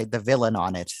Visnjic played the villain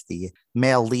on it. The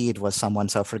male lead was someone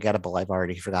so forgettable I've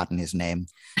already forgotten his name.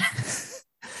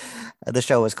 The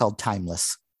show is called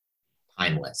Timeless.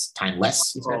 Timeless,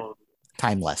 you said?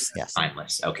 Timeless, yes.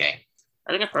 Timeless, okay.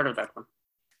 I think I've heard of that one.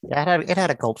 Yeah, it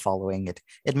had a cult following.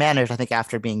 It managed, I think,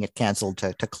 after being canceled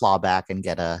to claw back and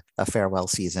get a farewell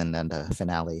season and a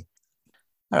finale.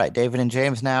 All right, David and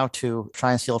James now to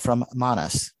try and steal from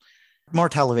Manas. More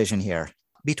television here.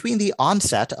 Between the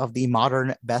onset of the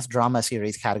modern Best Drama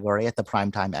Series category at the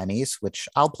Primetime Emmys, which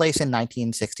I'll place in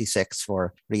 1966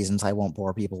 for reasons I won't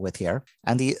bore people with here,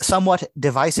 and the somewhat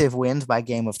divisive wins by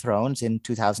Game of Thrones in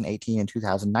 2018 and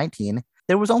 2019,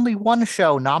 there was only one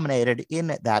show nominated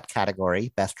in that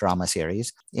category, Best Drama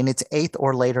Series, in its 8th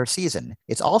or later season.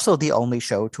 It's also the only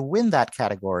show to win that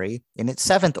category in its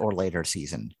 7th or later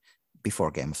season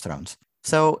before Game of Thrones.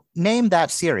 So name that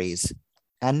series,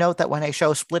 and note that when a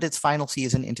show split its final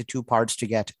season into 2 parts to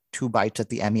get 2 bites at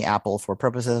the Emmy apple, for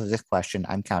purposes of this question,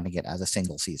 I'm counting it as a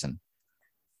single season.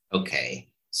 Okay,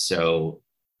 so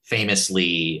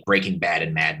famously, Breaking Bad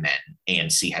and Mad Men,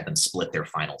 AMC had them split their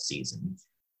final season.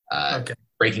 Okay.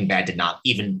 Breaking Bad did not,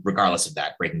 even regardless of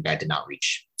that, Breaking Bad did not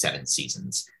reach 7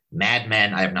 seasons. Mad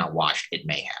Men, I have not watched. It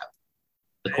may have.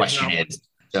 The question is,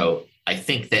 so I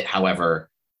think that, however,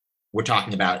 we're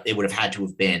talking about it would have had to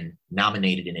have been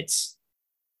nominated in its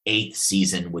 8th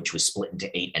season, which was split into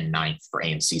 8th and 9th for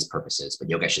AMC's purposes, but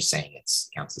Yogesh is saying it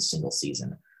counts as single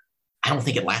season. I don't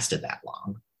think it lasted that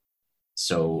long.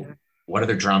 So what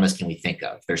other dramas can we think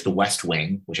of? There's The West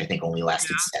Wing, which I think only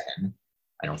lasted 7.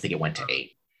 I don't think it went to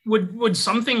 8. Would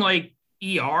something like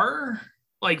ER,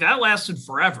 like that lasted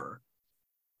forever?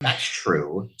 That's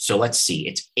true. So let's see.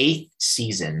 It's 8th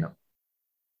season.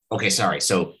 Okay, sorry.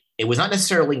 So it was not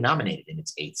necessarily nominated in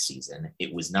its 8th season.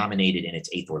 It was nominated in its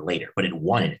 8th or later, but it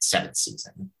won in its 7th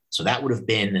season. So that would have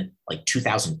been like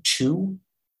 2002,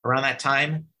 around that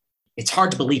time. It's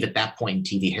hard to believe at that point in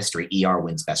TV history, ER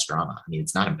wins Best Drama. I mean,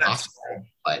 it's not impossible,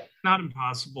 but not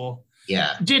impossible.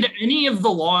 Yeah. Did any of the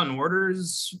Law and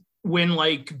Orders win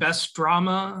like Best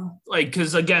Drama? Like,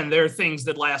 because again, there are things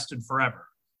that lasted forever.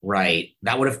 Right.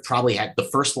 That would have probably had the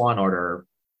first Law and Order,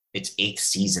 its 8th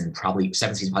season, probably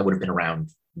 7th season, probably would have been around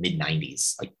mid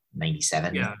 90s, like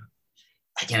 97. Yeah.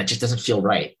 Again, it just doesn't feel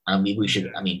right. I mean,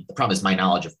 the problem is my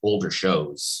knowledge of older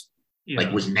shows. Yeah.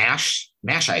 Like was MASH,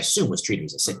 I assume was treated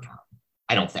as a sitcom.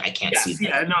 I can't see that.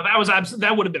 Yeah, no, that was absolutely,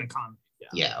 that would have been a comedy.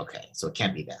 Yeah, okay. So it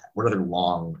can't be that. What other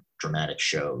long dramatic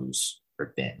shows there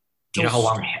have been? Do you know how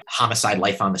long Homicide: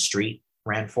 Life on the Street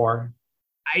ran for?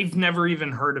 I've never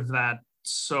even heard of that,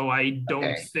 so I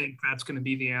don't think that's going to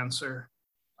be the answer.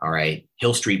 All right.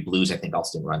 Hill Street Blues, I think,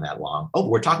 also didn't run that long. Oh,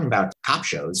 we're talking about cop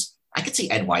shows. I could see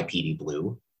NYPD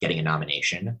Blue getting a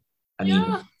nomination. I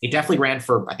mean, it definitely ran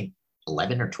for, I think,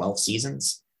 11 or 12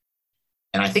 seasons.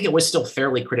 And I think it was still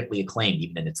fairly critically acclaimed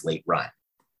even in its late run.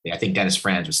 I think Dennis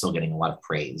Franz was still getting a lot of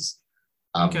praise.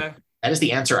 That is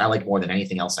the answer I like more than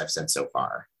anything else I've said so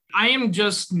far. I am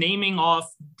just naming off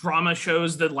drama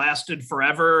shows that lasted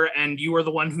forever, and you are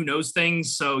the one who knows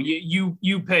things, so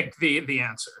you pick the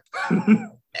answer.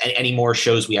 Any more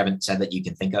shows we haven't said that you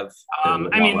can think of?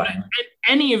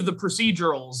 Any of the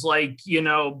procedurals, like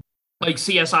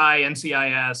CSI,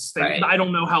 NCIS. Right. I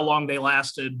don't know how long they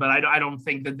lasted, but I don't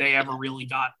think that they ever really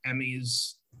got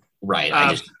Emmys.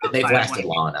 Right. They've lasted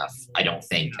long enough, I don't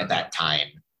think, at that time,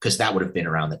 because that would have been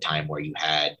around the time where you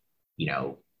had,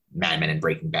 Mad Men and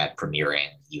Breaking Bad premiering.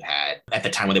 You had, at the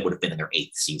time when they would have been in their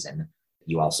 8th season,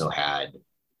 you also had,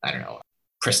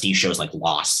 prestige shows like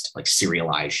Lost, like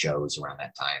serialized shows around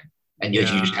that time. And you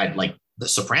just had like The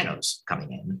Sopranos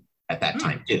coming in at that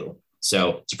time too.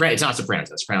 So it's not Sopranos.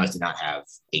 The Sopranos did not have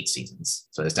 8 seasons.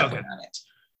 So that's definitely not it.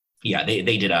 Yeah, they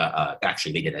did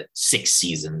they did 6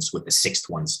 seasons with the 6th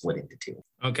one split into 2.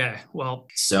 Okay, well.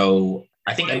 So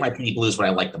I think NYPD Blue is what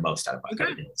I like the most out of what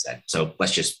everything said. So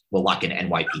we'll lock in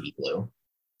NYPD Blue.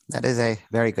 That is a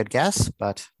very good guess,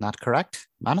 but not correct.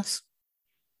 Manas?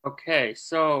 Okay,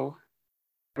 so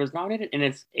it was nominated in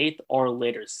its 8th or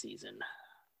later season.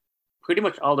 Pretty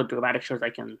much all the dramatic shows I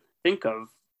can think of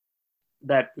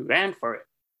that ran for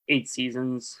 8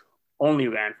 seasons only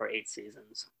ran for 8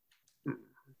 seasons.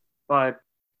 But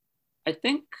I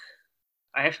think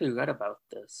I actually read about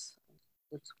this.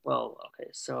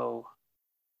 So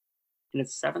in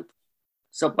its 7th,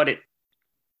 but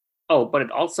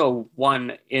it also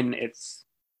won in its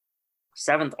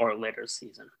 7th or later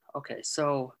season. Okay,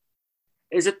 so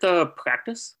is it The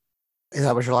Practice? Is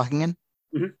that what you're locking in?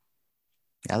 Mm-hmm.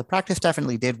 Yeah, The Practice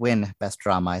definitely did win Best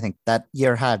Drama. I think that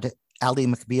year had Ally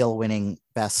McBeal winning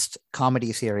Best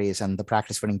Comedy Series and The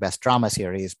Practice winning Best Drama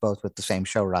Series, both with the same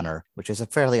showrunner, which is a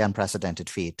fairly unprecedented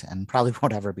feat and probably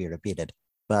won't ever be repeated.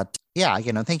 But yeah,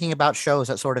 thinking about shows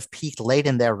that sort of peaked late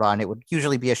in their run, it would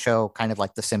usually be a show kind of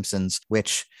like The Simpsons,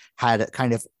 which had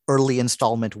kind of early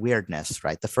installment weirdness,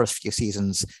 right? The first few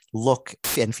seasons look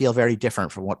and feel very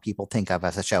different from what people think of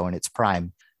as a show in its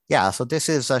prime. Yeah, so this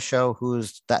is a show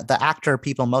the actor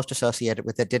people most associated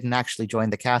with it didn't actually join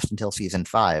the cast until season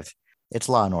 5. It's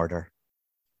Law and Order.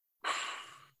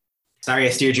 Sorry,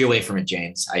 I steered you away from it,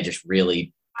 James. I just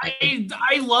really...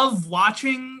 I love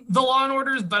watching the Law and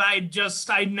Orders, but I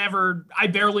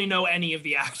barely know any of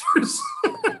the actors.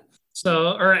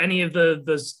 Or any of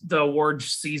the award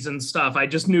season stuff. I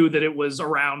just knew that it was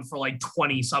around for like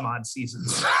 20 some odd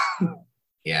seasons.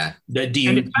 Yeah. And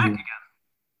it's back again.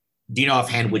 Do you know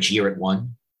offhand which year it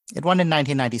won? It won in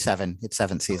 1997, its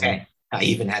 7th season. Okay. I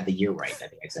even had the year right. I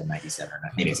think I said 97 or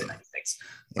not. Maybe I said 96.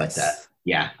 But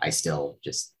I still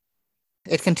just...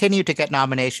 It continued to get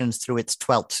nominations through its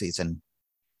 12th season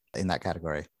in that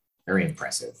category. Very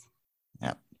impressive.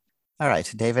 Yeah. All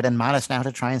right, David and Manas now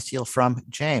to try and steal from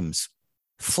James.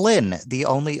 Flynn, the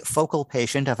only focal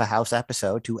patient of a House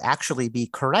episode to actually be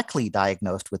correctly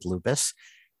diagnosed with lupus,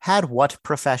 had what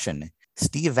profession?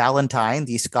 Steve Valentine,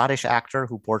 the Scottish actor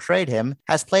who portrayed him,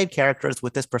 has played characters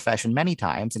with this profession many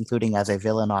times, including as a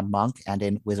villain on Monk and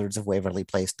in Wizards of Waverly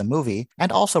Place, the movie,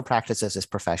 and also practices this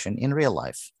profession in real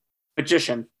life.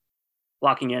 Magician.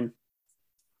 locking in.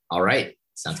 All right.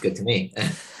 Sounds good to me.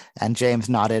 And James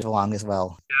nodded along as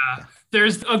well. Yeah.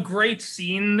 There's a great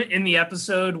scene in the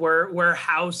episode where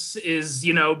House is,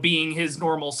 being his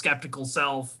normal skeptical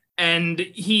self. And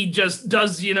he just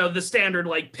does, the standard,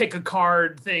 like, pick a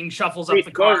card thing, shuffles up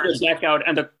the cards. The deck out,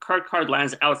 and the card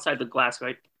lands outside the glass,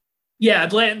 right? Yeah,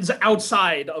 it lands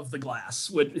outside of the glass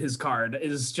with his card. It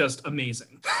is just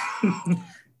amazing.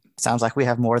 Sounds like we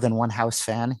have more than one House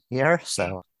fan here,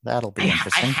 so that'll be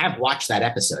interesting. I have watched that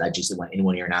episode. I just went in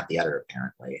one ear and out the other,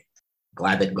 apparently.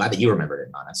 Glad that you remembered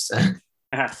it, Manus.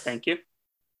 Thank you.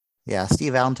 Yeah,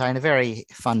 Steve Valentine, a very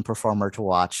fun performer to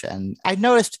watch. And I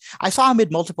noticed, I saw him in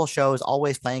multiple shows,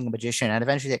 always playing a magician, and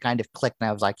eventually it kind of clicked, and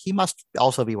I was like, he must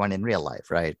also be one in real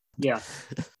life, right? Yeah.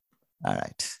 All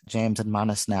right, James and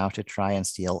Manus now to try and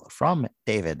steal from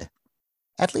David.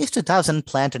 At least a dozen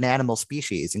plant and animal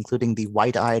species, including the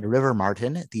white-eyed river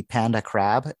martin, the panda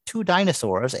crab, 2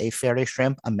 dinosaurs, a fairy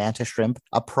shrimp, a mantis shrimp,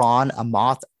 a prawn, a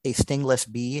moth, a stingless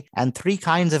bee, and 3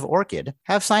 kinds of orchid,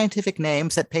 have scientific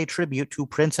names that pay tribute to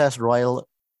Princess Royal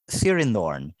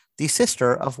Sirindhorn, the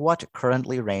sister of what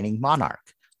currently reigning monarch?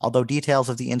 Although details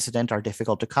of the incident are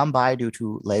difficult to come by due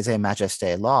to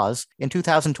lèse-majesté laws, in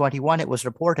 2021 it was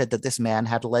reported that this man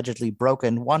had allegedly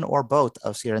broken one or both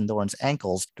of Sirindhorn's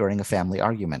ankles during a family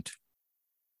argument.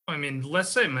 I mean,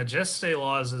 lèse-majesté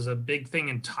laws is a big thing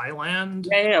in Thailand.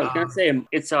 Yeah, I was going to say,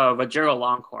 it's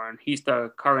Vajiralongkorn. He's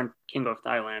the current king of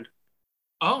Thailand.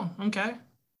 Oh, okay.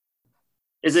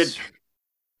 Is it...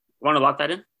 Want to lock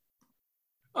that in?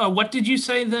 What did you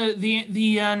say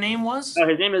the name was?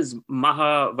 His name is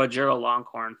Maha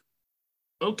Vajiralongkorn.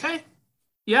 Okay.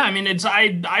 Yeah, I mean, it's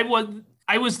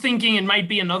I was thinking it might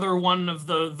be another one of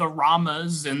the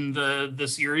Ramas in the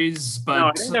series, but no,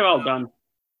 I think they're all done.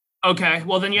 Okay,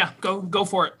 well then, yeah, go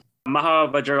for it. Maha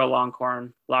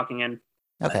Vajiralongkorn, locking in.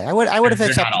 Okay, I would have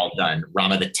accepted. They're not all done.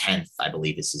 Rama the 10th, I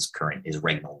believe, is his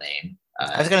regnal name.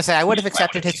 I was going to say I would have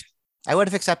accepted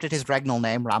his regnal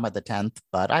name, Rama the 10th,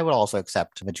 but I would also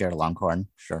accept Vajiralongkorn.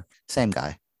 Sure, same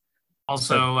guy.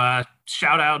 Also,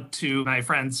 shout out to my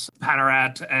friends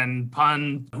Panarat and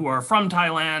Pun, who are from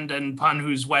Thailand, and Pun,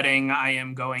 whose wedding I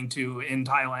am going to in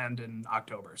Thailand in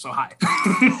October. So hi.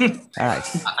 All right.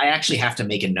 I actually have to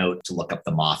make a note to look up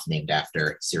the moth named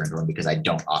after Sirindhorn because I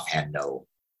don't offhand know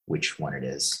which one it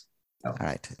is. Oh. All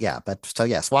right. Yeah, but so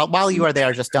yes, while you are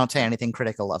there, just don't say anything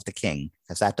critical of the king,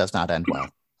 because that does not end well.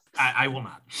 I will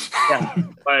not. Yeah,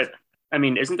 but I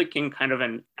mean, isn't the king kind of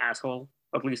an asshole,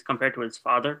 at least compared to his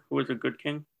father, who was a good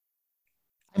king?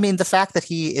 I mean, the fact that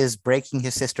he is breaking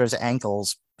his sister's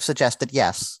ankles suggests that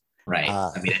yes. Right.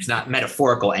 I mean, it's not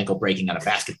metaphorical ankle breaking on a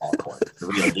basketball court. It's the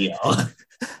real deal.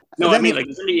 No, I mean, like,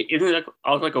 isn't he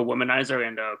also like a womanizer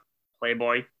and a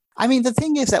playboy? I mean, the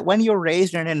thing is that when you're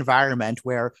raised in an environment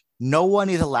where no one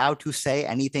is allowed to say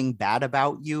anything bad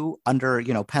about you under,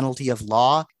 penalty of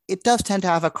law, it does tend to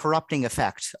have a corrupting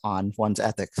effect on one's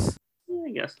ethics. Yeah,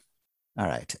 I guess. All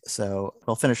right, so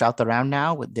we'll finish out the round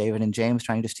now with David and James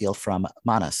trying to steal from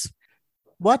Manus.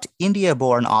 What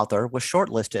India-born author was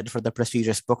shortlisted for the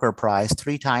prestigious Booker Prize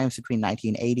 3 times between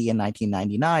 1980 and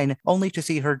 1999, only to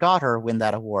see her daughter win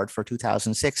that award for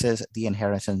 2006's The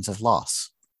Inheritance of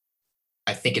Loss?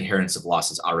 I think Inheritance of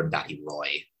Loss is Arundhati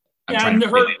Roy. And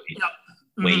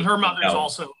her mother's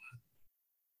also.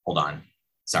 Hold on.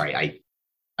 Sorry, I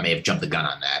may have jumped the gun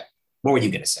on that. What were you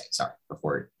going to say? Sorry,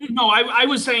 before. No, I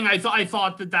was saying I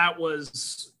thought that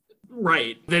was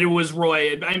right, that it was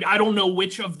Roy. I don't know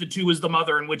which of the two is the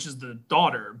mother and which is the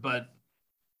daughter, but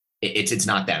it's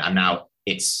not that.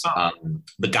 It's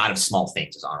the God of Small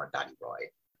Things is Arundhati Roy.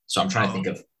 So I'm trying to think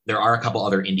of. There are a couple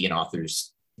other Indian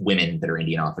authors, women that are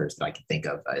Indian authors that I can think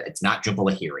of. It's not Jhumpa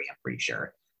Lahiri, I'm pretty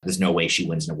sure. There's no way she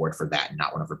wins an award for that,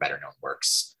 not one of her better known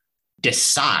works.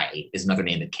 Desai is another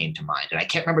name that came to mind, and I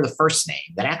can't remember the first name.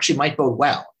 That actually might bode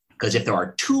well, because if there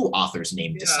are 2 authors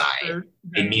named Desai,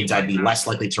 it means I'd be less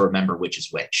likely to remember which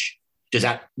is which. Does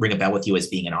that ring a bell with you as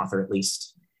being an author, at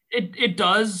least? It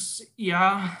does,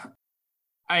 yeah.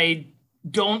 I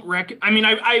don't I mean,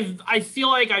 I feel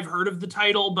like I've heard of the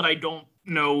title, but I don't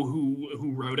know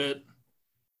who wrote it.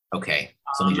 Okay.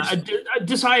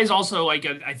 Desai is also like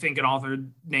I think an author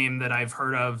name that I've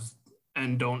heard of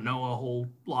and don't know a whole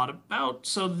lot about.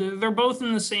 So they're both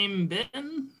in the same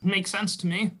bin. Makes sense to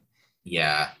me.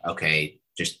 Yeah. Okay.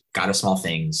 Just God of Small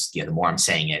Things. Yeah. The more I'm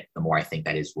saying it, the more I think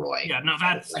that is Roy. Yeah. No,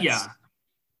 that's yeah.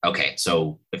 Okay.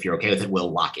 So if you're okay with it,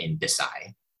 we'll lock in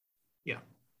Desai. Yeah.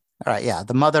 All right. Yeah.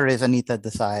 The mother is Anita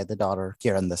Desai. The daughter,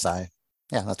 Kiran Desai.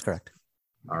 Yeah, that's correct.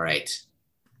 All right.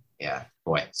 Yeah.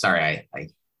 Boy, sorry.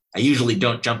 I usually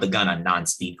don't jump the gun on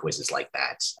non-speed quizzes like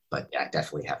that, but yeah, I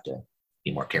definitely have to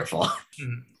be more careful.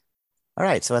 All All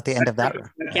right, so at the end of that...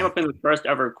 It came up in the first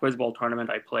ever Quiz Bowl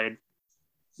tournament I played.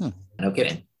 No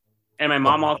kidding. And my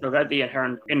mom also read The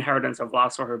Inheritance of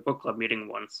Lost for her book club meeting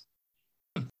once.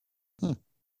 All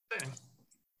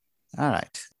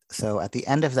right. So at the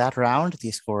end of that round,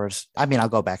 the scores, I mean, I'll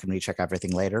go back and recheck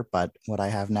everything later, but what I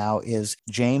have now is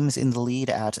James in the lead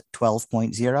at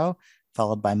 12.0,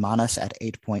 followed by Manas at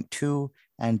 8.2,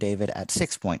 and David at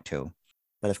 6.2.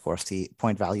 But of course, the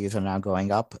point values are now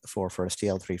going up, 4 for a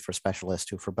steal, 3 for specialist,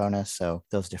 2 for bonus. So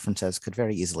those differences could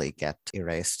very easily get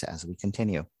erased as we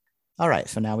continue. All right,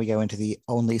 so now we go into the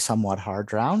only somewhat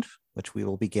hard round, which we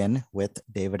will begin with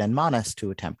David and Manas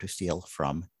to attempt to steal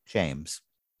from James.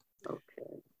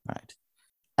 Okay. All right.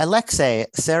 Alexei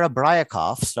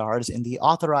Serebryakov stars in the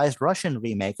authorized Russian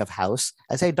remake of House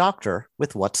as a doctor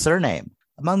with what surname?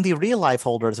 Among the real-life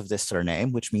holders of this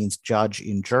surname, which means judge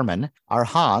in German, are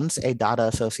Hans, a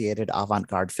Dada-associated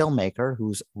avant-garde filmmaker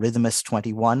whose Rhythmus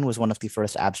 21 was one of the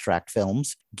first abstract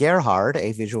films, Gerhard,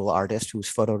 a visual artist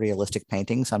whose photorealistic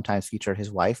paintings sometimes feature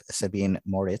his wife, Sabine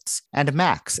Moritz, and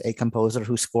Max, a composer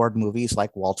who scored movies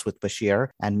like Waltz with Bashir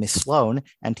and Miss Sloane,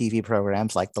 and TV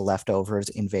programs like The Leftovers,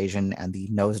 Invasion, and the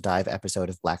Nosedive episode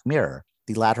of Black Mirror.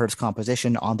 The latter's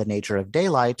composition On the Nature of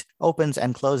Daylight opens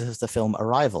and closes the film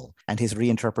Arrival, and his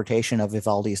reinterpretation of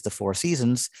Vivaldi's The Four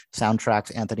Seasons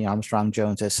soundtracks Anthony Armstrong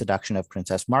Jones's seduction of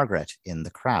Princess Margaret in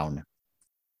The Crown.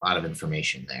 A lot of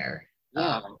information there.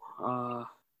 Yeah. Doctor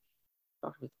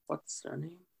with what's their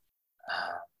name?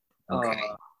 Okay.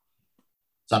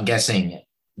 So I'm guessing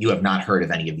you have not heard of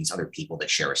any of these other people that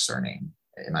share a surname.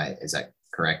 Is that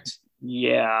correct?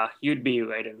 Yeah, you'd be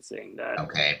right in saying that.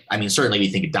 Okay. I mean, certainly we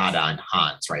think of Dada and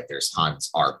Hans, right? There's Hans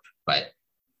Arp, but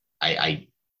I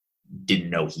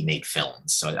didn't know he made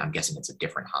films, so I'm guessing it's a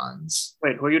different Hans.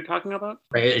 Wait, who are you talking about?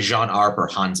 Right? Jean Arp or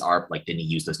Hans Arp, like, didn't he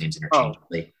use those names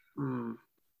interchangeably?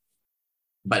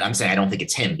 But I'm saying I don't think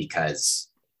it's him because,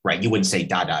 right, you wouldn't say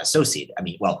Dada associated. I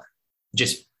mean, well,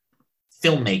 just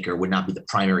filmmaker would not be the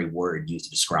primary word used to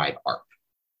describe Arp.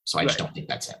 So I just don't think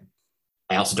that's him.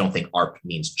 I also don't think Arp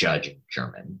means judge in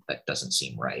German. That doesn't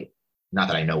seem right. Not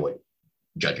that I know what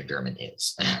judge in German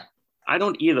is. I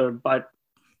don't either, but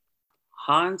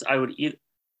Hans, I would either.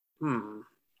 Well,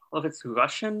 if it's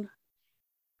Russian,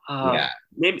 yeah.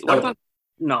 Maybe. So, what about?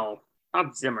 No,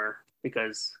 not Zimmer,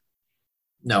 because.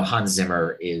 No, Hans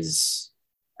Zimmer is.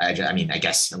 I mean, I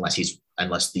guess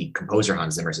unless the composer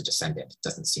Hans Zimmer is a descendant, it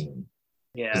doesn't seem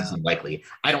likely.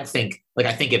 I don't think. Like,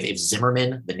 I think if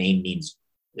Zimmerman, the name means.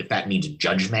 If that means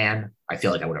judge man, I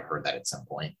feel like I would have heard that at some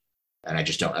point. And I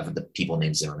just don't have the people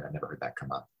named Zimmerman. I've never heard that come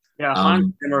up. Yeah,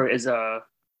 Hans Zimmer is a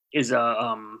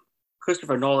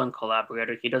Christopher Nolan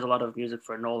collaborator. He does a lot of music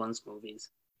for Nolan's movies.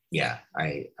 Yeah,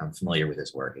 I'm familiar with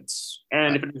his work.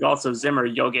 And if it was also Zimmer,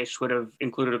 Yogesh would have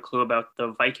included a clue about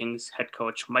the Vikings head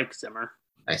coach, Mike Zimmer.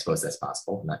 I suppose that's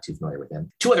possible. I'm not too familiar with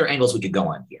him. 2 other angles we could go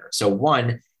on here. So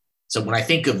when I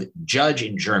think of judge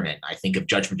in German, I think of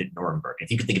judgment at Nuremberg. If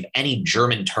you could think of any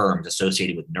German terms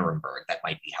associated with Nuremberg, that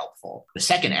might be helpful. The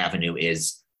second avenue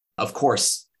is, of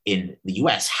course, in the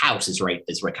US, house is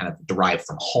kind of derived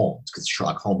from Holmes because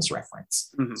Sherlock Holmes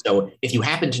reference. Mm-hmm. So if you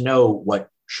happen to know what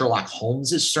Sherlock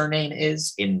Holmes's surname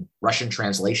is in Russian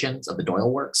translations of the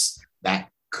Doyle works, that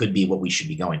could be what we should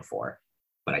be going for.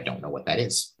 But I don't know what that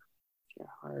is. Yeah,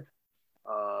 hard.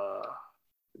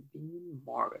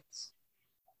 Moritz.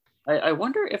 I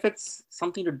wonder if it's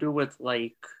something to do with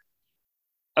I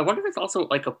wonder if it's also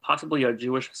possibly a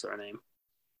Jewish surname.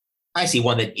 I see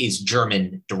one that is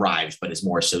German derived, but is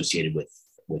more associated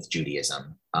with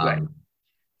Judaism. Right.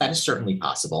 That is certainly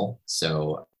possible.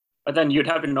 So, but then you'd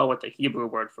have to know what the Hebrew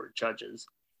word for judge is.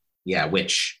 Yeah,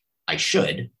 which I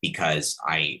should, because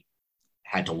I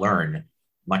had to learn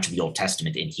much of the Old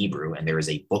Testament in Hebrew, and there is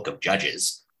a book of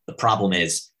Judges. The problem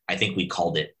is, I think we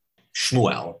called it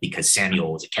Shmuel because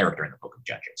Samuel was a character in the book of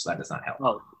Judges, so that does not help.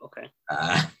 Oh, okay.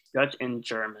 Judge in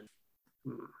German.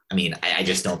 I mean, I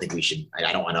just don't think we should.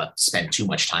 I don't want to spend too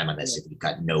much time on this if we've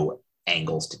got no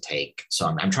angles to take. So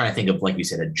I'm trying to think of, like you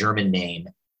said, a German name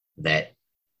that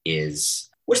is.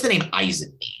 What's the name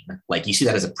Eisen mean? Like, you see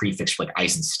that as a prefix for like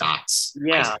Eisenstadts.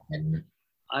 Yeah.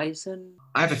 Eisen.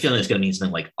 I have a feeling it's going to mean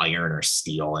something like iron or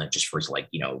steel, and it just refers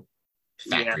to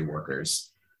factory workers.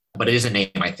 But it is a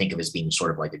name I think of as being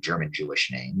sort of like a German Jewish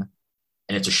name.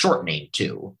 And it's a short name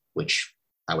too, which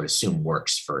I would assume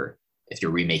works for if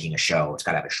you're remaking a show. It's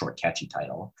got to have a short, catchy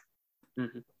title.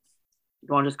 Mm-hmm. You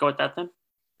want to just go with that then?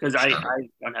 Because I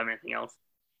don't have anything else.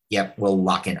 Yep, we'll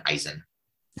lock in Eisen.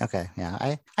 Okay,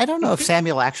 yeah. I don't know if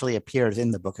Samuel actually appears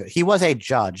in the book. He was a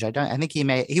judge. I think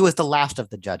he was the last of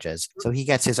the judges. So he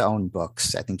gets his own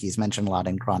books. I think he's mentioned a lot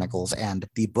in Chronicles and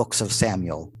the books of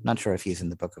Samuel. Not sure if he's in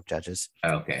the Book of Judges.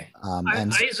 Okay.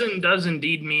 Eisen does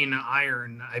indeed mean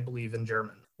iron, I believe, in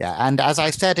German. Yeah, and as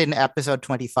I said in episode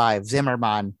 25,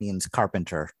 Zimmermann means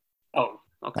carpenter. Oh,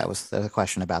 okay. That was the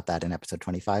question about that in episode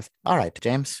 25. All right,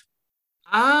 James.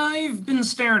 I've been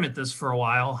staring at this for a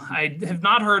while. I have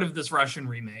not heard of this Russian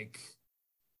remake.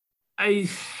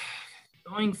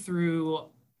 Going through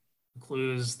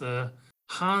clues, the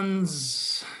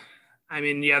Hans. I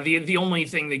mean, yeah, the only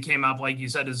thing that came up, like you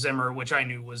said, is Zimmer, which I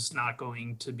knew was not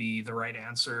going to be the right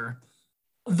answer.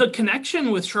 The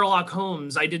connection with Sherlock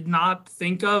Holmes, I did not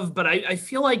think of, but I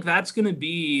feel like that's going to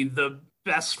be the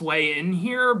best way in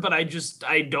here, but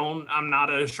I'm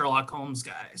not a Sherlock Holmes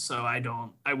guy, so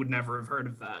I would never have heard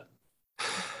of that.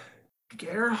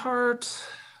 Gerhardt,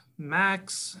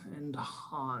 Max, and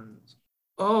Hans.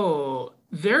 Oh,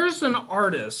 there's an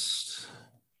artist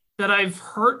that I've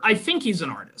heard. I think he's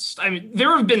an artist. I mean,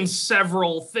 there have been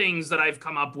several things that I've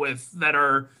come up with that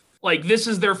are like, this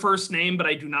is their first name, but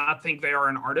I do not think they are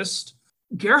an artist.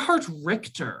 Gerhard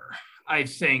Richter, I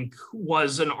think,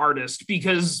 was an artist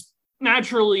because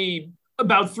naturally,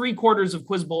 about 3/4 of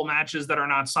Quiz Bowl matches that are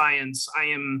not science, I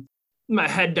am my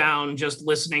head down just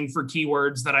listening for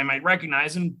keywords that I might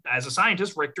recognize. And as a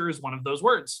scientist, Richter is one of those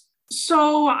words.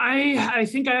 So I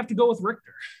think I have to go with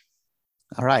Richter.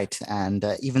 All right. And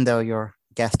even though your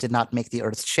guess did not make the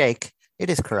earth shake, it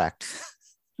is correct.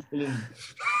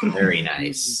 Very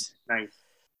nice. Nice.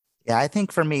 Yeah, I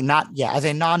think for me, as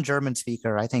a non-German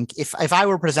speaker, I think if I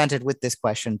were presented with this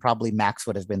question, probably Max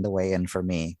would have been the way in for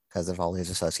me because of all his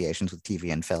associations with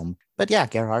TV and film. But yeah,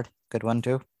 Gerhard, good one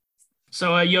too.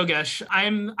 So Yogesh,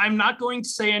 I'm not going to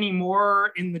say any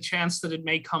more in the chance that it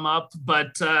may come up,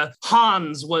 but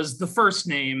Hans was the first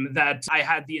name that I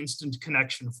had the instant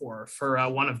connection for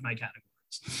one of my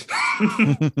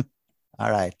categories. All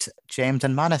right, James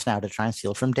and Manas now to try and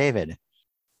steal from David.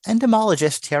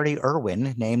 Entomologist Terry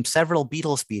Irwin named several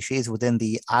beetle species within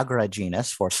the Agra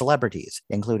genus for celebrities,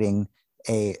 including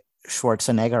a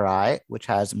Schwarzeneggeri, which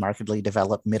has markedly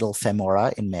developed middle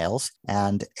femora in males,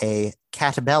 and a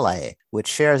Catabellae, which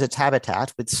shares its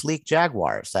habitat with sleek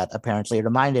jaguars that apparently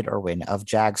reminded Irwin of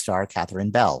Jag star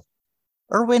Catherine Bell.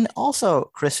 Irwin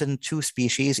also christened 2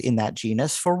 species in that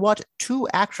genus for what 2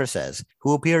 actresses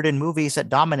who appeared in movies that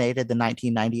dominated the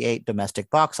 1998 domestic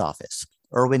box office.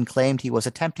 Irwin claimed he was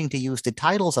attempting to use the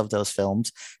titles of those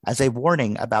films as a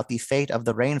warning about the fate of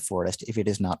the rainforest if it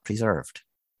is not preserved.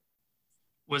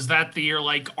 Was that the year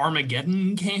like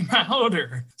Armageddon came out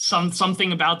or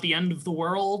something about the end of the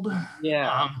world?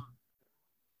 Yeah.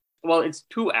 Well, it's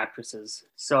 2 actresses.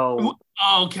 So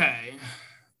okay.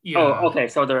 Yeah. Oh, okay.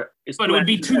 So there is. But it would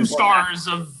be 2 stars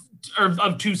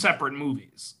of 2 separate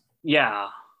movies. Yeah.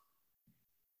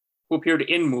 Who appeared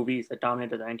in movies that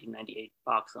dominated the 1998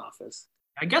 box office.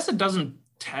 I guess it doesn't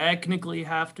technically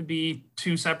have to be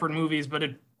 2 separate movies, but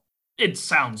it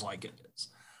sounds like it is.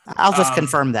 I'll just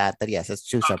confirm that yes, it's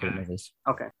 2 separate movies.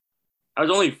 Okay. I was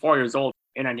only 4 years old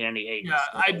in 1998. Yeah,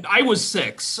 so. I was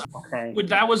 6. Okay.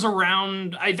 That was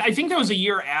around, I think that was a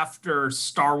year after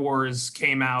Star Wars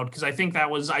came out, because I think that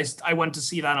was, I went to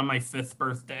see that on my 5th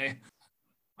birthday.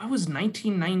 That was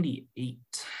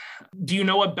 1998. Do you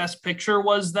know what Best Picture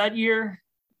was that year?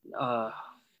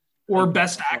 Or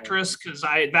Best Actress? Because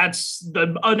that's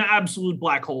an absolute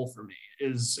black hole for me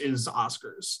is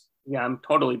Oscars. Yeah, I'm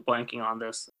totally blanking on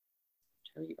this.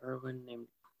 Terry Irwin named.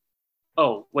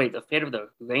 Oh wait, The Fate of the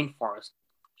Rainforest.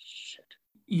 Shit.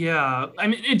 Yeah, I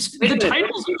mean, the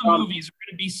titles of the movies are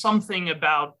going to be something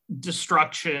about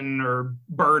destruction or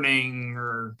burning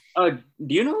or. Do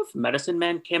you know if Medicine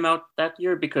Man came out that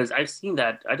year? Because I've seen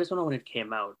that. I just don't know when it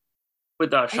came out.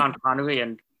 With Sean Connery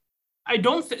and. I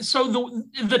don't think so.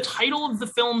 The title of the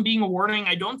film being a warning,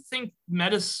 I don't think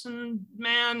Medicine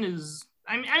Man is.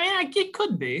 I mean, it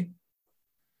could be.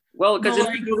 Well, because in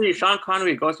the movie, Sean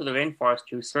Connery goes to the rainforest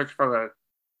to search for a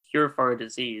cure for a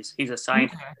disease. He's a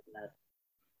scientist.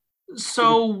 Okay.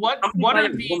 So what are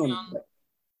the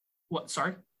what?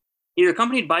 Sorry. He's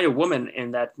accompanied by a woman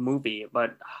in that movie,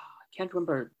 but I can't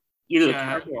remember either the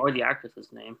character or the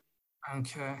actress's name.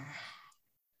 Okay.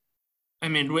 I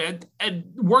mean, at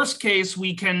worst case,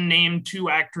 we can name 2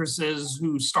 actresses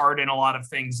who starred in a lot of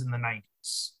things in the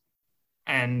 90s.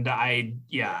 And I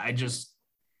just.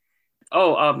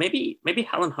 Oh, maybe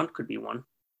Helen Hunt could be one.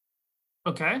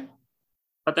 Okay.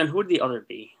 But then who would the other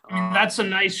be? I mean, that's a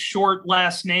nice short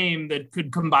last name that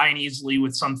could combine easily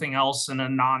with something else in a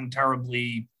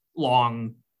non-terribly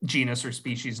long genus or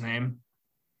species name.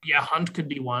 Yeah, Hunt could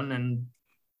be one. And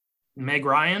Meg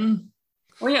Ryan.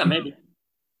 Oh yeah, maybe.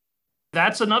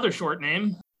 That's another short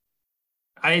name.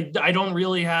 I don't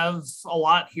really have a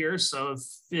lot here, so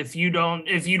if you don't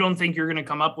think you're going to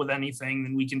come up with anything,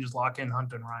 then we can just lock in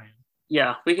Hunt and Ryan.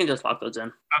 Yeah, we can just lock those in.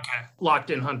 Okay,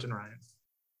 locked in Hunt and Ryan.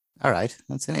 All right.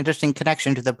 That's an interesting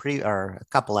connection to a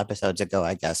couple episodes ago,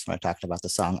 I guess, when I talked about the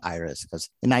song Iris, because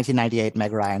in 1998,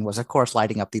 Meg Ryan was, of course,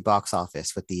 lighting up the box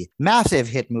office with the massive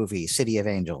hit movie, City of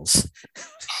Angels.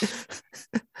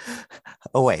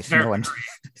 Oh, wait, Very, no one. very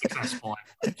successful.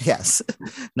 Yes,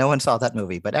 no one saw that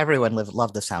movie, but everyone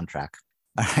loved the soundtrack.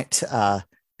 All right,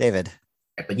 David.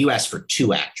 But you asked for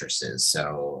two actresses,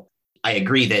 so I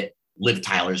agree that Liv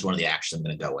Tyler is one of the actresses I'm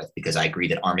going to go with, because I agree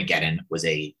that Armageddon was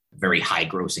a very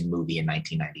high-grossing movie in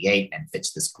 1998 and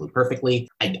fits this clue perfectly.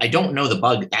 I don't know the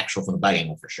bug actual from the bug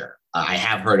angle for sure. I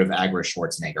have heard of Agra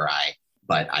Schwarzenegger Eye,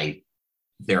 but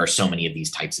there are so many of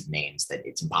these types of names that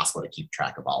it's impossible to keep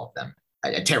track of all of them.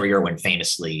 Terry Irwin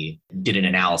famously did an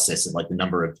analysis of like the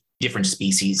number of different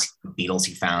species of beetles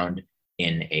he found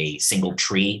in a single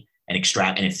tree, and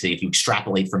if you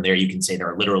extrapolate from there, you can say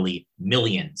there are literally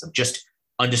millions of just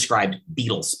undescribed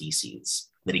beetle species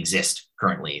that exist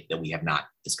currently that we have not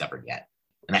discovered yet.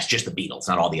 And that's just the beetles,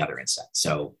 not all the other insects.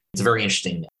 So it's a very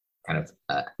interesting kind of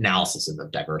analysis of the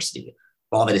diversity.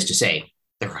 All that is to say,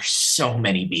 there are so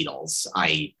many beetles.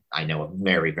 I know a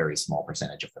very, very small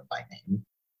percentage of them by name.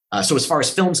 So as far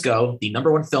as films go, the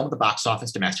number one film at the box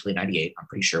office domestically in 98, I'm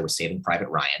pretty sure, was Saving Private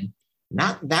Ryan.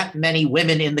 Not that many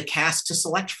women in the cast to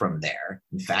select from there.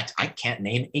 In fact, I can't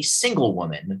name a single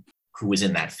woman who was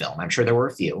in that film. I'm sure there were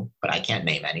a few, but I can't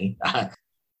name any.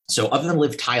 So other than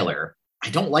Liv Tyler, I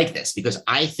don't like this because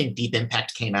I think Deep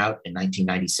Impact came out in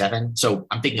 1997. So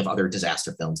I'm thinking of other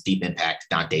disaster films, Deep Impact,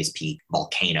 Dante's Peak,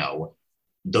 Volcano.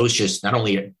 Those just, not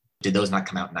only did those not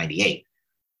come out in 98,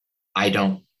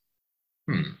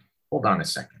 hold on a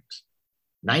second.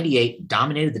 98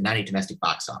 dominated the 90 domestic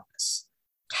box office.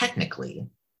 Technically,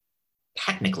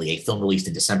 a film released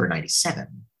in December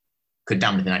 97 could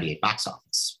dominate the 98 box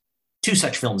office. Two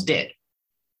such films did.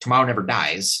 Tomorrow Never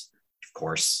Dies, of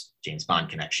course, James Bond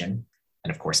connection, and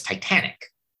of course, Titanic,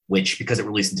 which, because it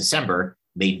released in December,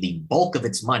 made the bulk of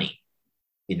its money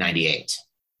in 98.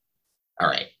 All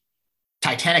right.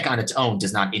 Titanic on its own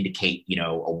does not indicate,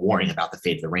 a warning about the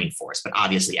fate of the rainforest, but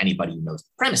obviously anybody who knows the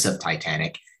premise of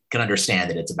Titanic can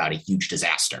understand that it's about a huge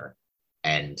disaster.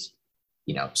 And,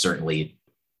 certainly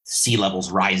sea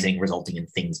levels rising, resulting in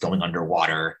things going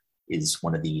underwater is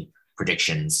one of the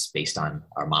predictions based on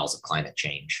our models of climate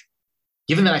change.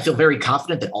 Given that I feel very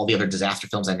confident that all the other disaster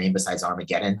films I named besides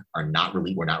Armageddon were not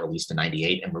released in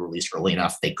 98 and were released early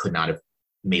enough, they could not have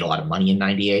made a lot of money in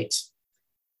 98.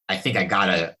 I think I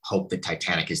gotta hope that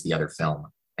Titanic is the other film.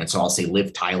 And so I'll say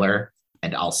Liv Tyler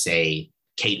and I'll say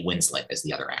Kate Winslet as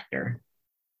the other actor.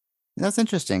 That's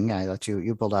interesting. I let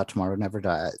you pulled out Tomorrow Never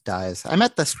Dies. I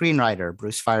met the screenwriter,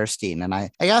 Bruce Firestein, and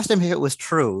I asked him if it was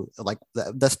true, like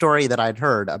the story that I'd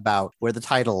heard about where the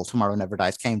title Tomorrow Never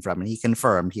Dies came from. And he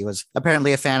confirmed he was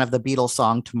apparently a fan of the Beatles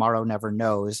song Tomorrow Never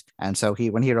Knows. And so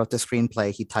when he wrote the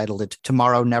screenplay, he titled it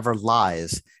Tomorrow Never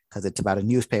Lies, because it's about a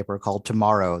newspaper called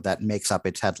Tomorrow that makes up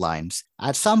its headlines.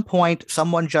 At some point,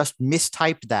 someone just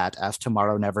mistyped that as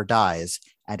Tomorrow Never Dies,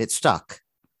 and it stuck.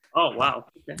 Oh, wow.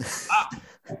 Okay.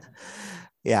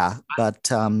 Yeah, but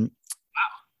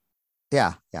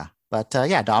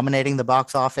dominating the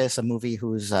box office, a movie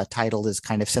whose title is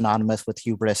kind of synonymous with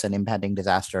hubris and impending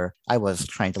disaster. I was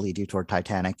trying to lead you toward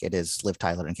Titanic. It is Liv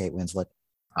Tyler and Kate Winslet.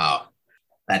 Oh,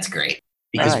 that's great.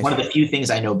 Because one of the few things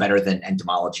I know better than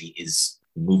entomology is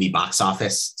movie box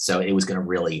office. So it was going to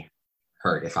really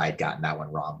hurt if I had gotten that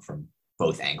one wrong from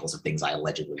both angles of things I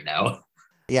allegedly know.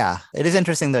 Yeah, it is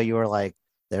interesting though. You were like,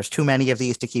 there's too many of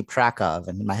these to keep track of.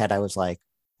 And in my head, I was like,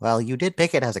 well, you did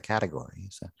pick it as a category.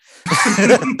 So.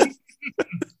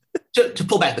 to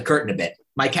pull back the curtain a bit,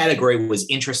 my category was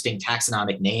interesting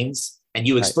taxonomic names. And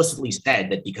you explicitly said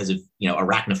that because of,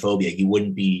 arachnophobia, you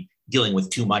wouldn't be dealing with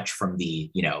too much from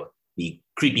the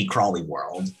creepy crawly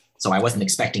world. So I wasn't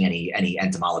expecting any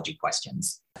entomology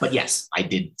questions. But yes, I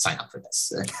did sign up for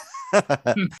this.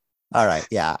 All right.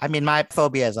 Yeah. I mean, my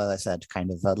phobia is, as I said,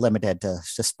 kind of limited to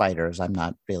spiders. I'm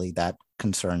not really that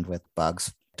concerned with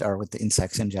bugs or with the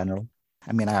insects in general.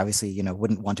 I mean, I obviously,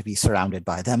 wouldn't want to be surrounded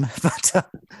by them.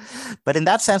 But in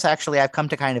that sense, actually, I've come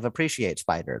to kind of appreciate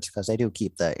spiders because they do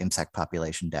keep the insect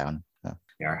population down. So.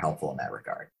 They are helpful in that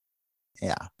regard.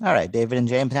 Yeah. All right. David and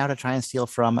James, now to try and steal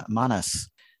from Manas.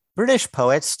 British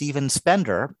poet Stephen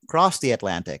Spender crossed the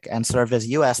Atlantic and served as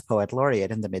U.S. Poet Laureate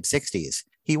in the mid-60s.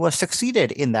 He was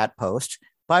succeeded in that post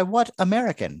by what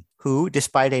American who,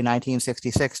 despite a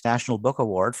 1966 National Book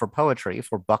Award for Poetry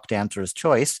for Buck Dancer's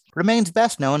Choice, remains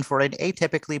best known for an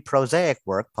atypically prosaic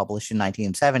work published in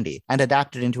 1970 and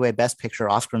adapted into a Best Picture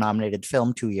Oscar-nominated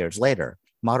film 2 years later.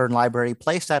 Modern Library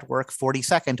placed that work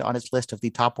 42nd on its list of the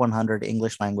top 100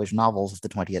 English-language novels of the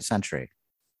 20th century.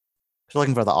 So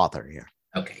looking for the author here.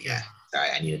 Okay, yeah. Sorry,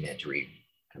 I need a minute to read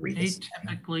this.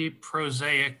 Atypically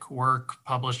prosaic work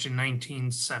published in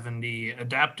 1970,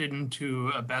 adapted into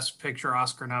a Best Picture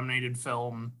Oscar-nominated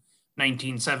film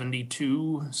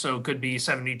 1972, so it could be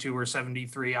 72 or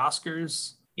 73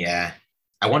 Oscars. Yeah.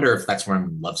 I wonder if that's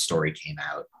when Love Story came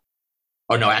out.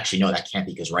 Oh, no, actually, no, that can't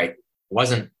be because, right,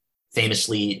 wasn't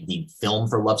famously the film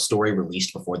for Love Story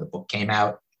released before the book came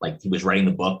out? Like, he was writing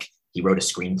the book, he wrote a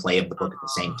screenplay of the book at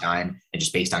the same time, and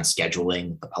just based on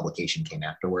scheduling, the publication came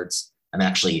afterwards. I'm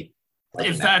actually...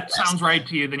 If that sounds right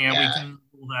to you, then yeah, we can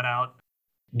rule that out.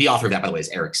 The author of that, by the way, is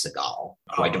Eric Segal,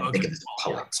 who I don't think of as a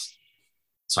poet.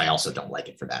 So I also don't like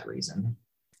it for that reason.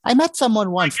 I met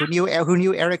someone once who knew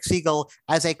Eric Segal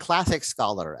as a classic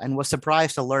scholar and was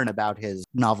surprised to learn about his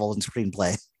novel and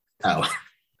screenplay. Oh.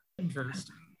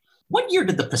 Interesting. What year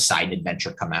did the Poseidon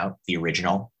Adventure come out, the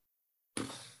original?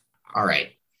 All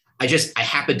right. I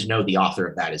happen to know the author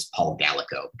of that is Paul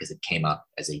Gallico because it came up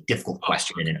as a difficult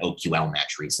question in an OQL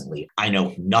match recently. I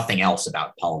know nothing else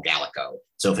about Paul Gallico.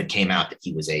 So if it came out that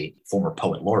he was a former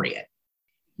poet laureate,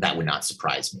 that would not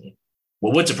surprise me.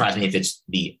 What would surprise me if it's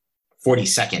the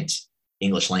 42nd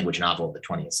English language novel of the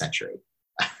 20th century.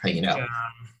 Yeah.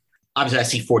 Obviously I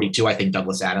see 42, I think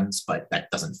Douglas Adams, but that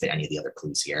doesn't fit any of the other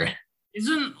clues here.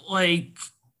 Isn't like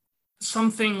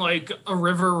something like A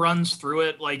River Runs Through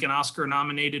It, like an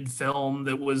Oscar-nominated film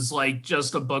that was like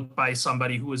just a book by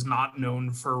somebody who was not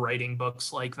known for writing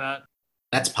books like that?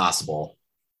 That's possible.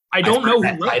 I don't know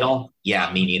that title.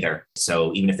 Yeah, me neither.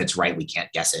 So even if it's right, we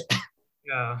can't guess it.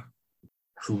 Yeah.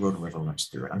 Who wrote A River Runs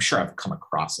Through It? I'm sure I've come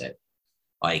across it.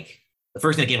 Like the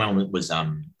first thing that came out was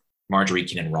Marjorie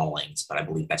Kinnan Rawlings, but I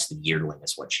believe that's The Yearling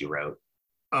is what she wrote.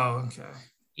 Oh, okay.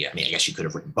 Yeah, I mean, I guess you could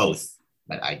have written both,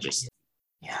 but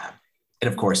yeah. And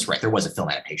of course, right, there was a film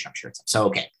adaptation, I'm sure. So,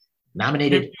 okay.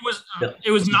 Nominated.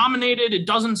 It was nominated. It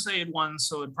doesn't say it won,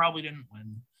 so it probably didn't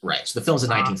win. Right. So the film's in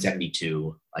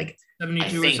 1972. Like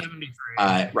 72 or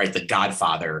 73. Right. The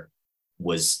Godfather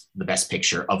was the best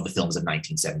picture of the films of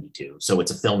 1972. So it's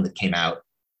a film that came out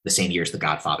the same year as The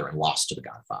Godfather and lost to The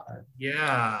Godfather.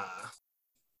 Yeah.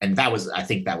 And I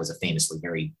think that was a famously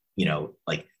very,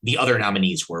 like the other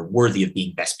nominees were worthy of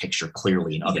being best picture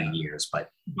clearly in other years, but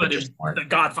The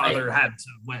Godfather had to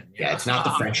win. Yeah, it's not The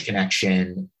French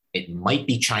Connection. It might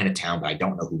be Chinatown, but I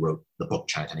don't know who wrote the book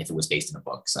Chinatown if it was based in a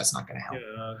book, so that's not going to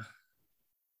help.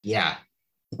 Yeah.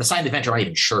 The Poseidon Adventure, I'm not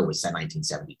even sure was set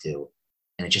 1972.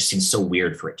 And it just seems so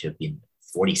weird for it to have been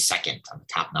 42nd on the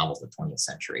top novels of the 20th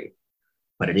century.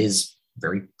 But it is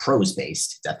very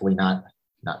prose-based. Definitely not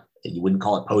you wouldn't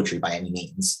call it poetry by any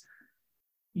means.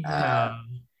 Yeah.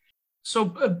 So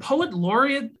poet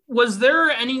laureate, was there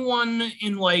anyone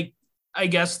in like, I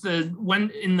guess in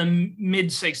the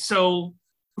mid-60s? So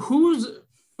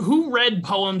who read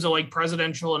poems at like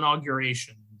presidential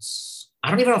inaugurations? I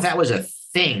don't even know if that was a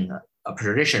thing, a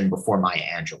tradition before Maya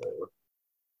Angelou.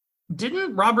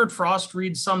 Didn't Robert Frost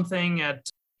read something at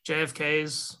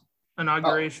JFK's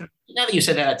inauguration? Now that you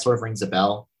said that, it sort of rings a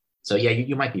bell. So yeah,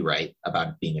 you might be right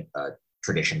about being a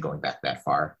tradition going back that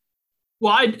far.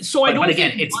 Well, I don't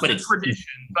think it's a tradition,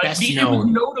 but it was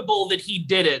notable that he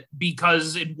did it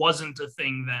because it wasn't a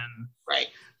thing then. Right.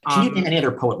 Can you name any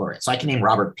other poet laureate? So I can name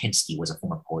Robert Pinsky was a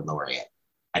former poet laureate.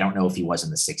 I don't know if he was in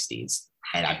the 60s.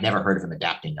 And I've never heard of him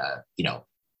adapting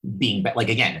being like,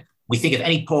 again, we think of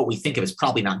any poet we think of as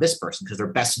probably not this person because they're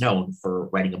best known for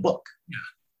writing a book. Yeah.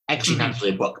 Actually, not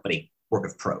really a book, but a work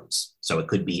of prose. So it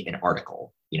could be an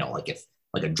article,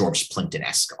 like a George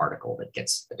Plimpton-esque article that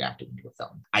gets adapted into a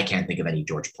film. I can't think of any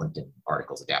George Plimpton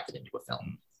articles adapted into a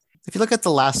film. If you look at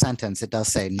the last sentence, it does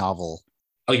say novel.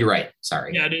 Oh, you're right.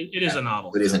 Sorry. Yeah, it is a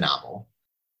novel. It is a novel.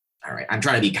 All right. I'm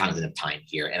trying to be cognizant of time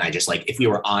here. And I just if we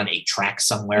were on a track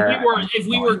somewhere. If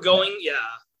we were going, yeah.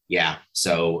 Yeah.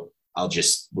 So we'll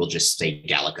just say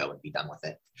Gallico and be done with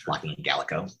it. Locking in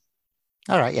Gallico.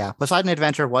 All right, yeah. Poseidon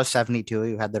Adventure was 72.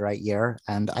 You had the right year.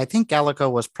 And I think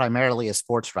Gallico was primarily a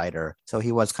sports writer. So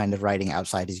he was kind of writing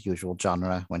outside his usual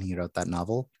genre when he wrote that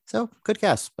novel. So good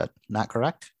guess, but not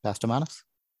correct. Pastimanis?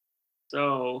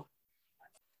 So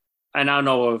I now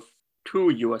know of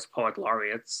 2 U.S. poet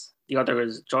laureates. The other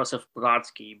is Joseph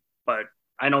Brodsky, but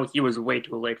I know he was way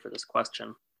too late for this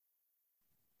question.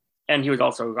 And he was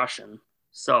also Russian.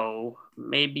 So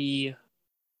maybe,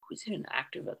 who's even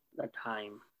active at that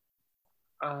time?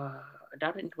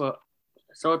 Adapted into a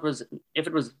So if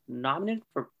it was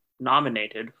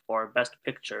nominated for Best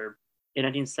Picture in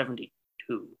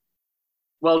 1972.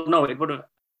 Well, no,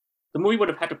 the movie would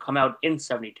have had to come out in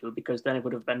 72 because then it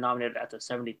would have been nominated at the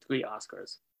 73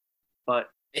 Oscars. But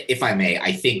if I may,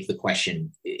 I think the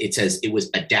question, it says it was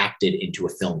adapted into a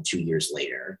film 2 years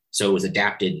later. So it was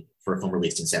adapted for a film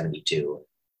released in 72,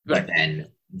 right. But then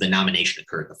the nomination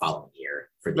occurred the following year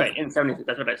for the right in 72.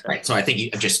 That's what I said. Right. So I think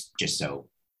you just so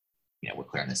we're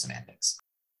clear on the semantics.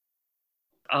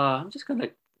 I'm just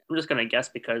gonna guess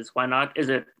because why not? Is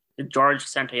it George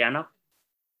Santayana?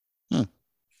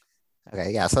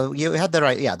 Okay, yeah. So you had the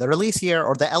right. Yeah, the release year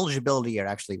or the eligibility year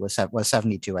actually was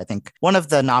 72. I think one of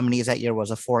the nominees that year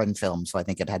was a foreign film, so I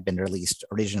think it had been released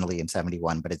originally in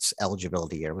 71, but its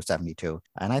eligibility year was 72.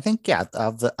 And I think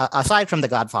aside from The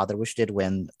Godfather, which did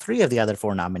win, 3 of the other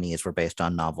 4 nominees were based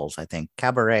on novels. I think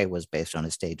Cabaret was based on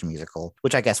a stage musical,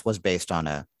 which I guess was based on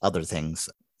other things.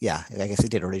 Yeah, I guess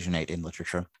it did originate in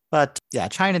literature. But yeah,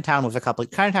 Chinatown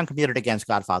competed against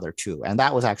Godfather 2, and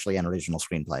that was actually an original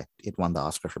screenplay. It won the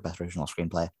Oscar for Best Original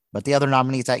Screenplay. But the other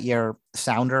nominees that year,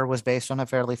 Sounder was based on a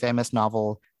fairly famous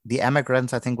novel. The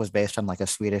Emigrants, I think, was based on like a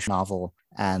Swedish novel.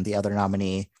 And the other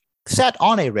nominee, set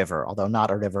on a river, although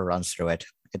not a river runs through it.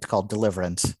 It's called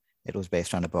Deliverance. It was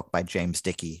based on a book by James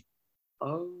Dickey.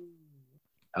 Oh.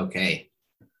 Okay.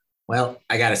 Well,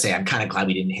 I got to say, I'm kind of glad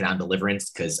we didn't hit on Deliverance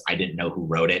because I didn't know who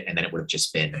wrote it. And then it would have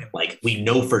just been like, we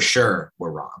know for sure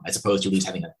we're wrong, as opposed to at least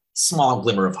having a small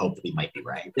glimmer of hope that we might be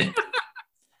right.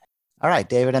 All right,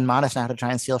 David and Manas now to try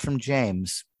and steal from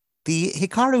James. The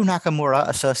Hikaru Nakamura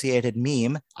associated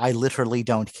meme, I literally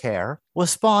don't care, was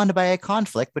spawned by a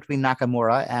conflict between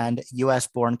Nakamura and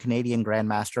US-born Canadian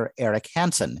Grandmaster Eric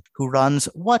Hansen, who runs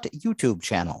what YouTube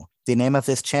channel? The name of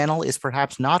this channel is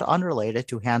perhaps not unrelated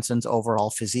to Hansen's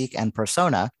overall physique and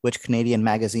persona, which Canadian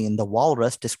magazine The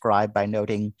Walrus described by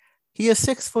noting, he is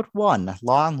 6'1",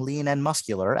 long, lean, and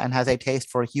muscular, and has a taste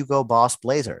for Hugo Boss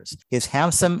blazers. His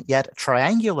handsome yet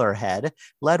triangular head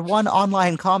led one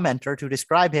online commenter to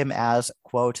describe him as,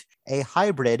 quote, a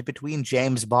hybrid between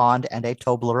James Bond and a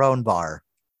Toblerone bar.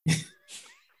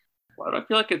 Why do I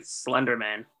feel like it's Slender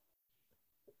Man?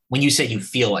 When you say you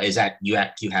feel, is that you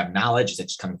have knowledge? Is it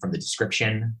just coming from the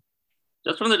description?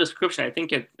 Just from the description, I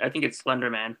think it's Slender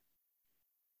Man.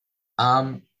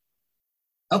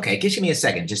 Okay, give me a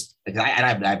second. Just I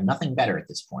have nothing better at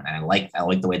this point, and I like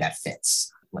the way that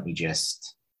fits. Let me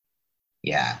just,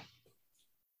 yeah.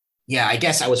 I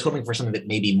guess I was hoping for something that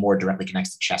maybe more directly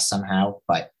connects to chess somehow,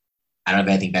 but I don't have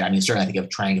anything better. I mean, certainly I think of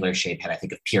triangular shaped head. I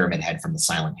think of Pyramid Head from the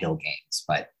Silent Hill games,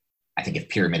 but I think if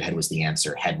Pyramid Head was the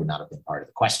answer, head would not have been part of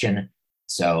the question.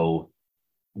 So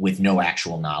with no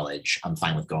actual knowledge, I'm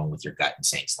fine with going with your gut and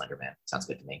saying Slender Man. Sounds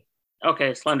good to me.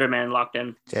 Okay, Slender Man locked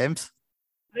in. James?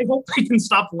 I hope I can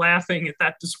stop laughing at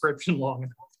that description long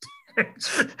enough.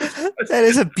 That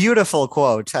is a beautiful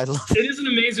quote. I love it. It is an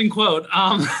amazing quote.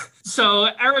 So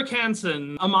Eric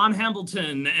Hansen, Amon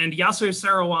Hambleton, and Yasser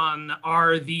Seirawan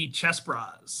are the chess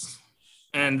bras.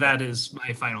 And that is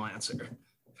my final answer.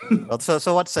 Well,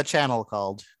 so what's the channel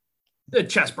called? The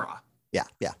Chess Bra. Yeah.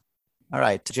 All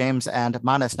right, James and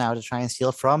Manas now to try and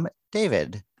steal from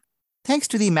David. Thanks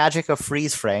to the magic of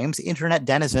freeze frames, internet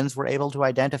denizens were able to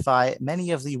identify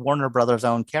many of the Warner Brothers'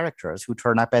 own characters who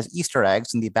turn up as Easter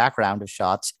eggs in the background of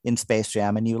shots in Space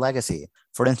Jam: A New Legacy.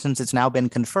 For instance, it's now been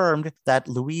confirmed that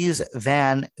Louise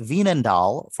Van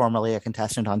Veenendaal, formerly a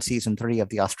contestant on season 3 of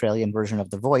the Australian version of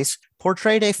The Voice,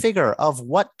 portrayed a figure of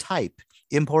what type,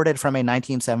 imported from a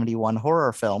 1971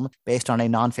 horror film based on a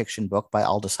nonfiction book by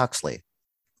Aldous Huxley.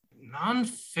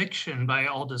 Nonfiction by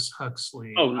Aldous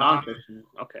Huxley. Oh, nonfiction.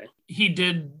 Okay. He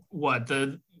did what?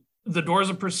 The Doors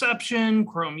of Perception,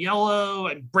 Chrome Yellow,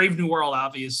 and Brave New World,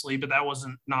 obviously, but that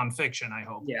wasn't nonfiction, I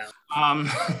hope. Yeah.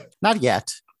 Not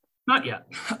yet. Not yet.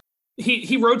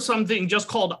 He wrote something just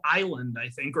called Island, I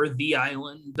think, or The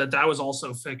Island. That was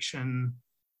also fiction.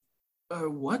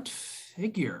 What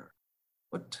figure?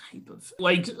 What type of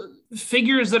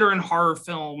figures that are in horror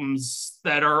films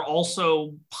that are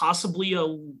also possibly a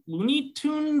Looney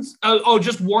Tunes?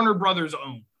 Just Warner Brothers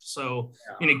owned. So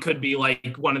it could be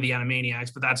like one of the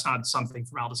Animaniacs, but that's not something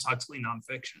from Aldous Huxley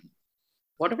nonfiction.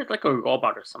 What if it's like a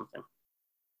robot or something?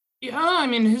 Yeah, I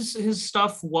mean his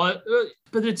stuff. But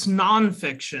it's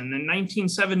nonfiction. In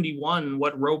 1971,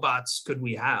 what robots could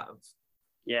we have?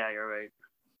 Yeah, you're right.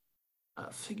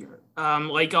 Figure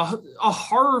like a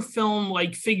horror film,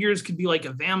 like figures could be like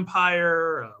a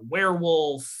vampire, a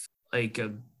werewolf, like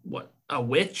a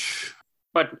witch.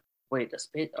 But wait,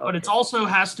 okay. But it also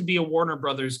has to be a Warner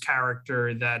Brothers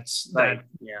character that figure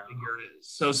is.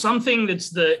 So something that's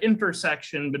the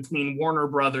intersection between Warner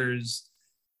Brothers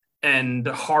and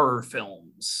horror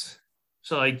films.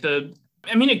 So like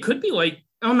it could be like,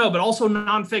 I don't know, but also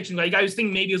nonfiction. Like I was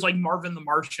thinking maybe it was like Marvin the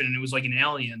Martian and it was like an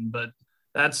alien, but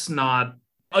that's not,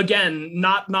 again,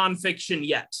 not nonfiction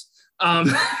yet.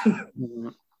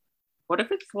 What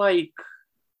if it's like,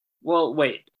 well,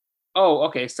 wait. Oh,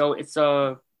 okay. So it's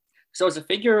a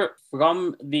figure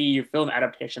from the film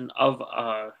adaptation of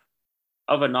a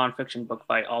nonfiction book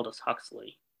by Aldous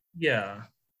Huxley. Yeah.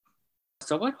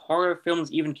 So what horror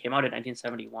films even came out in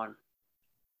 1971?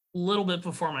 A little bit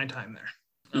before my time there.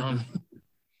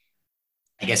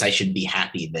 I guess I should be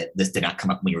happy that this did not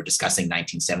come up when we were discussing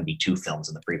 1972 films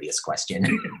in the previous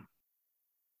question.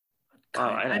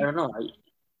 I don't know.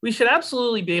 We should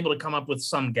absolutely be able to come up with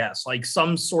some guess, like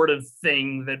some sort of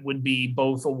thing that would be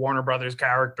both a Warner Brothers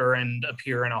character and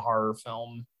appear in a horror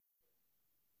film.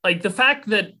 Like the fact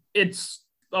that it's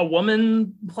a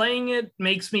woman playing it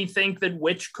makes me think that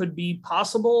witch could be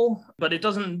possible, but it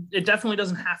definitely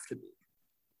doesn't have to be.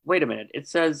 Wait a minute. It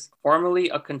says formerly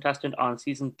a contestant on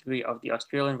season 3 of the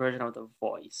Australian version of The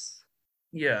Voice.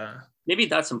 Yeah. Maybe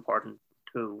that's important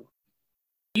too.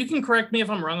 You can correct me if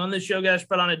I'm wrong on this, Yogesh,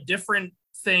 but on a different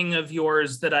thing of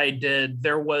yours that I did,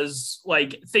 there was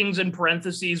like things in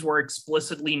parentheses were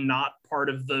explicitly not part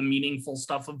of the meaningful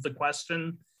stuff of the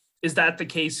question. Is that the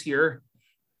case here?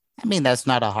 I mean, that's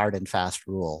not a hard and fast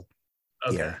rule.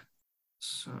 Okay. Here.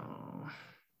 So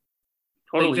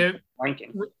Totally like,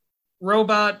 blanking.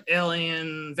 Robot,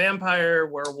 alien, vampire,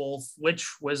 werewolf,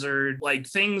 witch, wizard, like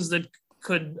things that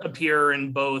could appear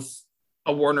in both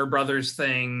a Warner Brothers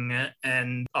thing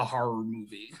and a horror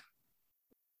movie.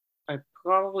 I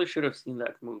probably should have seen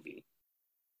that movie.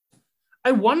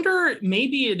 I wonder,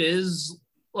 maybe it is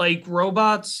like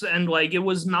robots and like it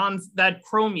was that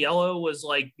Chrome Yellow was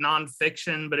like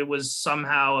nonfiction, but it was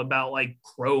somehow about like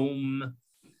chrome.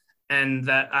 And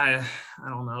that I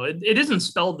don't know. It isn't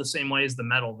spelled the same way as the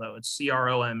metal though. It's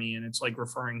CROME and it's like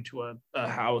referring to a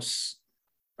house.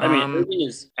 I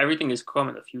mean, everything is chrome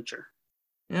in the future.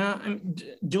 Yeah.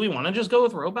 Do we want to just go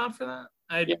with robot for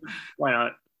that? Yeah, why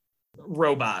not?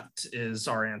 Robot is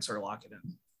our answer. Lock it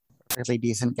in. Really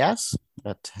decent guess,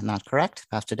 but not correct.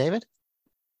 Pass to David.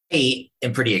 I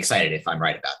am pretty excited if I'm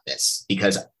right about this,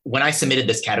 because when I submitted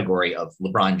this category of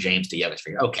LeBron James to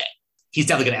Yogesh, okay, he's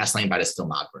definitely going to ask Lane about his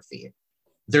filmography.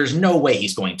 There's no way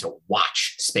he's going to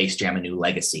watch Space Jam: A New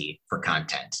Legacy for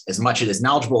content. As much as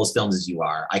knowledgeable as films as you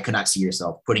are, I could not see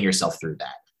yourself putting yourself through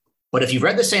that. But if you've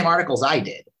read the same articles I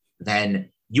did, then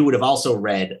you would have also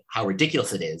read how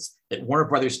ridiculous it is that Warner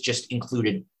Brothers just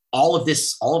included all of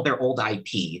their old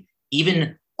IP,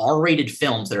 even R-rated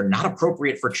films that are not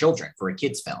appropriate for children, for a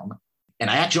kid's film. And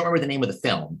I actually don't remember the name of the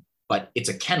film, but it's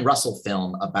a Ken Russell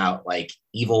film about like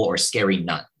evil or scary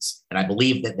nuns. And I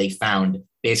believe that they found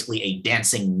basically a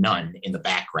dancing nun in the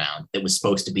background that was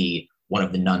supposed to be one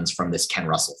of the nuns from this Ken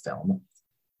Russell film.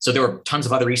 So there were tons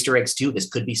of other Easter eggs too. This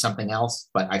could be something else,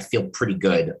 but I feel pretty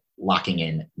good locking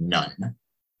in nun.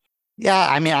 Yeah,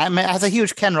 I mean, as a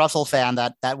huge Ken Russell fan,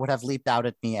 that would have leaped out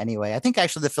at me anyway. I think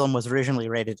actually the film was originally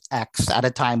rated X at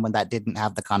a time when that didn't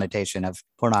have the connotation of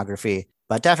pornography.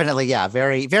 But definitely, yeah,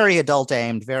 very, very adult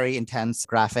aimed, very intense,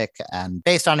 graphic, and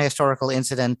based on a historical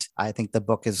incident. I think the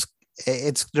book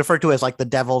it's referred to as like the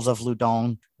Devils of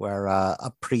Loudun, where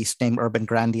a priest named Urban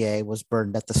Grandier was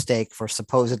burned at the stake for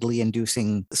supposedly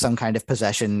inducing some kind of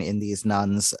possession in these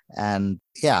nuns. And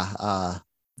yeah,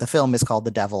 the film is called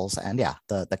The Devils. And yeah,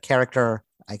 the character,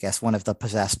 I guess, one of the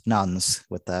possessed nuns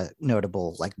with the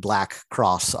notable like black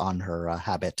cross on her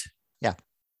habit. Yeah.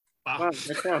 Wow.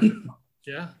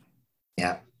 Yeah.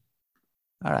 Yeah.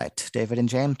 All right, David and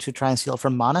James, to try and steal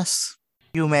from Manus.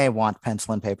 You may want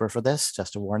pencil and paper for this,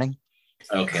 just a warning.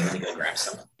 Okay, let me go grab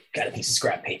some. Got a piece of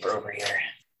scrap paper over here.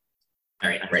 All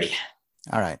right, I'm ready.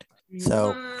 All right.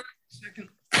 So.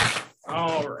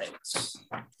 All right.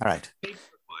 All right.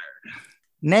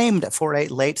 Named for a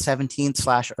late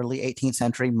 17th/early 18th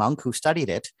century monk who studied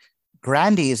it,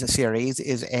 Grandy's series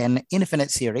is an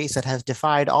infinite series that has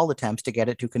defied all attempts to get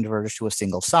it to converge to a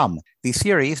single sum. The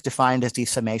series, defined as the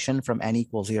summation from n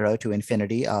equals 0 to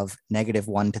infinity of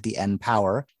 -1 to the n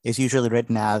power, is usually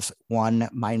written as 1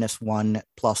 minus 1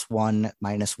 plus 1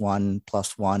 minus 1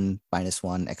 plus 1 minus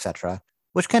 1, etc.,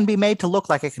 which can be made to look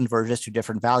like it converges to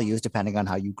different values depending on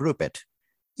how you group it.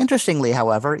 Interestingly,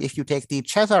 however, if you take the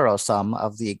Cesaro sum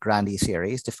of the Grandy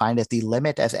series, defined as the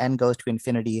limit as n goes to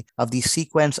infinity of the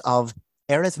sequence of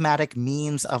arithmetic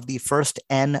means of the first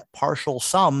n partial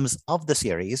sums of the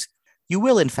series, you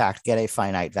will in fact get a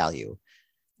finite value.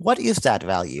 What is that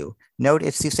value? Note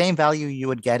it's the same value you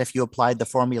would get if you applied the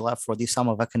formula for the sum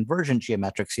of a convergent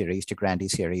geometric series to Grandy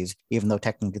series, even though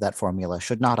technically that formula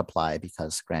should not apply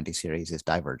because Grandy series is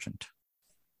divergent.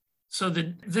 So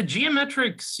the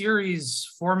geometric series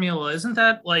formula, isn't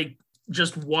that like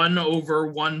just 1 over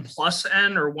 1 plus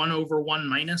n or 1 over 1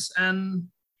 minus n?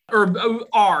 Or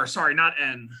r, sorry, not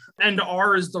n. And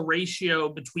r is the ratio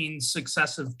between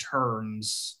successive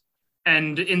terms.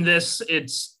 And in this,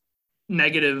 it's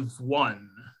 -1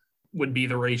 would be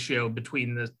the ratio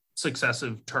between the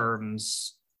successive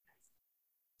terms.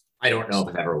 I don't know if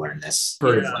I've ever learned this.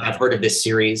 I've heard of this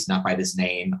series, not by this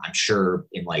name. I'm sure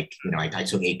in like, I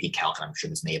took AP Calc, and I'm sure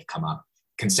this may have come up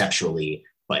conceptually,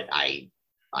 but I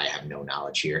have no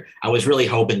knowledge here. I was really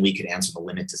hoping we could answer the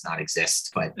limit does not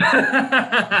exist, but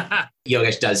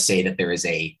Yogesh does say that there is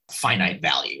a finite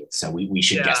value. So we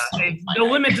should guess something finite. The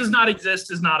limit does not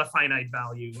exist is not a finite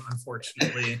value,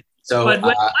 unfortunately. So but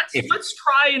let's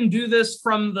try and do this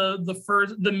from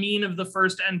the mean of the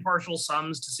first n partial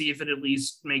sums to see if it at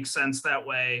least makes sense that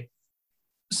way.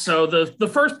 So the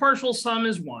first partial sum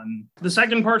is 1. The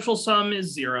second partial sum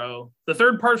is 0. The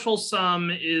third partial sum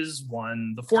is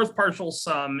 1. The fourth partial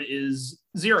sum is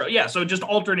 0. Yeah, so it just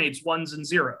alternates ones and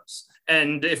zeros.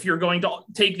 And if you're going to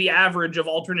take the average of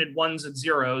alternate ones and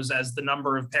zeros as the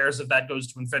number of pairs of that goes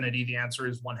to infinity, the answer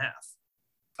is 1/2.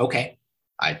 Okay.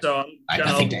 I have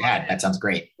nothing to add. That sounds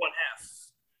great.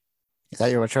 1/2. Is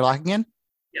that what you're locking in?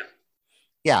 Yeah.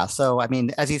 Yeah. So, I mean,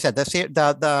 as you said,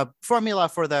 the formula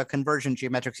for the convergent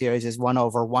geometric series is 1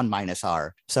 over 1 minus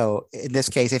r. So in this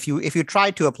case, if you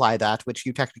tried to apply that, which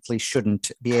you technically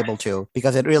shouldn't be able to,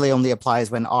 because it really only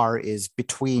applies when r is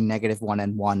between -1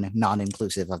 and 1,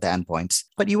 non-inclusive of the endpoints.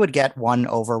 But you would get 1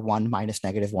 over 1 minus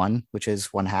 -1, which is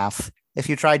 1/2. If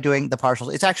you try doing the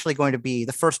partials, it's actually going to be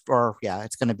the first, or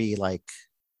it's going to be like,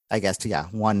 I guess,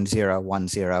 1, 0, 1,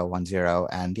 0, 1, 0,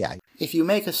 and If you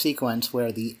make a sequence where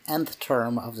the nth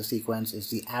term of the sequence is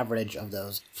the average of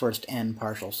those first n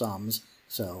partial sums,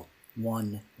 so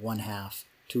 1, 1/2,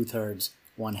 2/3,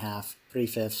 1/2,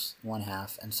 3/5,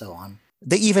 1/2, and so on,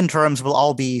 the even terms will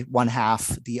all be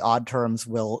 1/2. The odd terms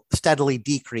will steadily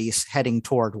decrease heading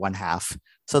toward 1/2.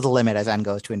 So the limit as n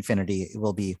goes to infinity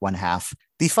will be 1/2.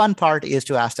 The fun part is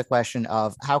to ask the question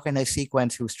of how can a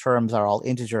sequence whose terms are all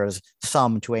integers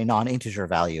sum to a non-integer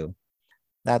value?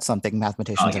 That's something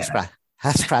mathematicians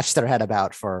have scratched their head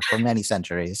about for many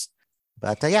centuries.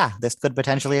 But this could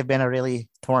potentially have been a really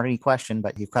thorny question,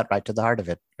 but you cut right to the heart of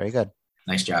it. Very good.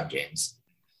 Nice job, James.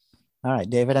 All right,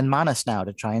 David and Manas now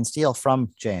to try and steal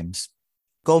from James.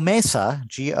 Gomesa,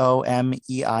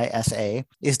 Gomeisa,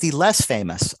 is the less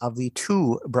famous of the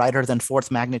 2 brighter than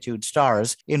 4th magnitude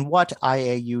stars in what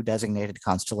IAU designated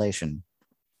constellation?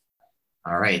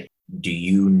 All right. Do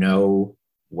you know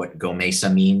what Gomesa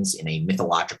means in a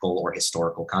mythological or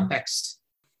historical context?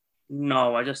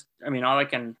 No, all I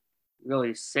can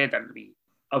really say that would be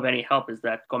of any help is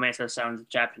that Gomesa sounds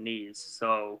Japanese.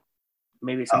 So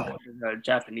maybe some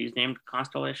Japanese named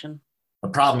constellation. The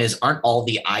problem is, aren't all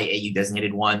the IAU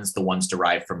designated ones the ones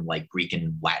derived from like Greek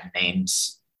and Latin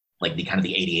names, like the kind of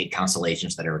the 88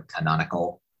 constellations that are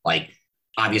canonical? Like,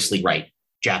 obviously, right,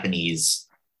 Japanese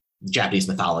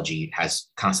mythology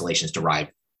has constellations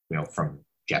derived, from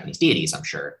Japanese deities, I'm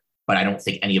sure, but I don't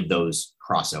think any of those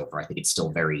cross over. I think it's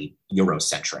still very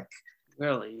Eurocentric.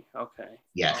 Really? Okay.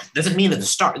 Yeah, doesn't mean that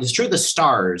it's true the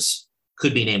stars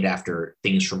could be named after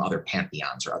things from other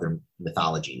pantheons or other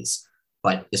mythologies.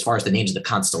 But as far as the names of the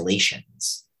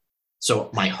constellations,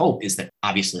 so my hope is that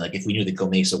obviously, like if we knew that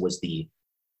Gomesa was the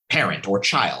parent or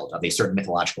child of a certain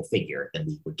mythological figure, then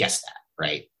we would guess that,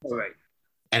 right? Right.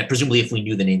 And presumably if we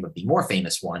knew the name of the more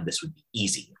famous one, this would be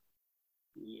easy.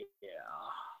 Yeah.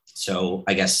 So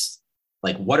I guess,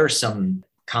 like, what are some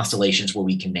constellations where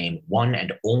we can name one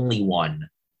and only one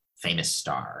famous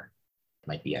star?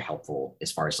 Might be a helpful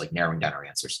as far as like narrowing down our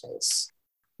answer space.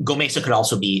 Gomesa could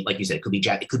also be, like you said, it could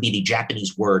be the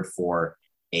Japanese word for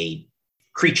a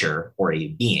creature or a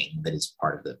being that is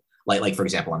part of the, like for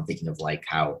example, I'm thinking of like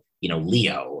how,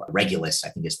 Leo, Regulus, I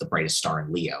think is the brightest star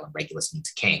in Leo, and Regulus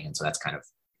means king. And so that's kind of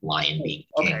lion being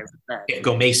king. Okay. If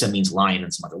Gomesa means lion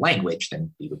in some other language,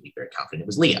 then we would be very confident it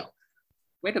was Leo.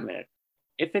 Wait a minute.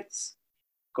 If it's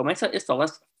Gomesa is the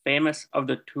less famous of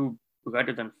the 2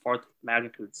 greater than 4th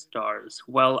magnitude stars,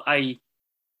 well,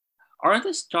 aren't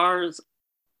the stars,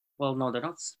 well, no, they're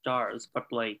not stars, but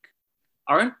like,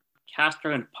 aren't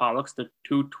Castor and Pollux the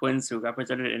 2 twins who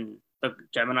represented in the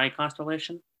Gemini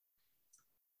constellation?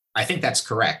 I think that's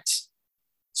correct.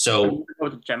 So,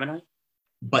 with Gemini?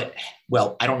 But,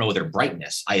 well, I don't know their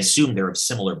brightness. I assume they're of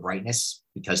similar brightness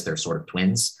because they're sort of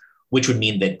twins, which would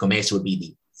mean that Gomesa would be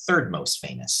the third most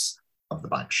famous of the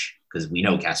bunch, because we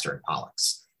know Castor and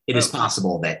Pollux. It is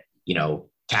possible that,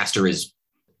 Castor is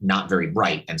not very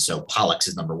bright, and so Pollux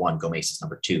is number one, Gomesa is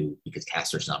number two, because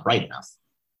Castor's not bright enough.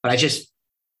 But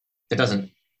that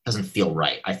doesn't feel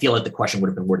right. I feel like the question would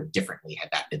have been worded differently had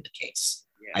that been the case.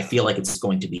 Yeah. I feel like it's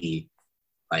going to be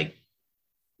like,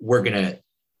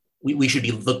 we should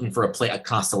be looking for a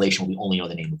constellation where we only know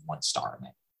the name of one star in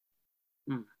it.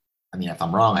 I mean, if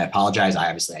I'm wrong, I apologize.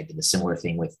 I did a similar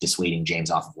thing with dissuading James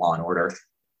off of Law and Order.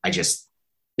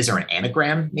 Is there an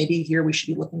anagram maybe here we should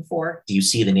be looking for? Do you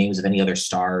see the names of any other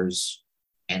stars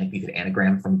and you could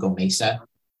anagram from Gomesa?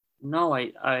 No,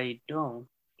 I don't.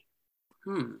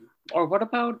 Or what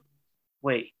about,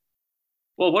 wait.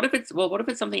 Well, what if it's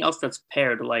something else that's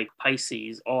paired, like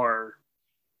Pisces, or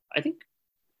I think.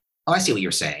 Oh, I see what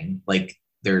you're saying. Like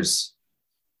there's,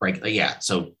 right, yeah.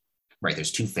 So, right,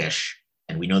 there's two fish.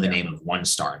 And we know the name of one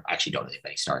star. I actually don't know if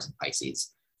any stars in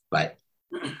Pisces, but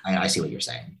I see what you're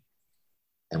saying.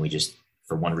 And we just,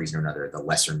 for one reason or another, the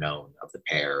lesser known of the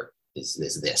pair is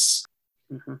this.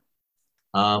 Mm-hmm.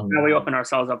 Now we open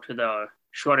ourselves up to the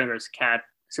Schrodinger's cat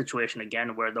situation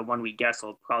again, where the one we guess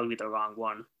will probably be the wrong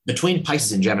one. Between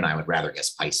Pisces and Gemini, I would rather guess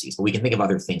Pisces, but we can think of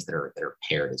other things that are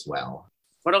paired as well.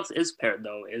 What else is paired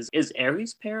though? Is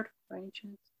Aries paired by any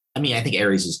chance? I mean, I think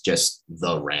Aries is just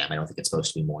the ram. I don't think it's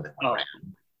supposed to be more than one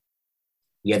ram.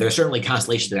 Yeah, there are certainly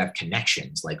constellations that have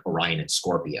connections, like Orion and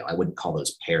Scorpio. I wouldn't call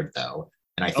those paired, though.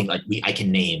 And I think I can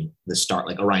name the star,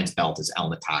 like Orion's belt is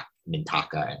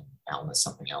Mintaka, and Alma is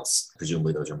something else.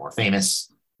 Presumably those are more famous.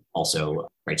 Also,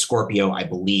 right, Scorpio, I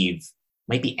believe,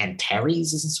 might be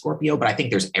Antares is in Scorpio, but I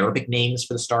think there's Arabic names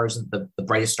for the stars, the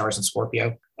brightest stars in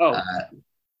Scorpio.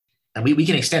 And we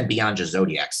can extend beyond just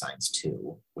zodiac signs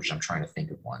too, which I'm trying to think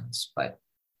of ones, but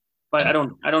I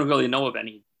don't really know of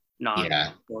any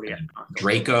zodiac.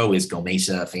 Draco is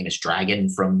Gomesa, a famous dragon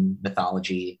from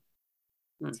mythology.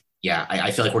 Yeah,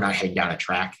 I feel like we're not heading down a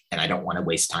track, and I don't want to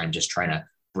waste time just trying to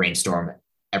brainstorm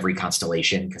every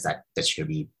constellation, because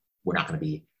we're not going to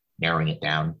be narrowing it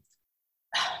down.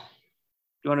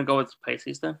 You want to go with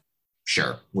Pisces then?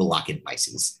 Sure, we'll lock in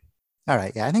Pisces. All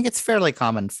right, yeah, I think it's fairly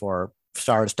common for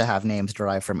stars to have names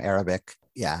derived from Arabic.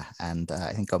 Yeah, and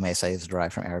I think Gomesa is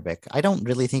derived from Arabic. I don't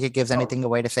really think it gives anything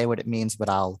away to say what it means, but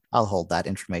I'll hold that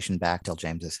information back till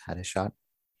James has had his shot.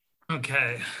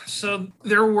 Okay, so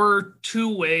there were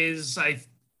two ways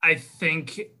I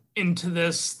think into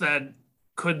this that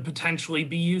could potentially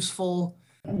be useful.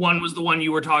 One was the one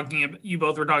you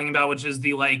both were talking about, which is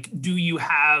the do you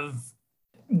have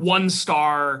one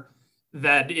star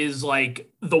that is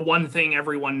the one thing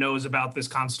everyone knows about this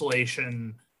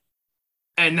constellation?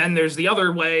 And then there's the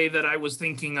other way that I was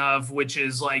thinking of, which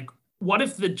is what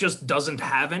if it just doesn't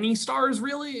have any stars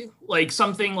really?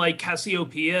 Something like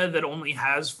Cassiopeia that only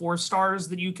has 4 stars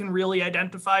that you can really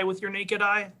identify with your naked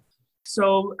eye.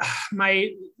 So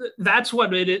that's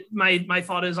what my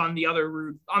thought is on the other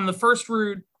route. On the first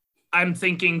route, I'm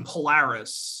thinking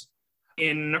Polaris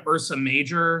in Ursa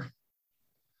Major.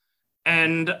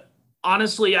 And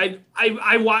honestly,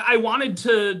 I wanted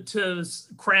to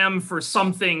cram for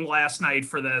something last night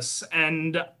for this,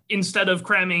 and instead of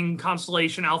cramming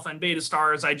constellation Alpha and Beta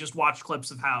stars, I just watched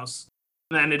clips of House,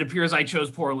 and it appears I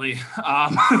chose poorly.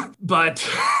 But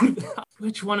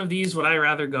which one of these would I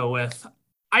rather go with?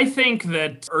 I think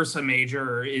that Ursa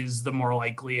Major is the more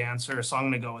likely answer, so I'm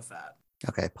going to go with that.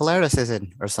 Okay, Polaris is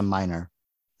in Ursa Minor,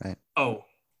 right? Oh,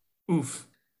 oof.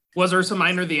 Was Ursa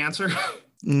Minor the answer?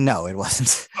 No, it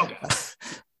wasn't. Okay.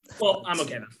 Well, I'm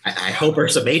okay then. I hope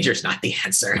Ursa Major is not the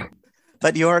answer.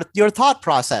 But your thought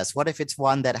process, what if it's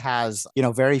one that has,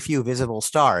 very few visible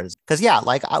stars? Because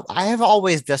I have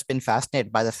always just been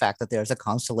fascinated by the fact that there's a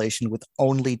constellation with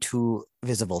only 2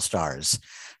 visible stars.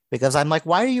 Because I'm like,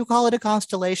 why do you call it a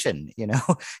constellation?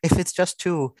 If it's just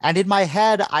 2. And in my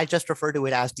head, I just refer to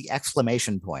it as the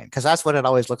exclamation point, because that's what it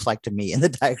always looks like to me in the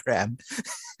diagram.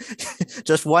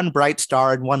 Just one bright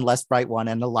star and one less bright one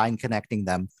and a line connecting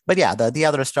them. But yeah, the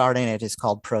other star in it is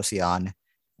called Procyon.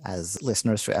 As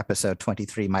listeners to episode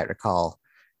 23 might recall,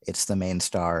 it's the main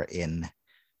star in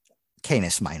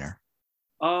Canis Minor.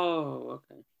 Oh,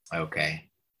 okay. Okay.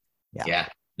 Yeah.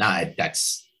 No,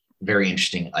 that's very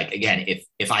interesting. Again,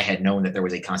 if I had known that there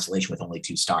was a constellation with only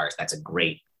 2 stars, that's a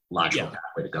great logical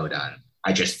pathway to go down.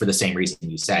 I just, for the same reason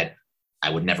you said, I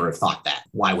would never have thought that.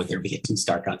 Why would there be a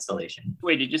 2-star constellation?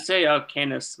 Wait, did you say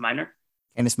Canis Minor?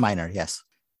 Canis Minor, yes.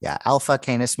 Yeah, Alpha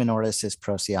Canis Minoris is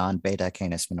Procyon, Beta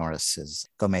Canis Minoris is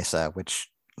Gomesa, which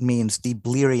means the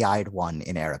bleary-eyed one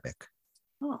in Arabic.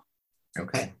 Oh.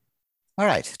 Okay. All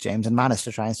right, James and Manas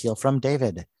to try and steal from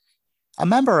David. A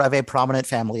member of a prominent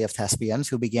family of thespians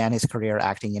who began his career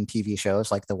acting in TV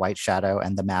shows like The White Shadow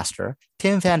and The Master,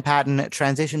 Tim Van Patten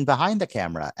transitioned behind the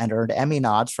camera and earned Emmy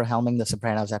nods for helming The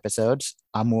Sopranos episodes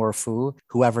Amour Fou,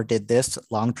 Whoever Did This,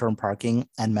 Long-Term Parking,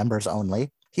 and Members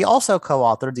Only. He also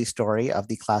co-authored the story of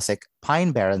the classic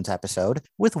Pine Barrens episode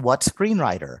with What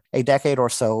Screenwriter, a decade or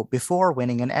so before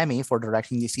winning an Emmy for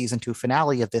directing the season 2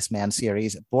 finale of this man's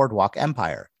series, Boardwalk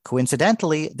Empire.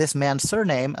 Coincidentally, this man's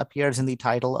surname appears in the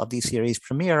title of the series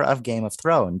premiere of Game of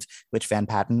Thrones, which Van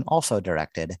Patten also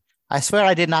directed. I swear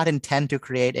I did not intend to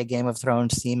create a Game of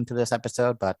Thrones theme to this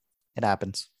episode, but it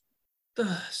happens.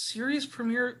 The series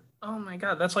premiere, oh my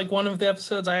god, that's like one of the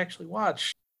episodes I actually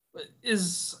watched.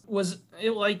 Was it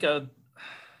like a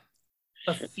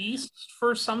feast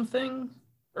for something,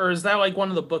 or is that like one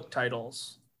of the book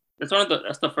titles? That's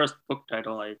the first book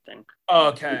title, I think. Oh,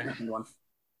 okay.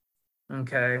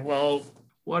 Okay. Well,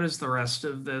 what is the rest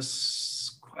of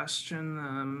this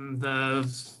question?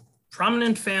 The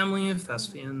prominent family of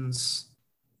thespians.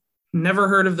 Never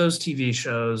heard of those TV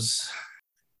shows.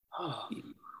 Oh,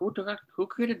 who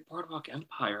created Boardwalk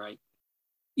Empire?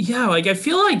 Yeah, like I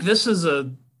feel like this is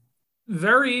a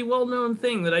very well-known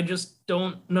thing that I just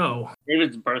don't know.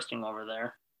 David's bursting over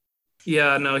there.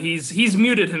 Yeah, no, he's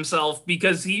muted himself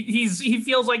because he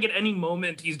feels like at any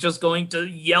moment he's just going to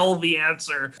yell the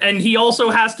answer. And he also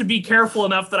has to be careful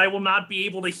enough that I will not be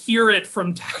able to hear it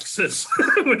from Texas.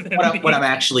 What I'm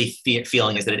actually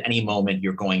feeling is that at any moment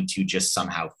you're going to just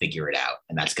somehow figure it out,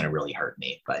 and that's going to really hurt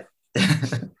me. But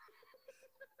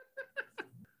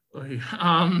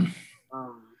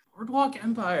Boardwalk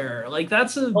Empire, like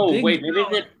that's a big wait, maybe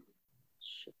that.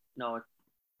 No,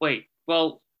 wait.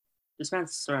 Well, this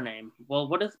man's surname. Well,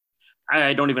 what is?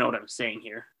 I don't even know what I'm saying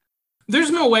here. There's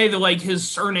no way that like his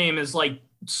surname is like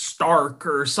Stark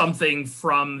or something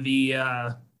from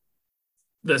the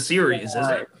series, is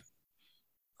it?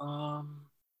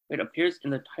 It appears in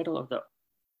the title of the.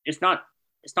 It's not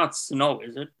Snow,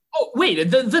 is it? Oh wait,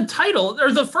 the title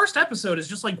or the first episode is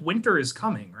just like Winter is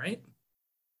Coming, right?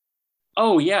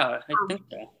 Oh yeah, I think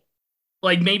so.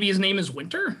 Like maybe his name is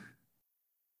Winter?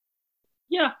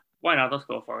 Yeah, why not? Let's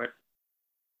go for it.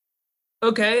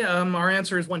 Okay, our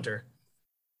answer is Winter.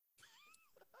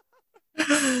 So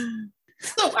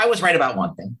I was right about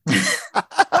one thing.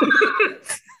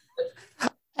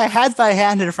 I had my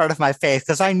hand in front of my face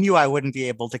because I knew I wouldn't be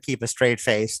able to keep a straight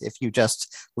face if you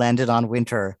just landed on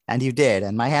Winter, and you did,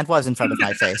 and my hand was in front of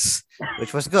my face,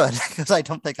 which was good because I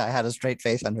don't think I had a straight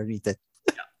face underneath it.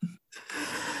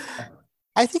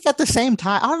 I think at the same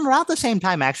time, around the same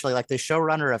time, actually, like the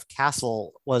showrunner of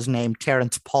Castle was named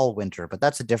Terrence Paul Winter, but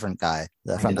that's a different guy.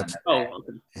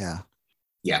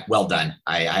 Yeah, well done.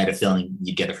 I had a feeling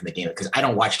you'd get it from the game because I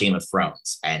don't watch Game of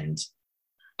Thrones, and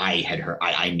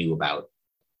I knew about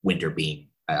Winter being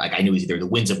like I knew it was either the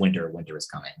Winds of Winter or Winter is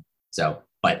Coming. So,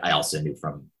 but I also knew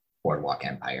from Boardwalk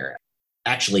Empire.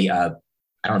 Actually, I don't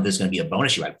know if this is going to be a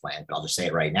bonus you had planned, but I'll just say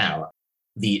it right now.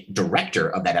 The director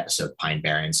of that episode, Pine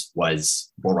Barrens,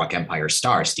 was Boardwalk Empire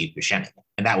star Steve Buscemi.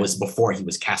 And that was before he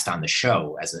was cast on the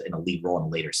show in a lead role in a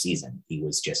later season. He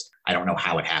was just, I don't know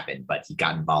how it happened, but he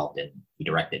got involved and he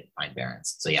directed Pine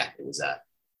Barrens. So yeah, it was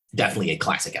definitely a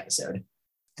classic episode.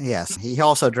 Yes, he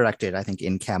also directed, I think,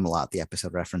 In Camelot, the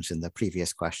episode referenced in the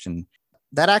previous question.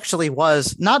 That actually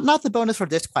was not the bonus for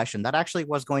this question. That actually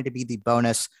was going to be the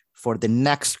bonus for the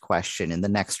next question in the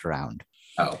next round.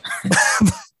 Oh.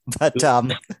 But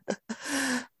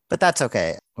that's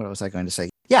okay. What was I going to say?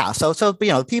 Yeah, so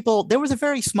people, there was a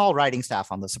very small writing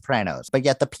staff on The Sopranos, but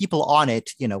yet the people on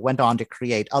it, went on to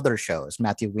create other shows.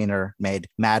 Matthew Weiner made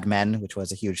Mad Men, which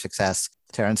was a huge success.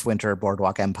 Terrence Winter,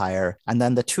 Boardwalk Empire, and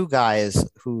then the two guys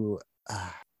who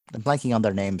I'm blanking on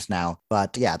their names now,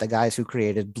 but yeah, the guys who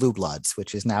created Blue Bloods,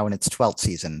 which is now in its 12th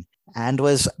season. And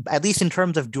was, at least in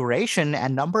terms of duration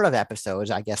and number of episodes,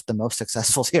 I guess the most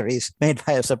successful series made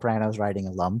by a Sopranos writing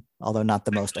alum, although not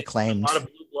the most acclaimed. A lot of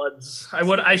Blue Bloods.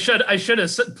 I should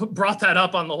have brought that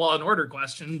up on the Law and Order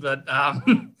question, but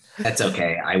that's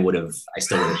okay. I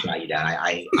still would have shot you down.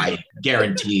 I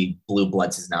guarantee Blue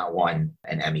Bloods has not won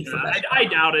an Emmy for that. I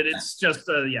doubt it. It's just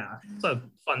it's a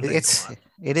fun thing.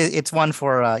 It's one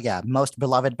for most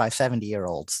beloved by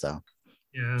 70-year-olds. So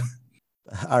yeah.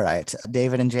 All right,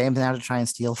 David and James, now to try and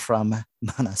steal from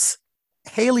Manas.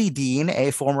 Haley Dean,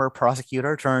 a former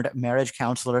prosecutor turned marriage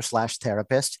counselor /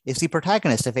 therapist, is the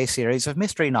protagonist of a series of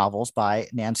mystery novels by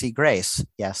Nancy Grace.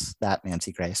 Yes, that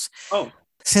Nancy Grace. Oh.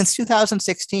 Since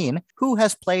 2016, who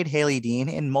has played Haley Dean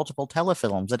in multiple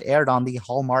telefilms that aired on the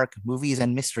Hallmark Movies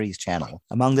and Mysteries channel?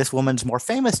 Among this woman's more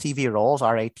famous TV roles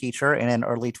are a teacher in an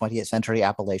early 20th century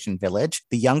Appalachian village,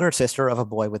 the younger sister of a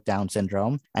boy with Down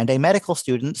syndrome, and a medical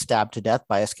student stabbed to death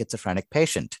by a schizophrenic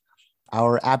patient.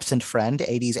 Our absent friend,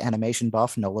 80s animation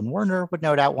buff Nolan Werner, would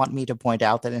no doubt want me to point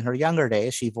out that in her younger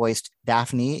days, she voiced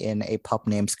Daphne in A Pup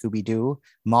Named Scooby-Doo,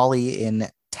 Molly in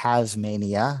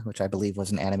Tasmania, which I believe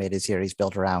was an animated series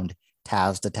built around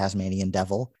Taz, the Tasmanian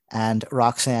devil, and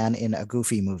Roxanne in a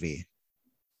Goofy movie.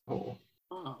 Oh.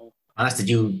 Honest, did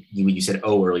you said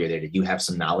earlier there, did you have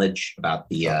some knowledge about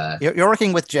the... You're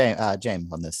working with James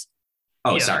on this.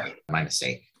 Oh, yeah. Sorry, my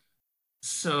mistake.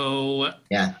 So...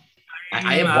 Yeah.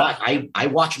 I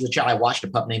watched the child. I watched A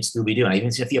Pup Named Scooby-Doo, and I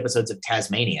even seen a few episodes of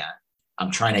Tasmania.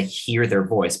 I'm trying to hear their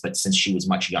voice, but since she was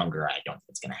much younger, I don't think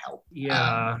it's going to help.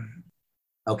 Yeah.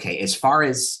 Okay, as far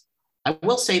as I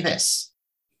will say this,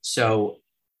 so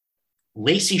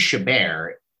Lacey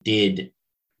Chabert did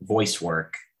voice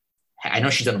work. I know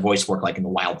she's done voice work like in The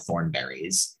Wild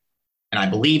Thornberrys, and I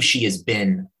believe she has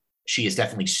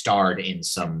definitely starred in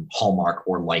some Hallmark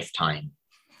or Lifetime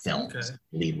films,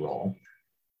 lead role.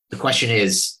 The question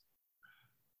is,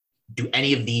 do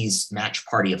any of these match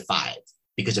Party of Five?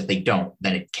 Because if they don't,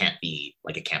 then it can't be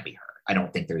her. I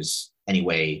don't think there's any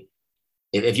way.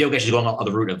 If Yogesh is going on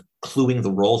the route of cluing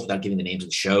the roles without giving the names of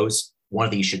the shows, one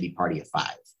of these should be Party of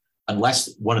Five.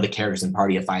 Unless one of the characters in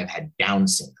Party of Five had Down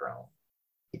syndrome,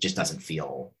 it just doesn't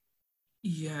feel.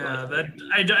 Yeah,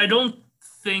 I don't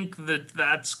think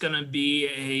that's going to be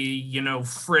a,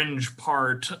 fringe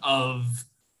part of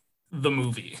the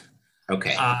movie.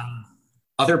 Okay.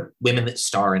 Other women that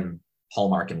star in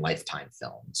Hallmark and Lifetime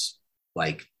films,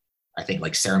 I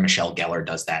think Sarah Michelle Gellar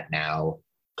does that now.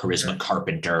 Charisma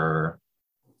Carpenter.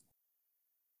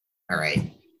 All right.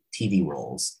 TV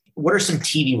roles. What are some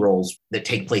TV roles that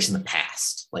take place in the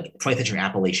past? Like 20th Century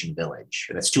Appalachian Village.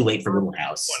 That's too late for Little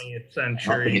House. 20th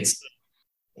century.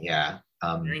 Yeah.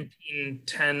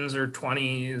 1910s or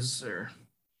 20s or...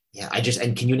 Yeah,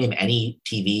 and can you name any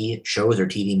TV shows or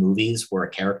TV movies where a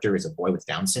character is a boy with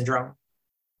Down syndrome?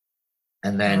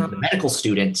 And then the medical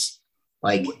students,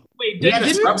 we had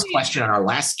a Scrubs question on our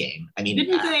last game. I mean,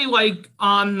 didn't they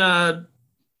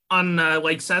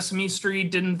on Sesame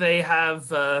Street? Didn't they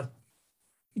have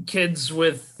kids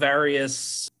with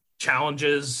various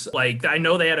challenges? I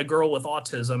know they had a girl with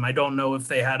autism. I don't know if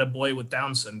they had a boy with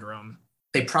Down syndrome.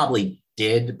 They probably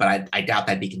did, but I doubt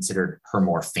that'd be considered her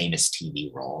more famous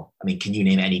TV role. I mean, can you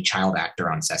name any child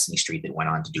actor on Sesame Street that went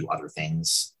on to do other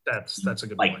things? That's a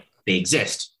good point. They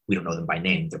exist. We don't know them by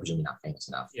name. They're presumably not famous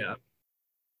enough. Yeah.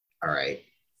 All right.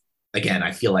 Again,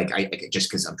 I feel like I just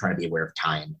because I'm trying to be aware of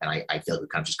time, and I feel like we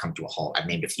kind of just come to a halt. I've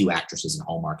named a few actresses in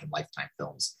Hallmark and Lifetime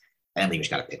films, and we just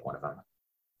got to pick one of them.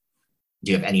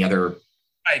 Do you have any other?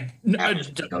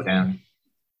 To go down.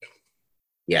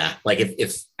 Yeah,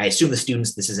 if I assume the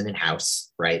students, this isn't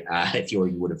in-house, right? If you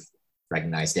would have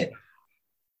recognized it.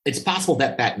 It's possible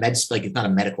that it's not a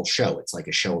medical show. It's like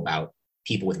a show about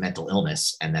people with mental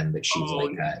illness, and then that she's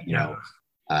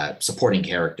supporting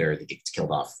character that gets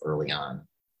killed off early on,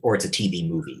 or it's a TV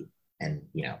movie, and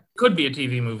could be a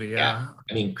TV movie. Yeah.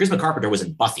 I mean, Charisma Carpenter was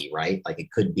in Buffy, right? It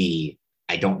could be.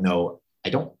 I don't know. I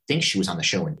don't think she was on the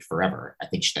show in forever. I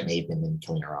think that may have been them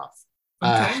killing her off.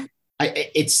 Okay.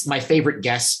 It's my favorite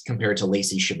guess compared to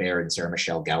Lacey Chabert and Sarah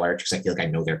Michelle Gellar, because I feel like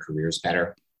I know their careers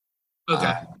better.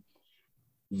 Okay.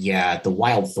 The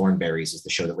Wild Thornberrys is the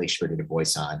show that Lacey Chabert did a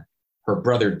voice on. Her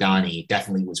brother Donnie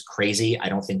definitely was crazy. I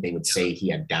don't think they would say he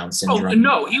had Down syndrome. Oh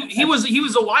no, he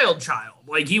was a wild child.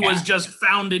 He was just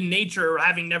found in nature,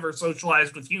 having never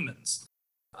socialized with humans.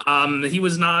 He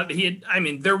was not.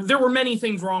 There were many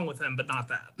things wrong with him, but not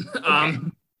that. Okay.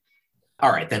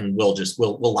 All right, then we'll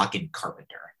lock in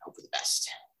Carpenter. Hope for the best.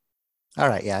 All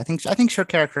right, yeah, I think her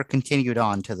character continued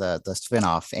on to the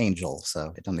spin-off Angel,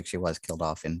 so I don't think she was killed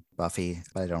off in Buffy.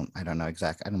 But I don't know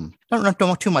exactly. I don't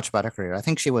know too much about her career. I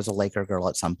think she was a Laker girl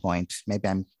at some point. Maybe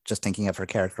I'm just thinking of her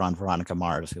character on Veronica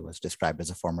Mars, who was described as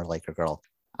a former Laker girl.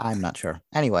 I'm not sure.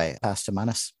 Anyway, pass to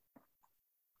Manas.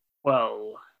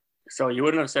 Well, so you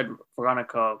wouldn't have said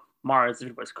Veronica Mars if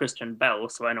it was Kristen Bell,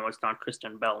 so I know it's not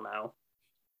Kristen Bell now.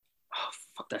 Oh,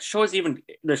 fuck, the show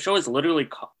is literally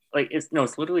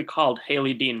it's literally called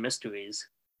Haley Dean Mysteries.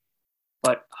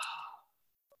 But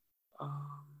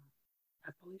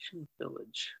Appalachian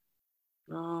Village.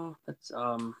 No, that's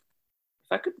if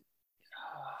I could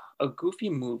a Goofy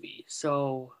movie.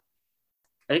 So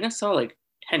I think I saw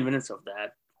 10 minutes of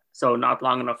that. So not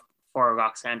long enough for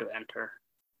Roxanne to enter.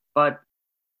 But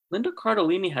Linda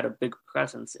Cardellini had a big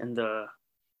presence in the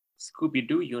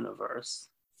Scooby-Doo universe.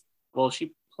 Well,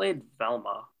 she played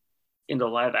Velma in the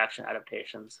live action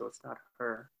adaptation, so it's not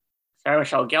her. Sarah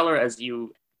Michelle Gellar, as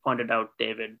you pointed out,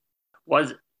 David,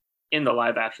 was in the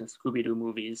live action Scooby-Doo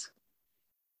movies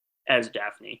as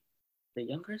Daphne, the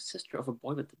younger sister of a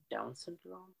boy with Down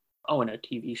syndrome. Oh, in a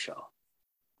TV show.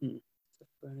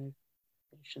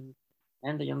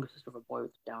 And the younger sister of a boy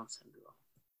with Down syndrome.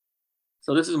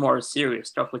 So this is more serious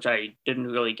stuff, which I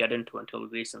didn't really get into until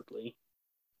recently.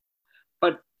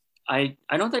 But I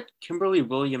know that Kimberly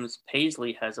Williams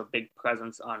Paisley has a big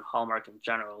presence on Hallmark in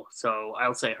general, so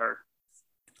I'll say her.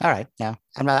 All right. Yeah.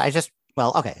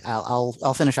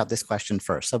 I'll finish up this question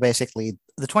first. So basically,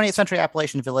 the 20th Century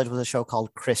Appalachian Village was a show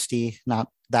called Christie, not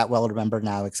that well remembered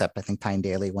now, except I think Tyne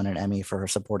Daly won an Emmy for her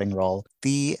supporting role.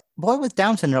 The Boy with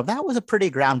Down Syndrome, that was a pretty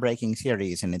groundbreaking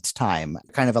series in its time,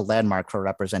 kind of a landmark for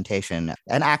representation.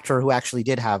 An actor who actually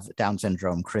did have Down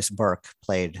syndrome, Chris Burke,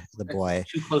 played the boy.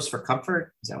 Too Close for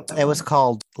Comfort? Is that what that It was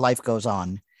called Life Goes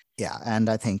On. Yeah, and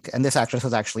this actress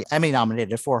was actually Emmy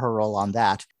nominated for her role on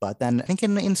that. But then I think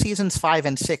in seasons 5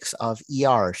 and 6 of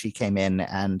ER, she came in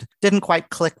and didn't quite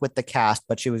click with the cast,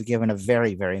 but she was given a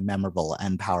very, very memorable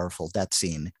and powerful death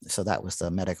scene. So that was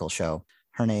the medical show.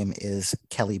 Her name is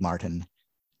Kelly Martin.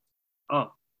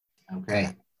 Oh.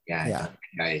 Okay. Yeah.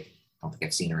 I don't think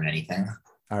I've seen her in anything.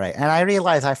 All right. And I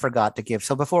realize I forgot to give.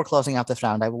 So before closing out this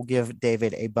round, I will give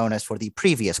David a bonus for the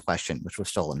previous question, which was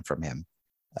stolen from him.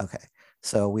 Okay.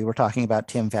 So we were talking about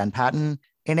Tim Van Patten.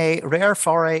 In a rare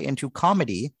foray into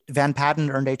comedy, Van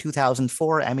Patten earned a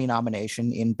 2004 Emmy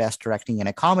nomination in Best Directing in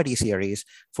a Comedy Series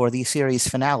for the series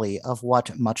finale of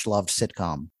what much-loved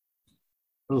sitcom?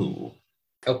 Ooh,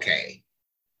 okay.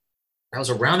 That was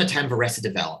around the time of Arrested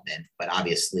Development, but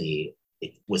obviously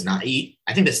it was not. I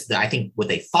think what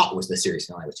they thought was the series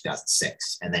finale was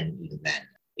 2006, and then even then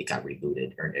it got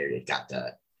rebooted, or it got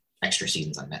the extra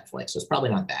seasons on Netflix. So it's probably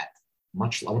not that. I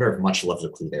wonder if Much Love's a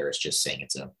Clue there is just saying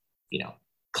it's a,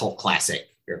 cult classic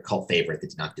or cult favorite that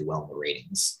did not do well in the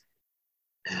ratings.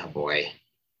 Oh boy.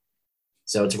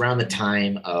 So it's around the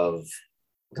time of,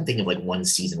 I'm thinking of like one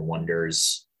season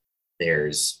wonders.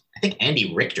 There's, I think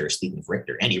Andy Richter, speaking of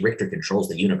Richter, Andy Richter Controls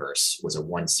the Universe was a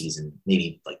one season,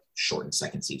 maybe like shortened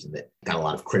second season that got a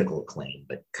lot of critical acclaim,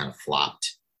 but kind of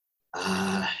flopped.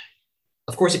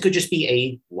 Of course, it could just be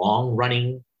a long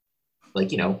running,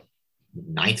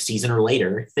 ninth season or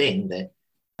later thing that,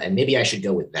 and maybe I should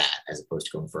go with that as opposed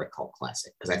to going for a cult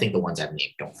classic, because I think the ones I've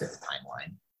named don't fit the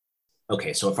timeline.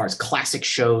 Okay, so as far as classic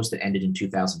shows that ended in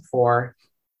 2004,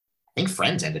 I think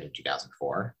Friends ended in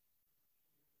 2004.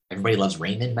 Everybody Loves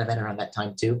Raymond by then around that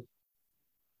time too.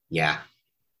 Yeah,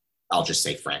 I'll just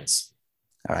say Friends.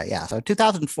 All right, yeah. So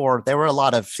 2004, there were a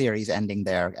lot of series ending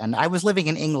there. And I was living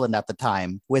in England at the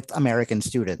time with American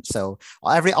students. So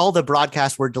all the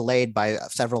broadcasts were delayed by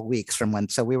several weeks from when,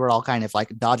 so we were all kind of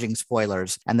like dodging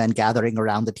spoilers and then gathering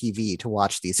around the TV to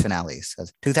watch these finales. So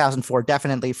 2004,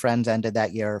 definitely Friends ended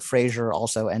that year. Frasier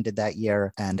also ended that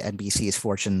year, and NBC's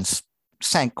fortunes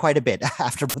sank quite a bit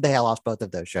after they lost both of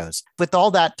those shows. With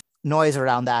all that noise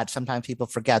around that, sometimes people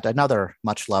forget another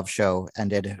much-loved show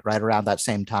ended right around that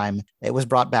same time. It was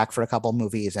brought back for a couple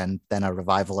movies and then a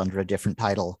revival under a different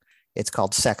title. It's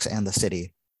called Sex and the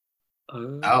City.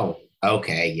 Oh,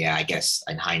 okay. Yeah, I guess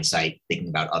in hindsight, thinking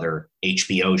about other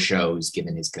HBO shows,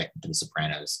 given his connection to The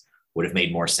Sopranos, would have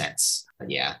made more sense.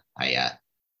 But yeah, I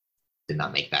did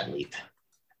not make that leap.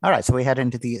 All right, so we head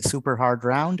into the super hard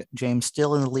round. James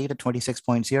still in the lead at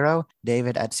 26.0,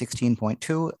 David at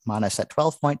 16.2, Manas at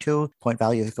 12.2. Point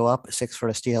values go up, 6 for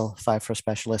a steal, 5 for a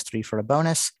specialist, 3 for a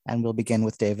bonus. And we'll begin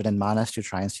with David and Manas to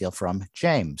try and steal from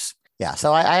James. Yeah,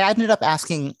 so I ended up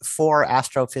asking 4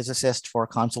 astrophysicists for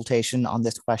consultation on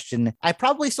this question. I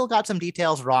probably still got some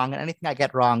details wrong, and anything I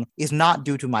get wrong is not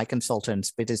due to my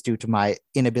consultants, but is due to my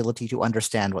inability to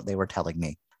understand what they were telling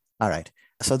me. All right.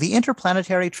 So the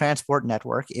Interplanetary Transport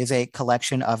Network is a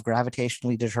collection of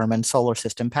gravitationally determined solar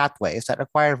system pathways that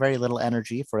require very little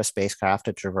energy for a spacecraft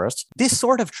to traverse. This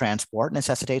sort of transport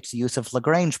necessitates the use of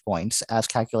Lagrange points, as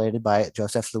calculated by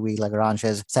Joseph Louis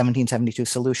Lagrange's 1772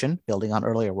 solution, building on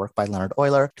earlier work by Leonhard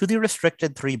Euler, to the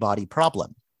restricted three-body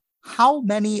problem. How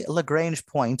many Lagrange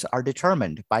points are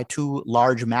determined by 2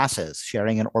 large masses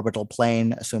sharing an orbital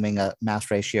plane, assuming a mass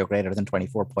ratio greater than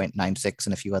 24.96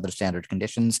 and a few other standard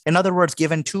conditions? In other words,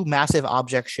 given 2 massive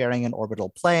objects sharing an orbital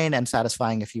plane and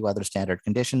satisfying a few other standard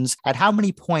conditions, at how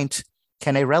many points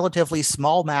can a relatively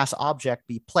small mass object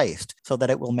be placed so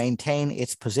that it will maintain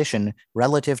its position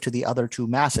relative to the other 2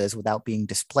 masses without being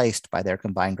displaced by their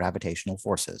combined gravitational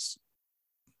forces?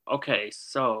 Okay,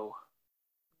 so,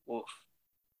 oof.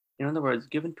 In other words,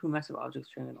 given 2 massive objects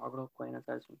sharing an orbital plane,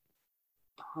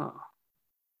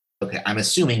 Okay, I'm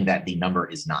assuming that the number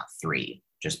is not 3,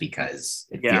 just because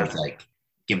it feels like,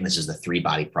 given this is the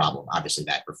 3-body problem, obviously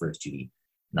that refers to the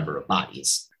number of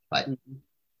bodies. But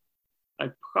I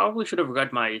probably should have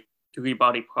read my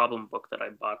 3-body problem book that I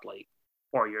bought like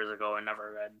 4 years ago and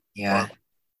never read. Yeah,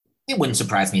 it wouldn't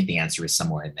surprise me if the answer is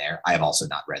somewhere in there. I have also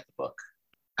not read the book.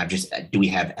 Do we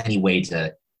have any way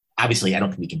to, obviously I don't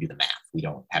think we can do the math. We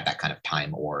don't have that kind of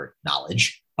time or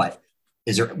knowledge, but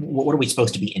what are we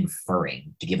supposed to be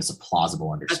inferring to give us a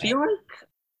plausible understanding? I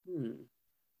feel like,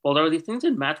 well, there are these things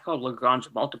in math called Lagrange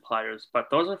multipliers, but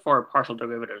those are for partial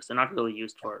derivatives. They're not really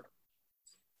used for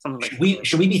something like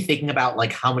should we be thinking about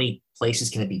like how many places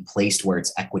can it be placed where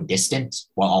it's equidistant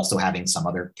while also having some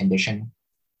other condition?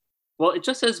 Well, it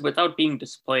just says without being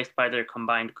displaced by their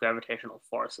combined gravitational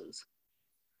forces.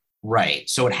 Right.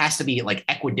 So it has to be like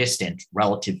equidistant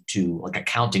relative to like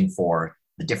accounting for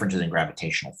the differences in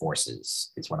gravitational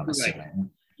forces is what I'm assuming. Right.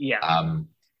 Yeah.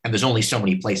 And there's only so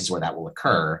many places where that will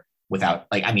occur without,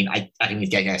 like, I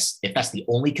guess if that's the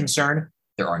only concern,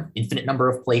 there are an infinite number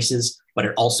of places, but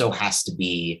it also has to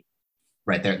be,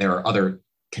 right, there are other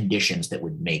conditions that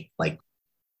would make, like,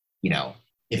 if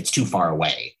it's too far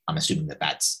away, I'm assuming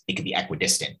it could be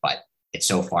equidistant, but it's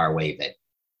so far away that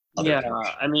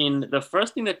I mean, the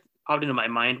first thing that popped into my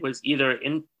mind was either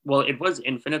it was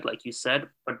infinite, like you said,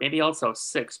 but maybe also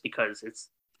 6 because it's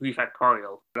 3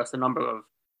 factorial. That's the number of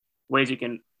ways you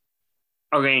can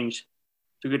arrange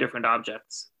 3 different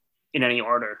objects in any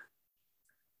order.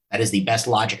 That is the best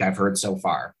logic I've heard so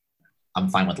far. I'm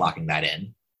fine with locking that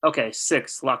in. Okay,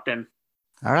 6 locked in.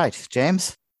 All right,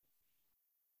 James?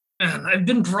 Man, I've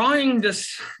been drawing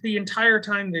this the entire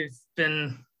time they've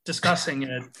been discussing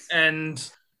it,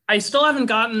 and I still haven't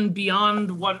gotten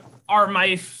beyond what are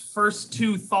my first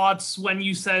 2 thoughts when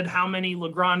you said how many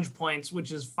Lagrange points,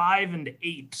 which is 5 and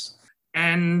 8.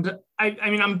 And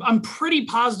I'm pretty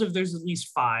positive there's at least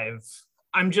 5.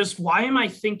 Why am I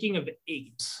thinking of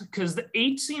 8? Because the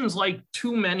 8 seems like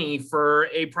too many for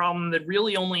a problem that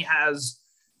really only has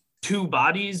 2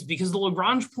 bodies, because the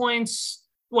Lagrange points,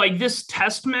 like this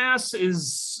test mass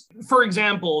is, for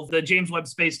example, the James Webb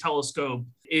Space Telescope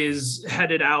is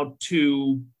headed out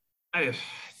to, I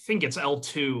think it's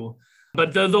L2,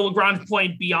 but the Lagrange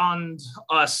point beyond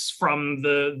us from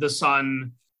the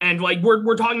sun. And like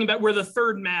we're talking about where the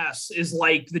third mass is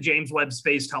like the James Webb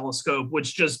Space Telescope,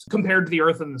 which just compared to the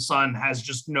Earth and the sun has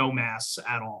just no mass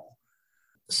at all.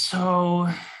 So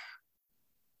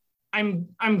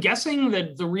I'm guessing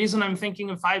that the reason I'm thinking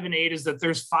of 5 and 8 is that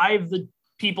there's 5 that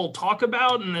people talk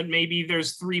about, and that maybe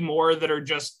there's 3 more that are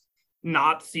just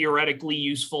not theoretically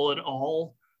useful at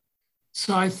all.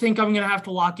 So I think I'm going to have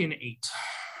to lock in 8.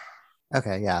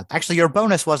 Okay, yeah. Actually, your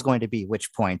bonus was going to be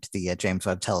which point the James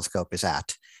Webb Telescope is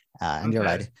at. And You're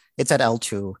right. It's at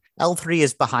L2. L3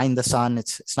 is behind the sun.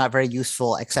 It's not very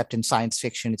useful, except in science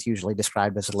fiction. It's usually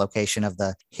described as a location of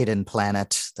the hidden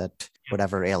planet that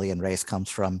whatever alien race comes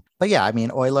from. But yeah, I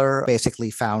mean, Euler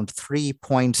basically found 3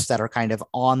 points that are kind of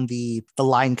on the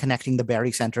line connecting the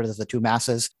barycenters of the 2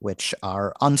 masses, which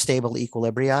are unstable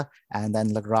equilibria. And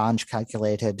then Lagrange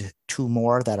calculated 2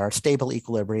 more that are stable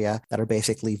equilibria that are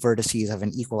basically vertices of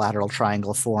an equilateral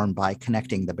triangle formed by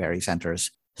connecting the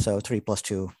barycenters. So 3 plus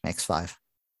 2 makes 5.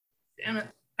 Damn it.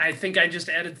 I think I just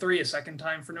added 3 a second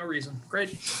time for no reason.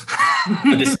 Great.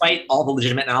 Despite all the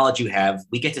legitimate knowledge you have,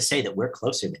 we get to say that we're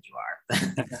closer than you are.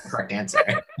 Correct answer.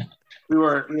 We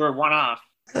were one off.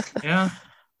 Yeah.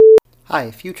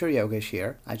 Hi, Future Yogesh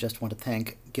here. I just want to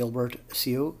thank Gilbert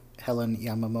Siu, Helen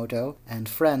Yamamoto, and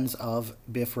friends of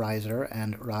Biff Reiser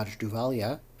and Raj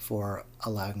Duvalia for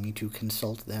allowing me to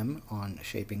consult them on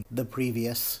shaping the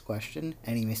previous question.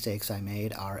 Any mistakes I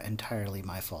made are entirely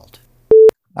my fault.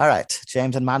 All right,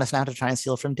 James and Manas now to try and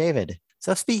steal from David.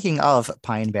 So speaking of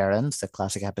Pine Barrens, the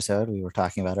classic episode we were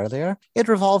talking about earlier, it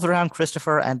revolves around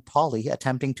Christopher and Polly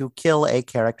attempting to kill a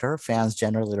character fans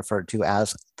generally referred to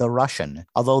as the Russian.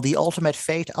 Although the ultimate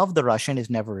fate of the Russian is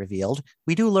never revealed,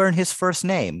 we do learn his first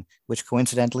name, which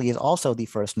coincidentally is also the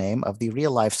first name of the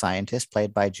real-life scientist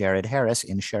played by Jared Harris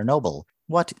in Chernobyl.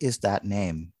 What is that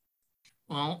name?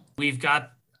 Well, we've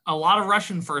got a lot of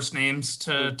Russian first names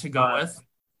to go with.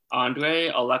 Andrei,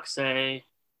 Alexei,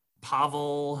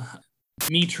 Pavel,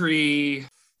 Dmitry.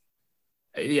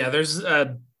 Yeah, there's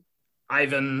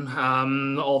Ivan,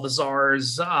 all the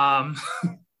czars.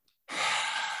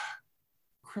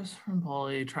 Christopher and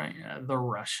Polly trying the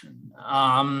Russian.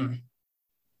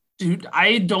 Dude,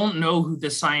 I don't know who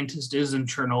this scientist is in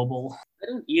Chernobyl. I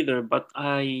don't either, but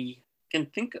I can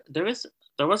think there was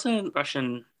a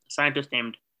Russian scientist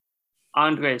named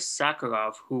Andrei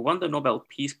Sakharov who won the Nobel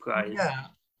Peace Prize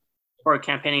for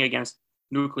campaigning against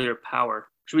nuclear power.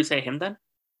 Should we say him then?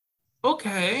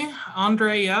 Okay,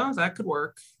 Andre, yeah, that could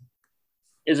work.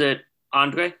 Is it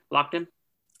Andre locked in?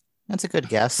 That's a good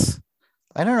guess.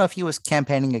 I don't know if he was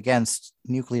campaigning against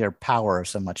nuclear power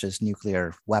so much as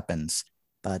nuclear weapons,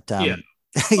 but Yeah.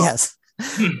 yes.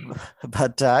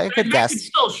 But a good That guess. could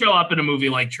still show up in a movie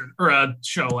like or a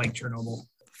show like Chernobyl.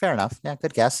 Fair enough. Yeah,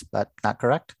 good guess, but not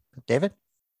correct. David?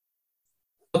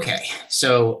 Okay,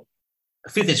 so a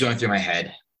few things going through my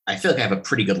head. I feel like I have a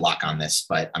pretty good lock on this,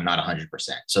 but I'm not 100%.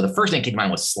 So the first thing that came to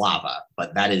mind was Slava,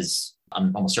 but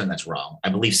I'm almost certain that's wrong. I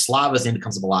believe Slava's name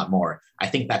comes up a lot more. I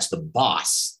think that's the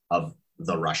boss of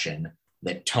the Russian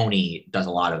that Tony does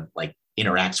a lot of like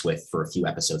interacts with for a few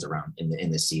episodes around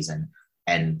in this season.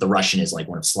 And the Russian is like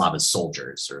one of Slava's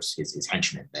soldiers or his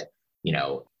henchmen that,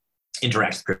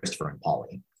 interacts with Christopher and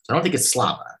Paulie. So I don't think it's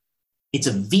Slava. It's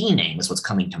a V name is what's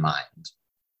coming to mind.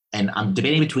 And I'm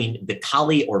debating between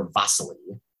Vitaly or Vasily.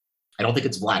 I don't think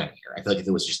it's Vladimir. I feel like if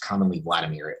it was just commonly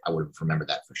Vladimir, I would have remembered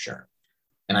that for sure.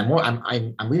 And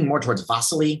I'm leaning more towards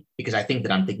Vasily because I think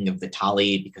that I'm thinking of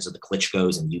Vitaly because of the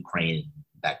Klitschko's in Ukraine,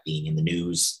 that being in the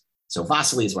news. So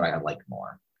Vasily is what I like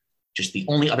more. Just the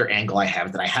only other angle I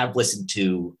have that I have listened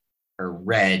to or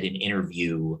read an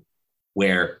interview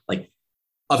where, like,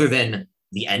 other than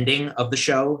the ending of the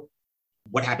show,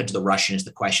 what happened to the Russian is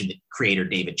the question that creator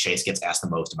David Chase gets asked the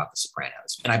most about The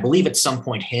Sopranos. And I believe at some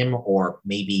point him or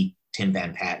maybe Tim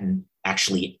Van Patten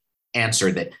actually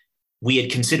answered that we had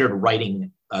considered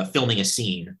filming a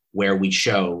scene where we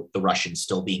show the Russian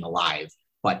still being alive,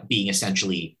 but being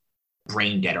essentially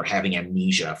brain dead or having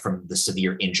amnesia from the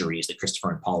severe injuries that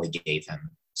Christopher and Paulie gave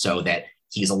him, so that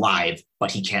he's alive,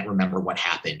 but he can't remember what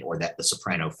happened or that the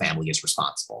Soprano family is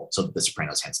responsible. So the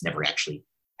Sopranos hence never actually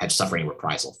had suffering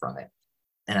reprisal from it.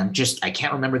 And I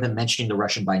can't remember them mentioning the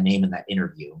Russian by name in that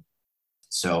interview.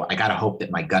 So I got to hope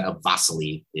that my gut of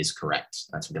Vasily is correct.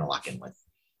 That's what I'm going to lock in with.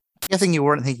 I'm guessing you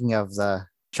weren't thinking of the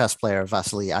chess player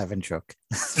Vasily Ivanchuk.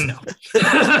 No.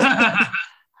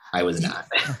 I was not.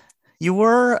 You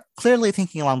were clearly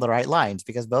thinking along the right lines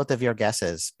because both of your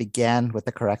guesses began with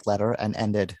the correct letter and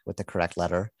ended with the correct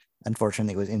letter.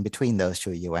 Unfortunately, it was in between those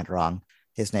two you went wrong.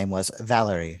 His name was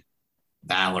Valery.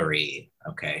 Valery.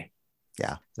 Okay.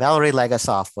 Yeah. Valery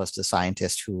Legasov was the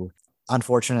scientist who,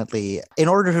 unfortunately, in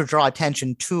order to draw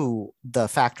attention to the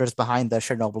factors behind the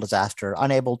Chernobyl disaster,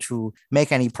 unable to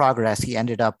make any progress, he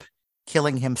ended up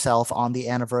killing himself on the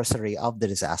anniversary of the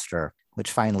disaster, which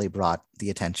finally brought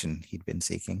the attention he'd been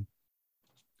seeking.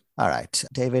 All right,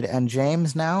 David and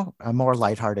James now, a more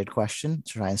lighthearted question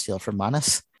to try and steal from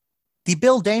Manas. The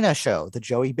Bill Dana Show, the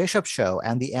Joey Bishop Show,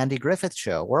 and the Andy Griffith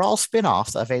Show were all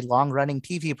spin-offs of a long-running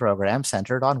TV program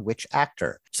centered on which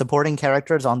actor? Supporting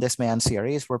characters on this man's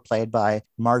series were played by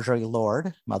Marjorie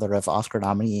Lord, mother of Oscar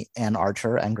nominee Ann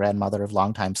Archer and grandmother of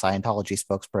longtime Scientology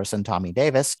spokesperson Tommy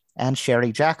Davis, and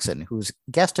Sherry Jackson, whose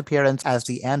guest appearance as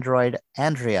the android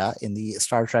Andrea in the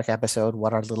Star Trek episode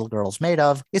What Are Little Girls Made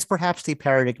Of is perhaps the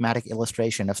paradigmatic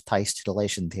illustration of Theis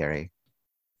titillation theory.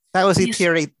 That was the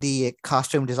theory the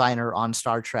costume designer on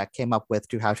Star Trek came up with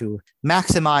to how to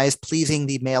maximize pleasing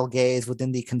the male gaze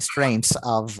within the constraints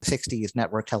of 60s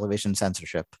network television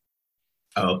censorship.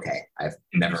 Oh, okay. I've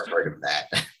never heard of that.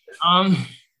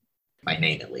 By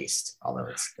name, at least, although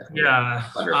it's definitely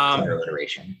clever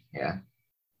alliteration. Yeah.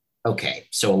 Okay.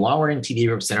 So a long-running TV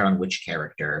program centered on which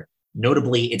character?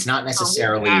 Notably, it's not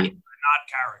necessarily... Actor, not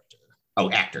character.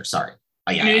 Oh, actor. Sorry.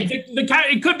 Oh, yeah, I mean,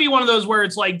 it could be one of those where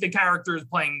it's like the characters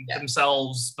playing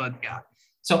themselves, but yeah.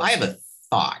 So I have a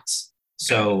thought.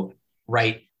 So,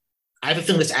 right, I have a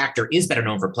feeling this actor is better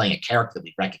known for playing a character that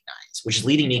we recognize, which is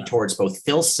leading me towards both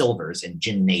Phil Silvers and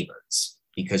Jim Nabors,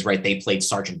 because, right, they played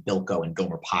Sergeant Bilko and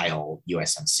Gomer Pyle,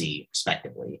 USMC,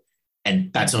 respectively.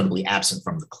 And that's notably absent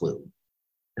from The Clue.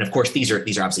 And of course, these are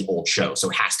obviously old shows, so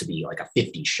it has to be like a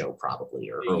 50s show probably,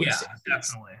 or early 60s.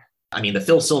 Definitely. I mean, the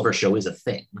Phil Silvers Show is a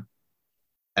thing.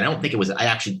 And I don't think it was, I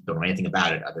actually don't know anything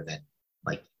about it other than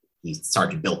like he's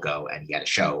Sergeant Bilko and he had a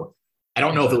show. I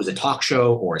don't know if it was a talk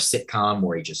show or a sitcom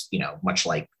where he just, much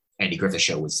like Andy Griffith's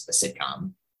show was a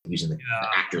sitcom using the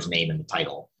actor's name in the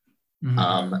title.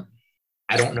 Mm-hmm.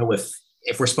 I don't know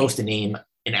if we're supposed to name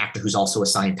an actor who's also a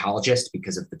Scientologist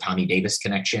because of the Tommy Davis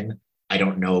connection. I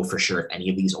don't know for sure if any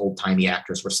of these old timey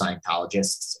actors were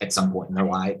Scientologists at some point in their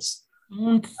lives. I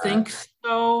don't think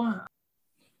so.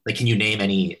 Like, can you name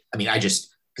any? I mean,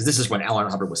 because this is when L.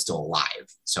 Ron Hubbard was still alive.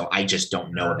 So I just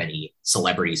don't know of any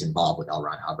celebrities involved with L.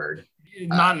 Ron Hubbard.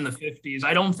 Not in the 50s.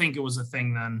 I don't think it was a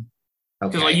thing then.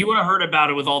 Because you would have heard about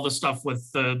it with all the stuff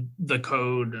with the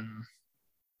code and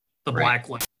the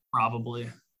blacklist, probably.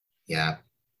 Yeah.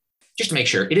 Just to make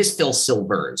sure, it is Phil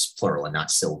Silvers, plural, and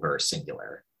not Silver,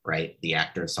 singular, right? The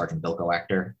actor, Sergeant Bilko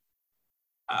actor.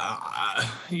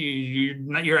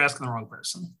 You're asking the wrong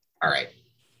person. All right.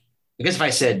 I guess if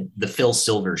I said the Phil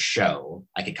Silvers Show,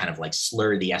 I could kind of like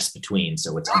slur the S between,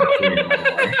 so it's unclear.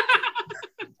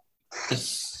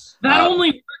 That only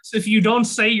works if you don't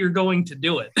say you're going to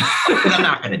do it. I'm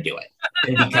not going to do it,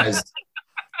 and because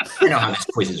I know how these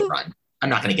quizzes run. I'm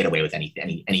not going to get away with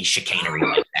any chicanery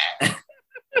like that.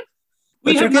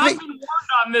 We have not been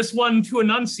warned on this one to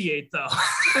enunciate, though.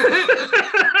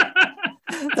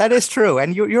 That is true.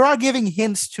 And you are giving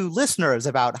hints to listeners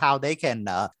about how they can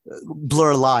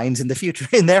blur lines in the future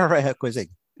in their quizzing.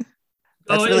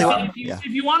 So if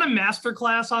you want a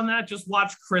masterclass on that, just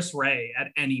watch Chris Ray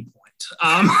at any point.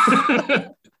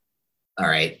 All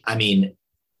right. I mean,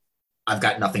 I've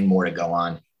got nothing more to go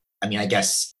on. I mean, I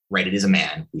guess, right, it is a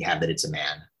man. We have that it's a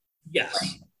man. Yes.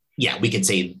 Yeah, we could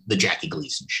say the Jackie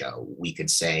Gleason show. We could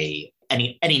say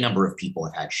any number of people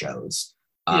have had shows.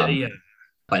 Yeah.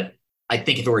 But I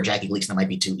think if it were Jackie Gleason, it might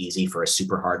be too easy for a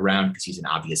super hard round because he's an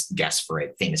obvious guess for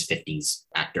a famous 50s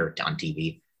actor on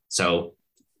TV. So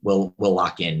we'll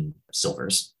lock in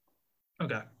Silvers.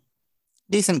 Okay.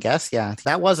 Decent guess, yeah.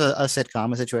 That was a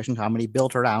sitcom, a situation comedy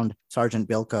built around Sergeant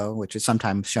Bilko, which is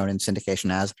sometimes shown in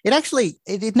syndication as.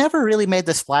 It never really made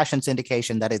the splash in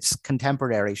syndication that its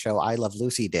contemporary show I Love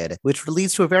Lucy did, which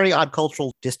leads to a very odd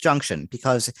cultural disjunction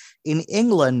because in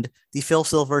England, the Phil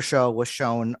Silvers Show was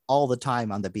shown all the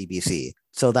time on the BBC.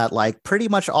 So that like pretty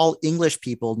much all English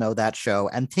people know that show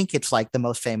and think it's like the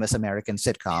most famous American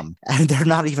sitcom. And they're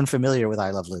not even familiar with I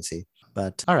Love Lucy.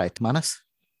 But all right, Manas?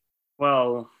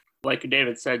 Well, like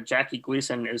David said, Jackie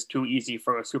Gleason is too easy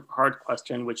for a super hard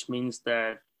question, which means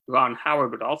that Ron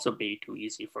Howard would also be too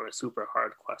easy for a super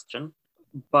hard question.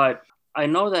 But I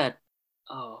know that,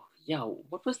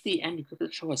 what was the Andy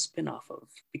Griffith Show a spinoff of?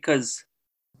 Because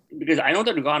I know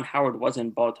that Ron Howard was in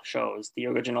both shows, the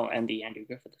original and the Andy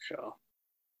Griffith Show,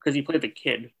 because he played the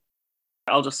kid.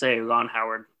 I'll just say Ron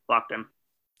Howard, locked in.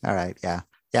 All right, yeah.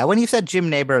 Yeah, when you said Jim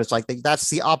Neighbors, that's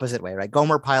the opposite way, right?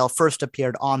 Gomer Pyle first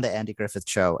appeared on the Andy Griffith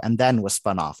Show and then was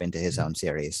spun off into his own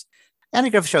series. Andy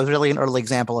Griffith Show is really an early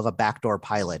example of a backdoor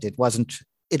pilot. It wasn't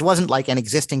like an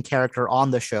existing character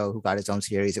on the show who got his own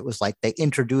series. It was like they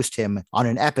introduced him on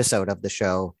an episode of the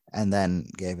show and then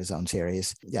gave his own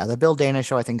series. Yeah, the Bill Dana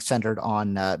Show, I think, centered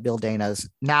on Bill Dana's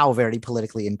now very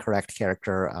politically incorrect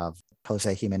character of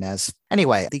Jose Jimenez.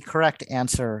 Anyway, the correct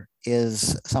answer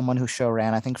is someone whose show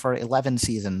ran, I think, for 11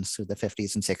 seasons through the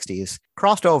 50s and 60s,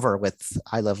 crossed over with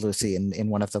I Love Lucy in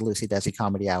one of the Lucy Desi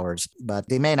comedy hours. But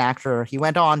the main actor, he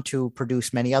went on to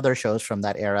produce many other shows from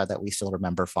that era that we still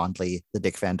remember fondly, The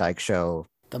Dick Van Dyke Show,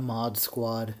 The Mod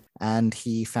Squad. And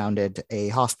he founded a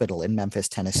hospital in Memphis,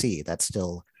 Tennessee. That's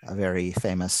still a very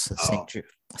famous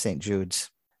St. Jude's.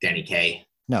 Danny Kaye.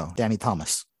 No, Danny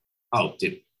Thomas. Oh,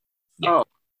 dude. Yeah. Oh.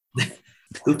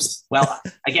 Oops. Well,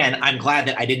 again, I'm glad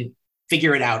that I didn't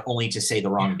figure it out only to say the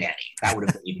wrong Danny. That would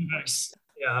have been even worse.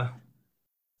 Yeah.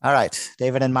 All right.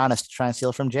 David and Manas to try and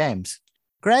steal from James.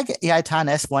 Greg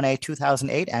Yaitanes won a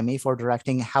 2008 Emmy for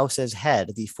directing House's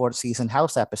Head, the fourth season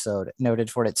House episode, noted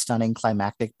for its stunning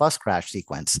climactic bus crash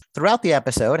sequence. Throughout the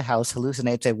episode, House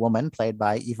hallucinates a woman played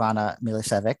by Ivana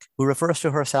Milicevic, who refers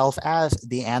to herself as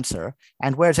the answer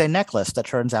and wears a necklace that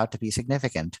turns out to be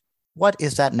significant. What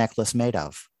is that necklace made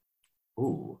of?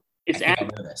 Ooh, it's I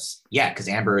know this. Yeah, because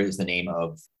Amber is the name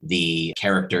of the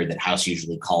character that House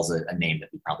usually calls a name that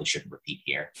we probably shouldn't repeat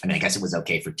here. I mean, I guess it was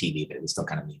okay for TV, but it was still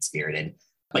kind of mean-spirited.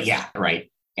 But yeah,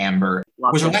 right. Amber.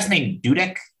 Was her last name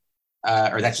Dudek?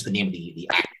 Or that's just the name of the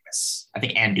actress? I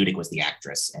think Anne Dudek was the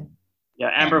actress. And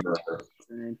yeah, Amber.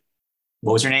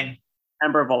 What was her name?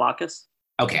 Amber Volakis.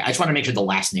 Okay, I just want to make sure the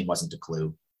last name wasn't a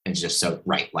clue. And just so,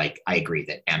 right, like, I agree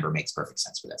that Amber makes perfect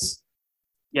sense for this.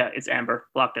 Yeah, it's Amber,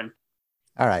 locked in.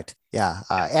 All right. Yeah.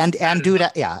 And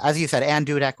Dudek, yeah, as you said, Anne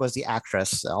Dudek was the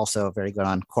actress, also very good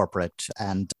on Corporate,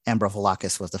 and Amber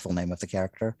Volakis was the full name of the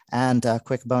character. And a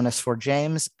quick bonus for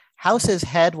James. House's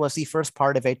Head was the first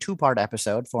part of a two-part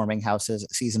episode forming House's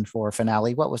season 4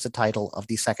 finale. What was the title of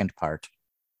the second part?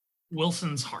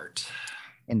 Wilson's Heart.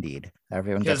 Indeed.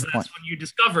 Everyone because gets the point. That's when you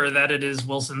discover that it is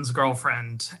Wilson's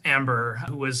girlfriend, Amber,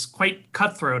 who was quite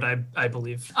cutthroat, I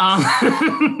believe.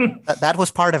 That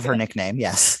was part of her nickname,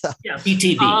 yes. Yeah.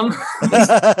 PTV.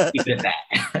 Keep it at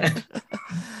that.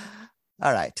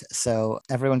 All right. So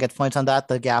everyone gets points on that.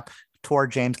 The gap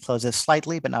toward James closes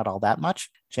slightly, but not all that much.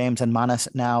 James and Manas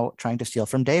now trying to steal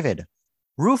from David.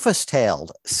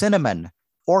 Rufus-tailed, cinnamon,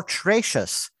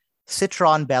 orchraceous,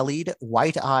 citron-bellied,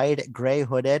 white-eyed,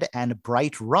 gray-hooded, and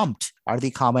bright-rumped are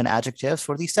the common adjectives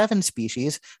for the 7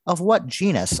 species of what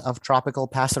genus of tropical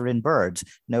passerine birds,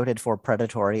 noted for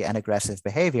predatory and aggressive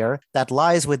behavior, that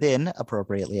lies within,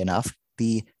 appropriately enough,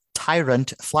 the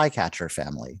tyrant flycatcher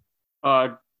family?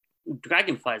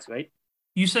 Dragonflies, right?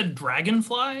 You said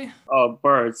dragonfly? Oh,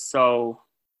 birds. So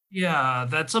Yeah,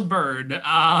 that's a bird.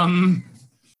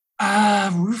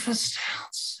 Rufus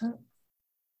Townsend.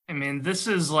 I mean, this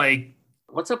is like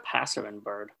what's a passerine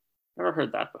bird? Never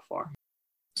heard that before.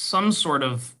 some sort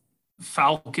of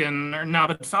falcon, or no,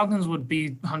 but falcons would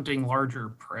be hunting larger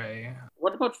prey.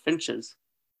 What about finches?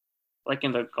 Like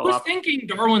in the I was Galapagos? thinking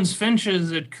Darwin's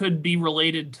finches, it could be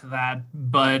related to that,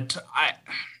 but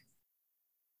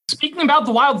speaking about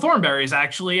the wild thornberries,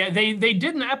 actually, they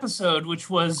did an episode which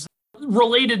was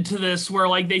related to this, where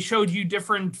like they showed you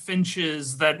different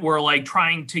finches that were like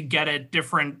trying to get at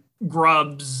different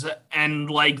grubs, and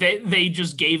like they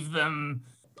just gave them,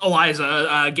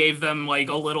 Eliza gave them like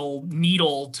a little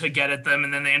needle to get at them,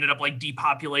 and then they ended up like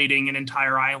depopulating an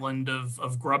entire island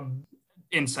of grub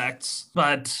insects.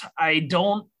 But I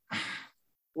don't.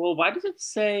 Well, why does it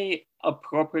say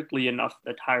appropriately enough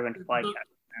the tyrant flycatcher?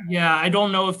 Yeah, I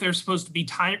don't know if they're supposed to be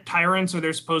tyrants or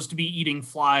they're supposed to be eating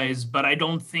flies, but I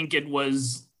don't think it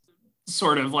was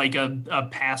sort of like a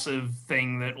passive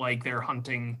thing that like they're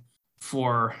hunting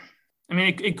for. I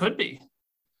mean, it could be.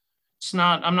 It's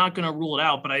not. I'm not going to rule it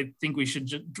out, but I think we should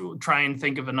try and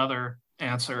think of another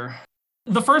answer.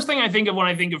 The first thing I think of when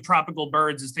I think of tropical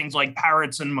birds is things like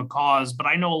parrots and macaws, but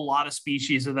I know a lot of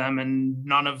species of them, and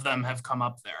none of them have come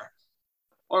up there.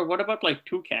 Or what about like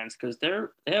toucans? Because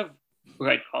they have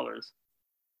bright colors.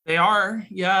 They are,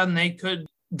 yeah, and they could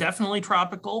definitely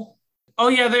tropical. Oh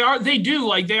yeah, they are. They do,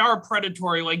 like they are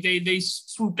predatory. Like they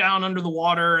swoop down under the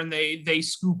water and they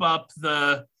scoop up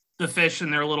the fish in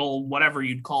their little whatever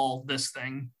you'd call this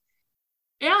thing.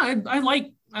 Yeah, I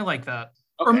like that.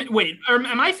 Okay. Or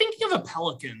am I thinking of a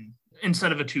pelican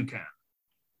instead of a toucan?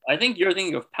 I think you're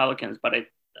thinking of pelicans, but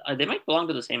they might belong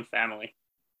to the same family.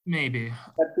 Maybe.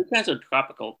 But toucans are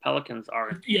tropical. Pelicans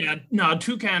aren't. Yeah, no,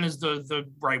 toucan is the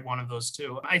right one of those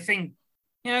two. I think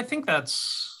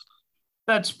that's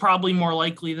probably more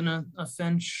likely than a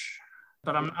finch,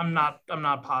 but I'm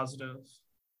not positive.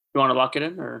 You want to lock it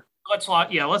in, or let's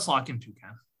lock in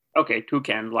toucan. Okay,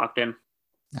 toucan locked in.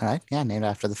 All right, yeah, named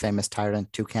after the famous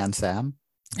tyrant Toucan Sam.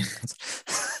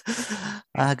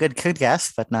 Good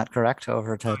guess, but not correct.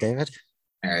 Over to David.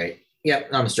 All right. Yep,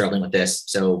 I'm struggling with this.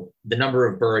 So the number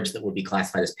of birds that would be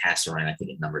classified as passerine, I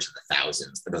think it numbers in the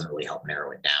thousands. That doesn't really help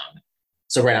narrow it down.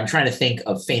 So I'm trying to think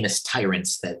of famous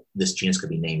tyrants that this genus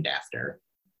could be named after.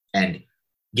 And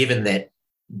given that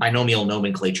binomial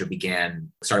nomenclature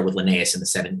started with Linnaeus in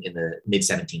the mid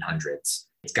 1700s,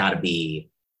 it's got to be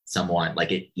someone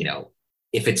like it,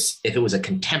 if it was a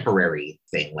contemporary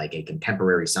thing, like a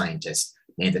contemporary scientist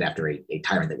named it after a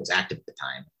tyrant that was active at the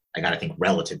time, I got to think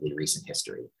relatively recent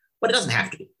history. But it doesn't have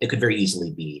to be. It could very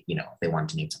easily be, if they wanted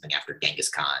to name something after Genghis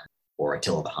Khan or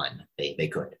Attila the Hun, they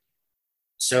could.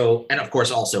 So, and of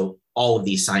course, also all of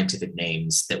these scientific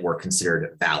names that were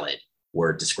considered valid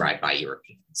were described by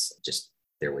Europeans.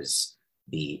 There was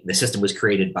the system was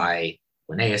created by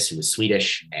Linnaeus, who was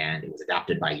Swedish, and it was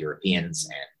adopted by Europeans.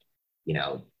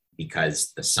 And,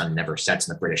 because the sun never sets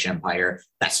in the British Empire,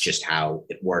 that's just how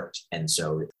it worked. And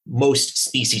so most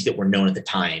species that were known at the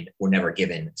time were never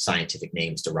given scientific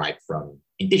names derived from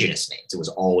indigenous names. It was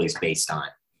always based on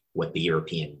what the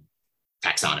European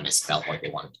taxonomists felt like they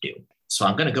wanted to do. So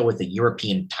I'm going to go with the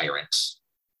European tyrant.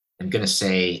 I'm going to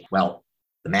say, well,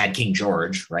 the Mad King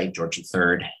George, right? George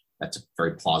III. That's a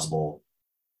very plausible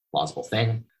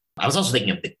thing. I was also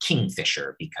thinking of the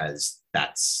kingfisher because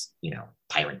that's,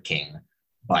 tyrant king.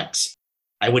 But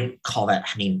I would call that,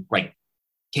 right,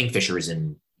 kingfisher is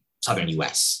in southern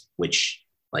US, which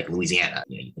like Louisiana,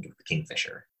 you think of the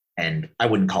kingfisher. And I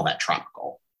wouldn't call that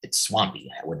tropical. It's swampy.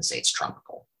 I wouldn't say it's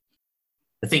tropical.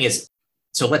 The thing is,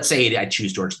 so let's say I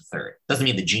choose George III. Doesn't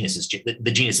mean the genus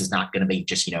is not going to be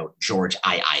just, George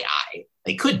III.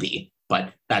 They could be,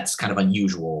 but that's kind of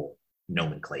unusual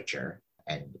nomenclature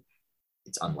and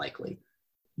it's unlikely.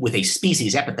 With a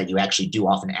species epithet, you actually do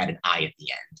often add an I at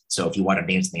the end. So if you want to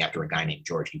name something after a guy named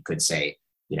George, you could say,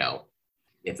 if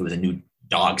it was a new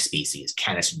dog species,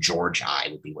 Canis georgii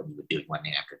would be what you would do. You want to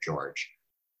name after George.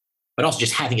 But also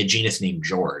just having a genus named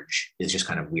George is just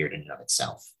kind of weird in and of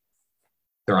itself.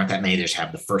 There aren't that many that just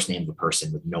have the first name of a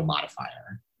person with no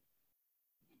modifier.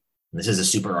 And this is a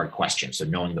super hard question, so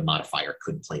knowing the modifier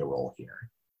could play a role here.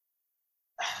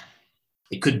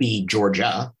 It could be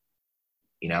Georgia,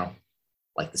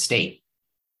 like the state.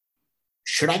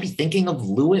 Should I be thinking of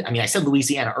Louis? I said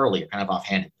Louisiana earlier, kind of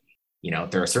offhandedly.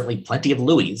 There are certainly plenty of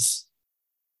Louis.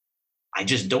 I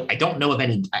don't know of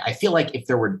any. I feel like if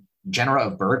there were genera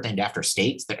of bird named after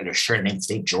states that are sure to name the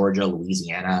state Georgia,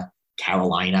 Louisiana,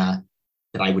 Carolina,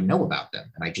 that I would know about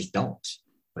them, and I just don't.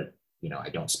 But I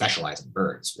don't specialize in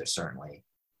birds. There's certainly.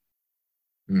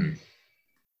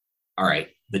 All right.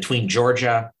 Between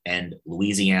Georgia and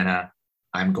Louisiana,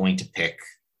 I'm going to pick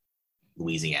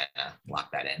Louisiana.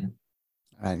 Lock that in.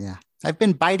 Yeah. I've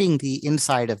been biting the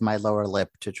inside of my lower lip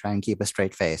to try and keep a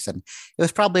straight face. And it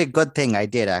was probably a good thing I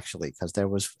did, actually, because there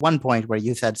was one point where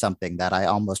you said something that I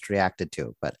almost reacted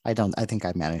to, but I think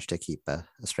I managed to keep a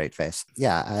straight face.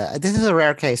 Yeah. This is a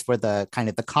rare case where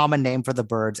the common name for the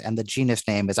birds and the genus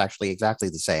name is actually exactly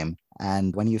the same.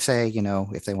 And when you say,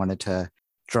 if they wanted to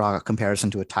draw a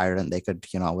comparison to a tyrant, they could,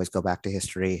 always go back to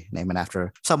history, name it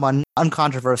after someone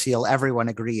uncontroversial, everyone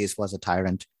agrees was a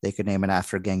tyrant. They could name it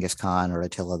after Genghis Khan or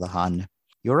Attila the Hun.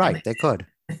 You're right, they could.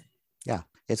 Yeah,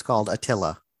 it's called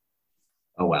Attila.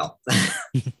 Oh, well.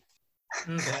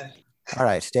 Okay. All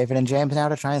right, David and James now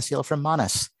to try and steal from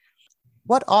Manas.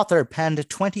 What author penned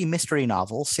 20 mystery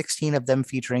novels, 16 of them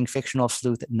featuring fictional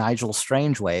sleuth Nigel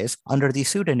Strangeways, under the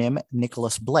pseudonym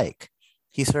Nicholas Blake?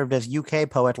 He served as UK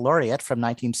Poet Laureate from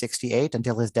 1968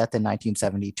 until his death in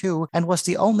 1972, and was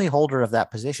the only holder of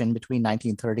that position between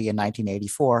 1930 and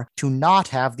 1984 to not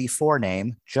have the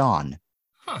forename John.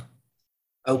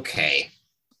 Okay,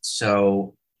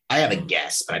 so I have a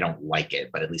guess, but I don't like it,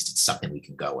 but at least it's something we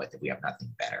can go with if we have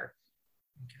nothing better.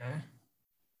 Okay.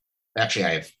 Actually,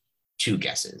 I have two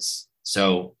guesses.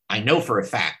 So I know for a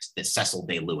fact that Cecil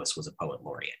Day Lewis was a poet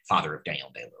laureate, father of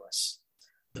Daniel Day Lewis.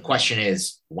 The question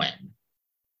is when?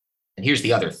 And here's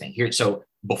the other thing. So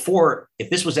before, if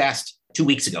this was asked 2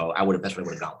 weeks ago, that's what I would have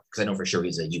gone with, because I know for sure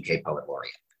he's a UK poet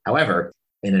laureate. However,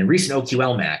 in a recent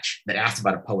OQL match that asked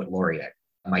about a poet laureate,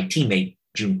 my teammate,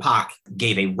 June Pak,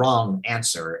 gave a wrong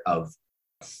answer of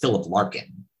Philip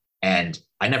Larkin. And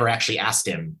I never actually asked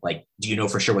him, do you know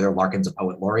for sure whether Larkin's a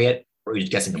poet laureate, or are you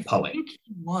just guessing a poet? I think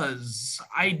he was.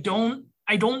 I don't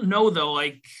know, though.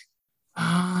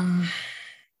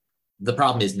 The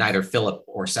problem is neither Philip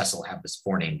or Cecil have this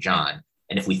forename John.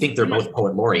 And if we think they're both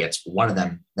poet laureates, one of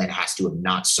them then has to have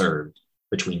not served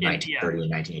between 1930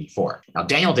 and 1984. Now,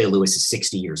 Daniel Day Lewis is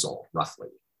 60 years old, roughly,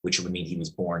 which would mean he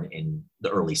was born in the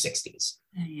early 60s.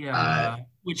 Yeah,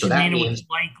 which would mean it was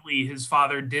likely his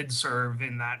father did serve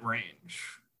in that range.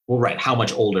 Well, right. How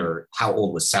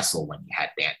old was Cecil when he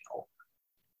had Daniel?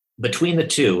 Between the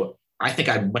two, I think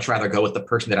I'd much rather go with the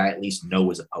person that I at least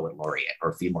know is a poet laureate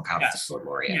or feel more confident as a poet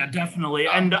laureate. Yeah, definitely.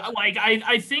 And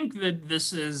I think that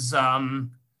this is that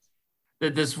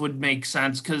this would make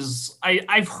sense because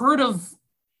I've heard of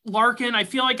Larkin. I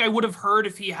feel like I would have heard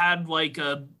if he had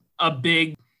a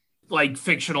big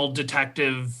fictional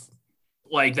detective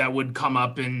that would come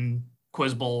up in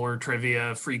Quiz Bowl or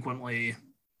trivia frequently,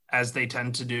 as they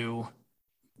tend to do.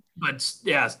 But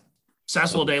yeah,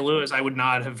 Cecil Day Lewis, I would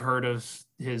not have heard of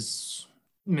his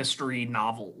mystery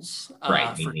novels.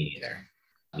 Right, me neither.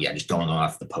 Yeah, just going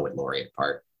off the poet laureate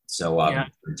part. So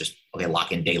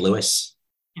lock in Day Lewis.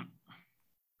 Yeah.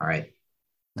 All right.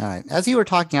 As you were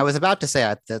talking, I was about to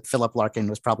say that Philip Larkin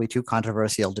was probably too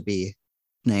controversial to be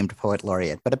named poet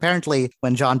laureate. But apparently,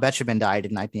 when John Betjeman died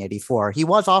in 1984, he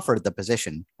was offered the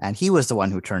position, and he was the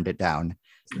one who turned it down.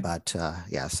 But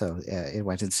it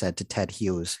went instead to Ted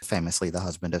Hughes, famously the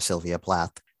husband of Sylvia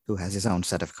Plath, who has his own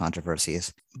set of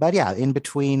controversies. But yeah, in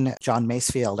between John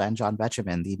Masefield and John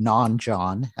Betjeman, the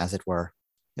non-John, as it were,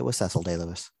 it was Cecil Day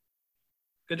Lewis.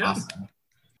 Good job. Awesome.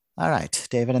 All right,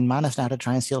 David and Manas now to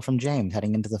try and steal from James,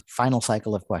 heading into the final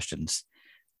cycle of questions.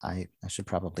 I should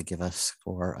probably give a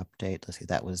score update. Let's see,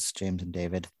 that was James and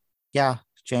David. Yeah,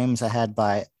 James ahead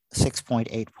by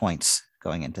 6.8 points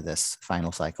going into this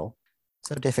final cycle.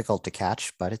 So difficult to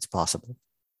catch, but it's possible.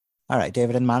 All right,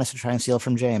 David and Manas to try and steal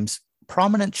from James.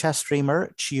 Prominent chess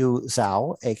streamer Qiu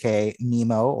Zhao, aka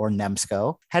Nemo or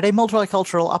Nemsko, had a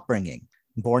multicultural upbringing.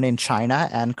 Born in China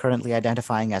and currently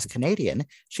identifying as Canadian,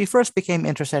 she first became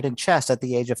interested in chess at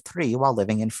the age of 3 while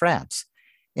living in France.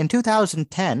 In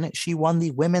 2010, she won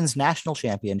the Women's National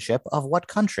Championship of what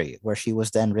country, where she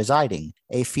was then residing,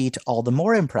 a feat all the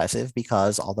more impressive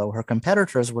because, although her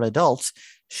competitors were adults,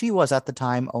 she was at the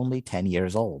time only 10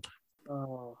 years old.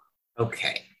 Oh,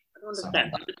 Okay. I don't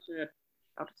understand.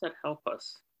 How does that help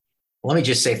us? Let me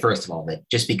just say, first of all, that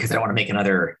just because I don't want to make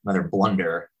another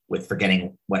blunder with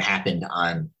forgetting what happened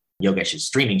on Yogesh's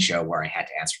streaming show where I had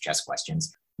to answer chess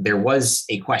questions, there was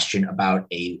a question about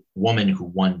a woman who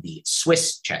won the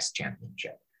Swiss chess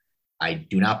championship. I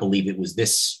do not believe it was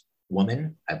this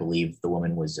woman. I believe the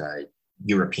woman was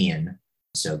European.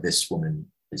 So this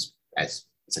woman is, as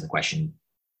it's in the question,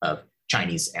 of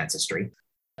Chinese ancestry.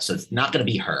 So it's not going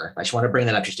to be her. I just want to bring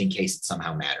that up just in case it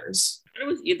somehow matters. It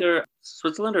was either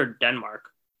Switzerland or Denmark.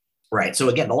 Right. So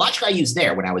again, the logic I used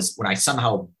there when I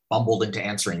somehow bumbled into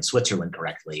answering Switzerland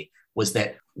correctly was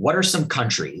that what are some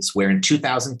countries where in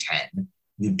 2010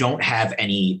 you don't have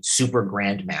any super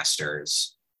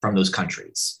grandmasters from those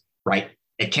countries, right?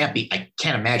 It can't be, I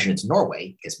can't imagine it's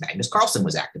Norway because Magnus Carlsen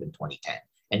was active in 2010.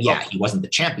 And yeah, he wasn't the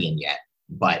champion yet,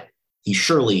 but he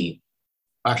surely,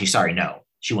 actually, sorry, no,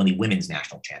 she won the women's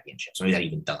national championship. So maybe that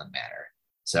even doesn't matter.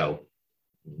 So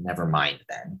never mind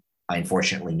then. I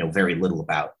unfortunately know very little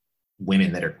about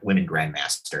women that are women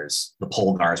grandmasters. The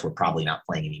Polgars were probably not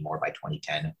playing anymore by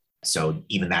 2010. So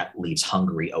even that leaves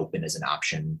Hungary open as an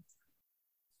option.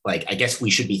 Like, I guess we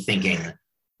should be thinking,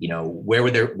 you know,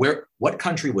 what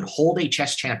country would hold a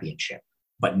chess championship,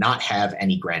 but not have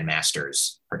any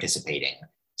grandmasters participating,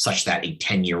 such that a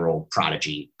 10-year-old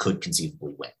prodigy could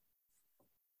conceivably win?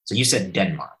 So you said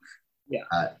Denmark. Yeah.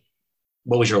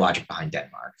 What was your logic behind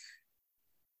Denmark?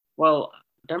 Well,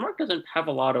 Denmark doesn't have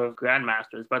a lot of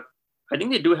grandmasters, but I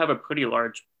think they do have a pretty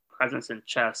large presence in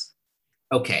chess.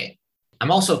 Okay. I'm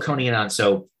also coning in on,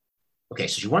 so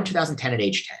she won 2010 at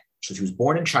age 10. So she was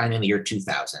born in China in the year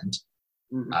 2000,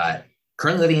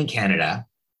 currently living in Canada,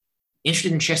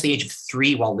 interested in chess at the age of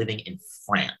 3 while living in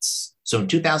France. So in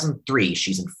 2003,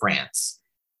 she's in France.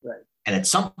 Right. And at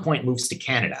some point moves to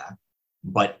Canada,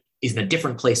 but is in a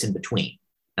different place in between.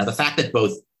 Now, the fact that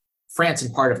both France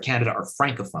and part of Canada are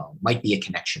Francophone might be a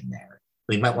connection there.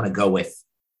 We might want to go with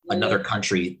another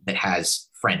country that has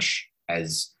French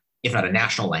as, if not a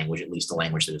national language, at least a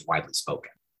language that is widely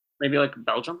spoken. Maybe like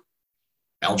Belgium?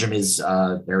 Belgium is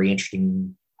a very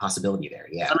interesting possibility there,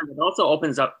 yeah. I mean, it also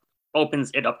opens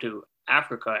it up to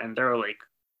Africa, and there are like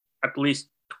at least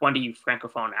 20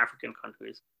 Francophone African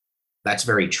countries. That's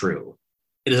very true.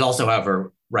 It is also,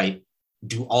 however, right,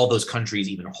 do all those countries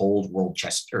even hold world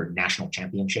chess or national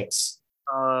championships?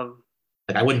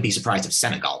 Like, I wouldn't be surprised if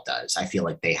Senegal does. I feel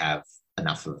like they have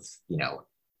enough of, you know,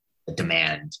 a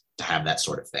demand to have that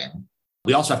sort of thing.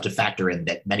 We also have to factor in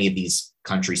that many of these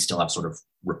countries still have sort of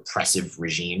repressive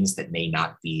regimes that may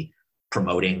not be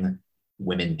promoting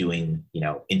women doing, you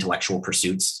know, intellectual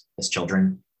pursuits as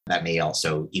children. That may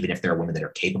also, even if there are women that are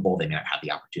capable, they may not have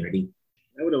the opportunity.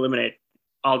 That would eliminate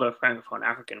all the Francophone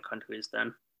African countries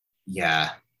then. Yeah.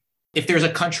 If there's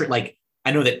a country, like,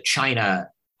 I know that China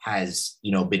has,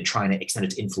 you know, been trying to extend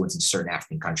its influence in certain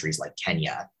African countries like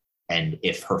Kenya. And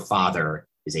if her father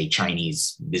is a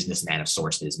Chinese businessman of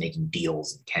sorts that is making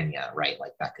deals in Kenya, right?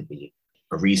 Like, that could be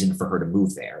a reason for her to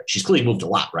move there. She's clearly moved a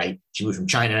lot, right? She moved from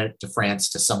China to France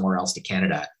to somewhere else to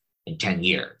Canada in 10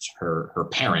 years. Her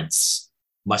parents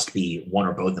must be, one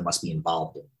or both of them must be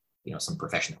involved in, you know, some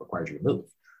profession that requires you to move.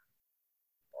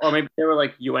 Or maybe they were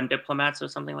like UN diplomats or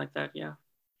something like that, yeah.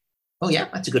 Oh yeah,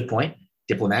 that's a good point.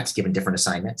 Diplomats given different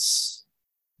assignments.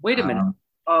 Wait a minute.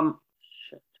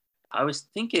 Shit. I was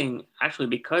thinking, actually,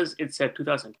 because it said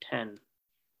 2010,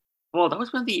 well, that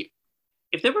was when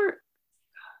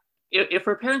if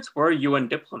her parents were UN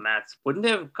diplomats, wouldn't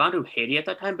they have gone to Haiti at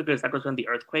that time because that was when the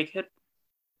earthquake hit?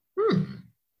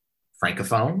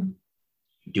 Francophone,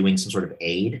 doing some sort of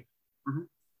aid. Mm-hmm.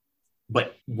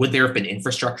 But would there have been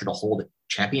infrastructure to hold a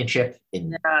championship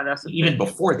even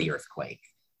before the earthquake?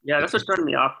 Yeah, that's what turned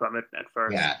me off from it at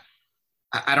first. Yeah.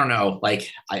 I don't know.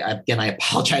 Like, I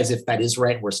apologize if that is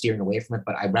right. We're steering away from it,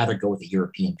 but I'd rather go with a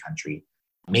European country.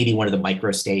 Maybe one of the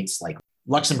microstates like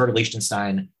Luxembourg,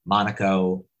 Liechtenstein,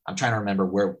 Monaco. I'm trying to remember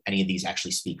where any of these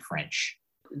actually speak French.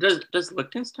 Does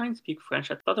Liechtenstein speak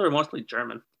French? I thought they were mostly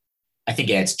German. I think,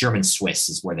 yeah, it's German-Swiss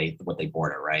is what they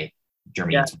border, right?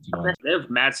 Germany. Yeah, they have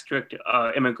mad strict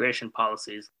immigration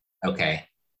policies. Okay.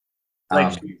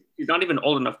 Like, she's not even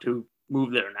old enough to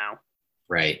move there now.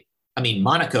 Right. I mean,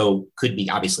 Monaco could be,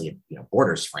 obviously, you know,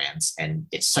 borders France, and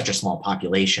it's such a small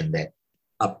population that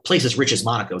a place as rich as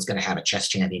Monaco is going to have a chess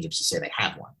championship to say they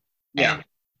have one. Yeah. And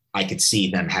I could see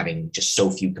them having just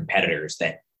so few competitors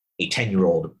that a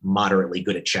 10-year-old moderately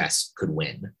good at chess could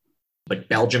win. But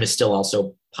Belgium is still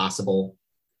also possible,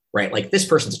 right? Like, this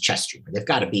person's a chess streamer. They've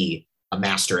got to be a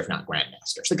master, if not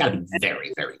grandmaster. So they've got to be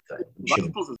very, very good.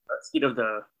 Brussels is the seat of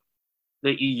the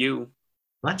EU.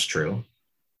 That's true.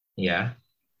 Yeah.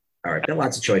 All right. There are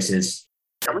lots of choices.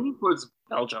 I'm leaning towards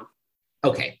Belgium.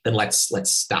 Okay. Then let's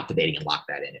stop debating and lock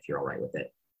that in if you're all right with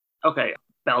it. Okay.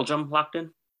 Belgium locked in.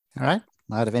 All right.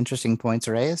 A lot of interesting points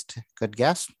raised. Good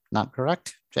guess. Not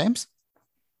correct. James?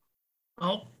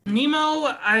 Well,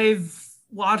 Nemo, I've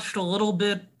watched a little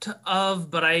bit of,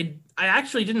 but I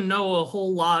actually didn't know a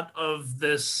whole lot of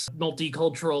this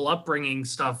multicultural upbringing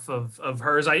stuff of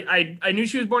hers. I knew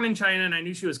she was born in China and I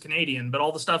knew she was Canadian, but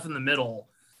all the stuff in the middle,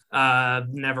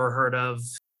 never heard of.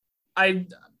 I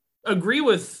agree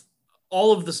with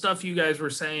all of the stuff you guys were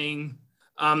saying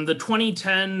The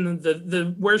 2010,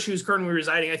 the where she was currently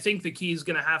residing, I think the key is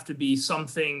going to have to be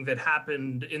something that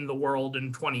happened in the world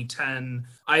in 2010,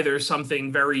 either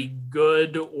something very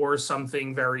good or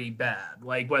something very bad,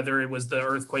 like whether it was the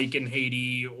earthquake in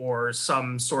Haiti or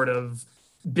some sort of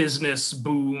business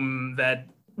boom that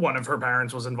one of her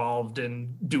parents was involved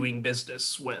in doing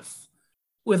business with.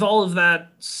 With all of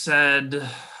that said,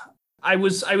 I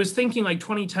was thinking like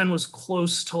 2010 was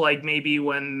close to like maybe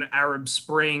when Arab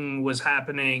Spring was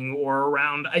happening, or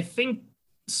around, I think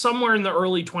somewhere in the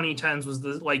early 2010s was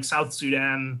the like South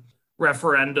Sudan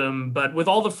referendum. But with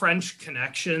all the French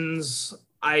connections,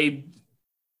 I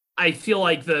feel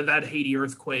like that Haiti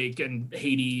earthquake and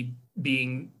Haiti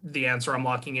being the answer I'm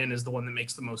locking in is the one that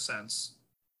makes the most sense.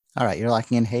 All right, you're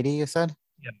locking in Haiti, you said?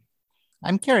 Yeah.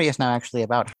 I'm curious now actually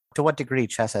about to what degree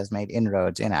chess has made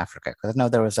inroads in Africa. Because I know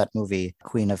there was that movie,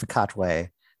 Queen of Katwe,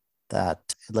 that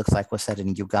it looks like was set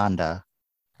in Uganda.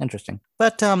 Interesting.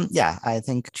 But yeah, I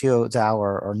think Chiu Zhao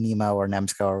or Nemo or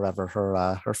Nemsko or whatever,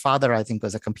 her father, I think,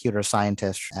 was a computer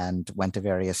scientist and went to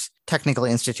various technical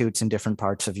institutes in different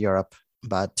parts of Europe.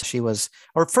 But she was,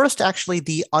 or first actually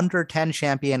the under 10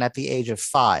 champion at the age of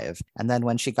 5. And then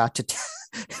when she got to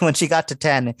when she got to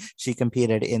 10, she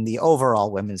competed in the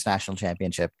overall women's national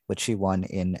championship, which she won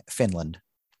in Finland.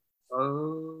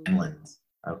 Oh, Finland.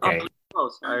 Okay.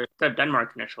 close. I said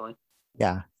Denmark initially.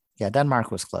 Yeah,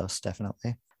 Denmark was close,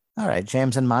 definitely. All right,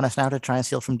 James and Manas now to try and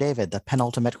steal from David the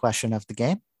penultimate question of the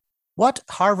game. What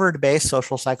Harvard-based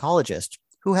social psychologist,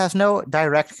 who has no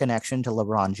direct connection to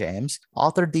LeBron James,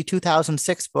 authored the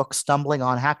 2006 book Stumbling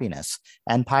on Happiness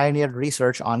and pioneered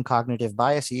research on cognitive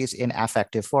biases in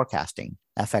affective forecasting?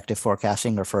 Affective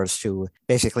forecasting refers to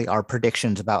basically our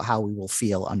predictions about how we will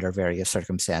feel under various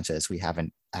circumstances we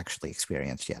haven't actually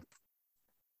experienced yet.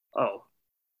 Oh.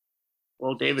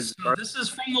 Well, David. So this is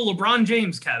from the LeBron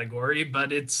James category,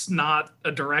 but it's not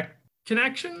a direct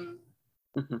connection.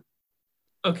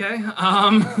 Okay.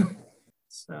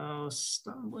 So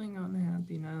stumbling on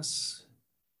happiness.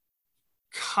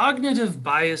 Cognitive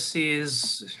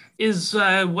biases is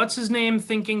what's his name?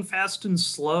 Thinking Fast and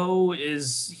Slow.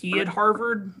 Is he at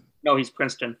Harvard? No, he's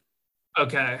Princeton.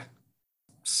 Okay.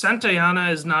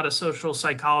 Santayana is not a social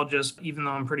psychologist, even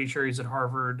though I'm pretty sure he's at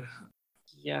Harvard.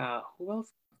 Yeah. Who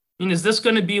else? I mean, is this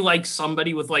going to be like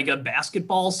somebody with like a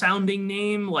basketball sounding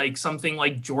name, like something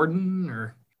like Jordan,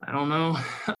 or I don't know.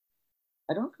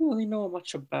 I don't really know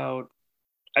much about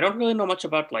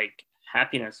like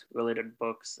happiness related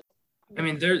books. I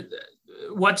mean,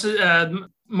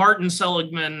 Martin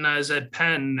Seligman is at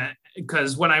Penn,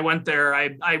 because when I went there,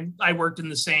 I worked in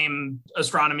the same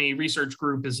astronomy research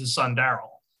group as his son,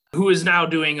 Daryl, who is now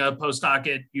doing a postdoc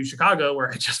at UChicago, where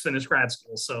I just finished grad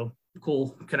school. So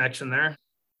cool connection there,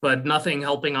 but nothing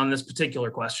helping on this particular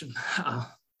question.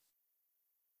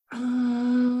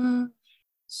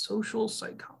 Social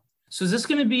psychology. So is this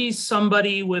going to be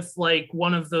somebody with like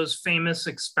one of those famous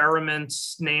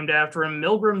experiments named after him?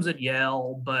 Milgram's at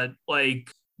Yale, but like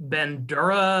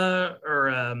Bandura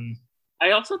or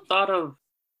I also thought of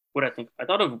I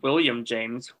thought of William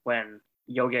James when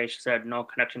Yogesh said no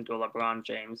connection to LeBron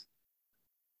James.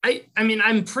 I mean,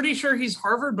 I'm pretty sure he's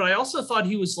Harvard, but I also thought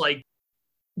he was like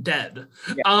dead.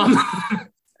 Yeah.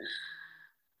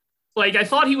 Like, I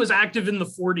thought he was active in the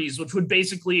 40s, which would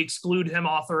basically exclude him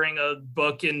authoring a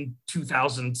book in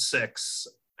 2006.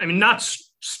 I mean, not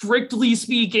strictly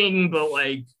speaking, but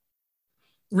like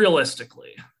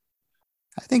realistically.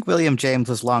 I think William James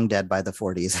was long dead by the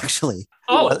 40s, actually.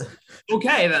 Oh,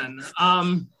 okay then.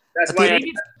 That's why maybe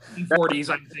it's the 40s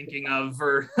I'm thinking of.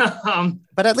 Or,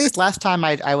 But at least last time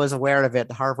I was aware of it,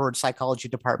 the Harvard Psychology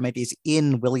Department is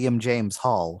in William James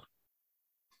Hall.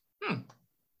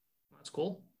 That's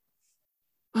cool.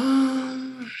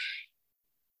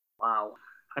 Wow.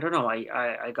 I don't know.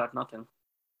 I got nothing.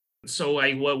 So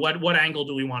what angle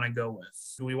do we want to go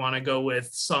with? Do we want to go with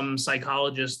some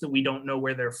psychologist that we don't know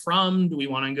where they're from? Do we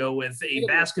want to go with a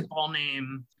basketball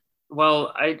name?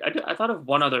 Well, I thought of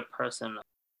one other person,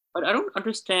 but I don't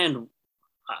understand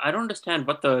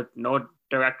what the no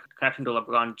direct connection to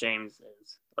LeBron James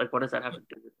is. Like, what does that have to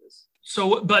do with this?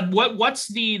 So, but what's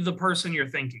the person you're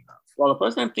thinking of? Well, the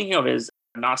person I'm thinking of is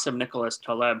Nassim Nicholas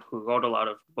Taleb, who wrote a lot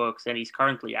of books, and he's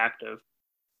currently active.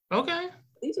 Okay.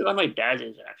 He's around my dad's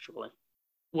age, actually.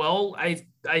 Well,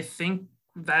 I think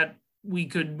that we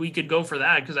could go for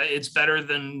that, because it's better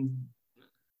than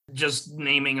just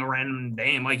naming a random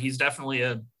name. Like, he's definitely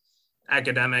a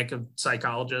academic, a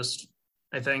psychologist,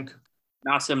 I think.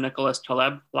 Nassim Nicholas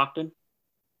Taleb, locked in.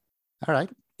 All right,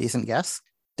 decent guess.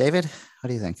 David, what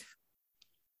do you think?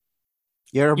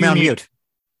 You're on mute.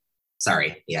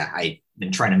 Sorry. Yeah, I've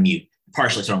been trying to mute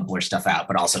partially so I don't blur stuff out,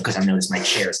 but also because I noticed my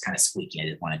chair is kind of squeaky. I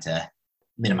just wanted to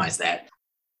minimize that.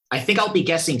 I think I'll be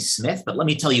guessing Smith, but let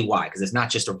me tell you why, because it's not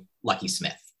just a lucky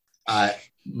Smith.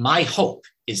 My hope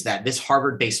is that this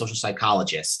Harvard-based social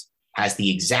psychologist has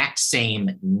the exact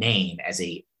same name as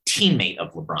a teammate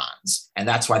of LeBron's. And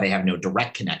that's why they have no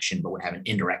direct connection, but would have an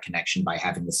indirect connection by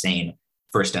having the same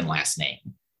first and last name.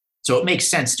 So it makes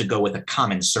sense to go with a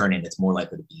common surname that's more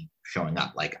likely to be showing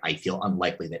up. Like, I feel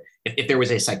unlikely that if there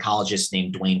was a psychologist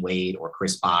named Dwayne Wade or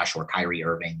Chris Bosh or Kyrie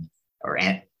Irving, or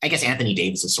I guess Anthony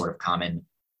Davis is sort of common,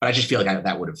 but I just feel like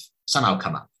that would have somehow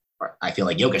come up. Or I feel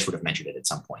like Jokic would have mentioned it at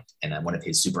some point in one of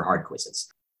his super hard quizzes.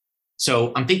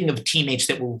 So I'm thinking of teammates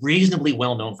that were reasonably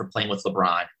well known for playing with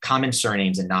LeBron, common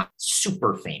surnames and not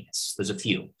super famous. There's a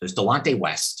few. There's Delonte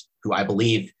West, who I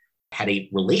believe had a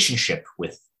relationship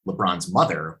with LeBron's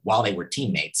mother while they were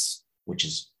teammates, which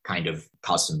is kind of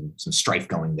caused some strife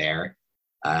going there.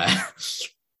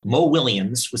 Mo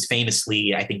Williams was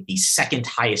famously, I think, the second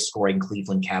highest scoring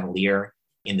Cleveland Cavalier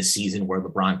in the season where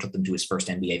LeBron took them to his first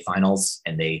NBA Finals,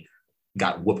 and they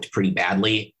got whooped pretty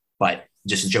badly. But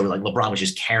just as Joe, like, LeBron was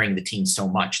just carrying the team so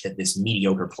much that this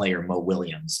mediocre player, Mo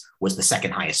Williams, was the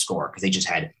second highest scorer because they just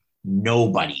had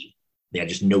nobody. They had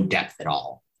just no depth at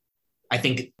all. I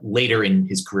think later in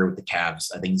his career with the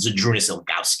Cavs, I think Zydrunas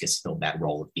Ilgauskas filled that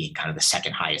role of being kind of the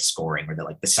second highest scoring, or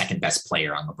the second best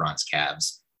player on LeBron's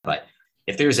Cavs. But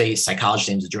if there's a psychologist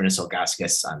named Zydrunas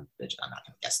Ilgauskas, I'm not going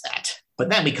to guess that. But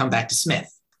then we come back to Smith.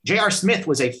 J.R. Smith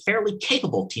was a fairly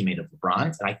capable teammate of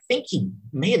LeBron's, and I think he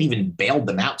may have even bailed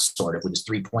them out sort of with his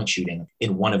three-point shooting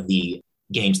in one of the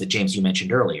games that, James, you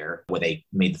mentioned earlier, where they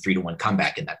made the 3-1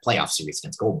 comeback in that playoff series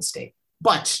against Golden State.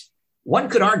 But one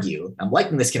could argue, I'm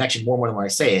liking this connection more and more than when I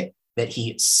say it, that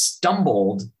he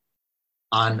stumbled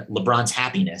on LeBron's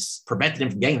happiness, prevented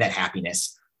him from getting that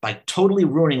happiness by totally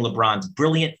ruining LeBron's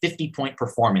brilliant 50-point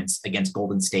performance against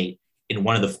Golden State in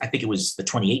one of the, I think it was the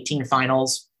 2018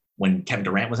 finals, when Kevin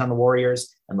Durant was on the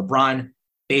Warriors, and LeBron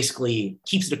basically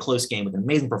keeps it a close game with an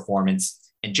amazing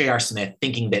performance, and J.R. Smith,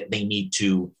 thinking that they need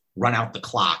to run out the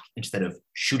clock instead of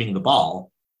shooting the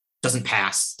ball, doesn't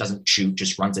pass, doesn't shoot,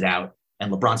 just runs it out.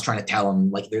 And LeBron's trying to tell him,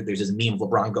 like, there's this meme of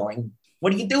LeBron going,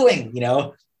 "What are you doing?"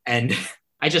 And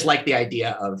I just like the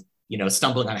idea of,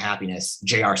 stumbling on happiness,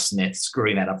 J.R. Smith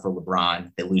screwing that up for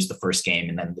LeBron. They lose the first game,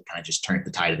 and then they kind of just turn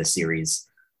the tide of the series.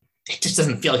 It just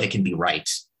doesn't feel like it can be right.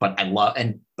 But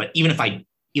but even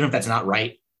if that's not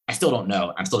right, I still don't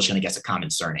know. I'm still just going to guess a common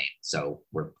surname. So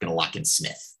we're going to lock in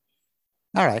Smith.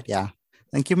 All right. Yeah.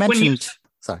 I think you mentioned.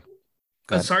 Sorry.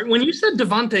 Sorry. When you said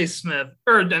Devontae Smith,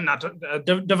 or not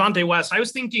Devontae West, I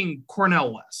was thinking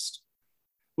Cornel West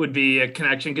would be a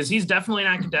connection because he's definitely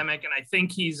an academic, and I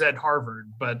think he's at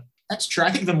Harvard. But that's true. I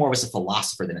think of him more as a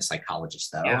philosopher than a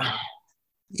psychologist, though.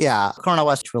 Yeah, Cornel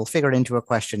West will figure it into a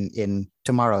question in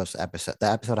tomorrow's episode, the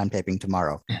episode I'm taping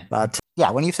tomorrow. But yeah,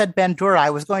 when you said Bandura, I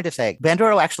was going to say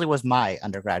Bandura actually was my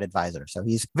undergrad advisor. So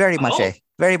he's very much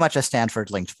a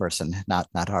Stanford linked person, not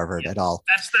Harvard at all.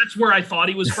 That's where I thought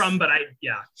he was from, but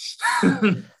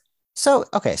So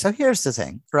here's the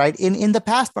thing, right? In the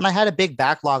past, when I had a big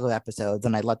backlog of episodes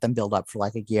and I let them build up for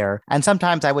like a year, and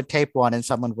sometimes I would tape one and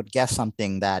someone would guess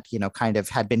something that, kind of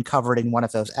had been covered in one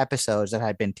of those episodes that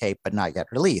had been taped but not yet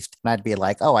released. And I'd be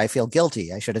like, oh, I feel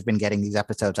guilty. I should have been getting these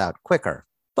episodes out quicker.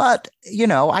 But,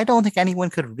 I don't think anyone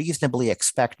could reasonably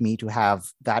expect me to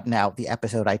have gotten out the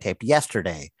episode I taped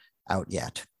yesterday out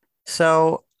yet.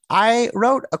 So I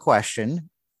wrote a question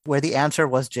where the answer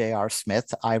was J.R.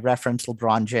 Smith. I referenced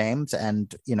LeBron James,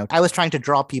 and, I was trying to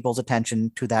draw people's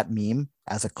attention to that meme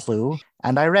as a clue.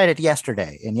 And I read it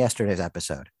yesterday in yesterday's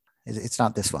episode. It's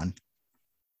not this one.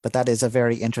 But that is a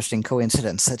very interesting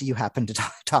coincidence that you happen to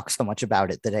talk so much about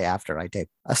it the day after I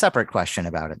taped a separate question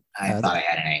about it. I thought I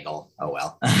had an angle. Oh,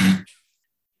 well.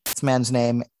 This man's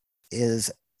name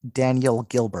is Daniel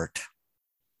Gilbert.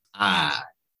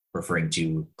 Referring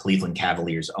to Cleveland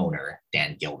Cavaliers owner,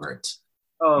 Dan Gilbert.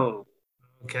 Oh,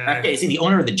 okay. Is he the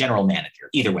owner or the general manager?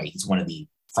 Either way, he's one of the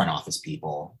front office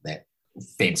people that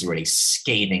famously wrote a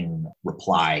scathing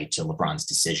reply to LeBron's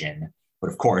decision.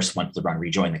 But of course, once LeBron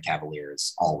rejoined the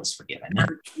Cavaliers, all was forgiven.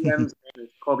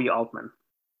 Kobe Altman.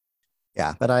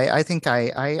 Yeah, but I think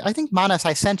Manas,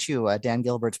 I sent you Dan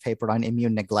Gilbert's paper on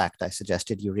immune neglect. I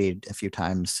suggested you read a few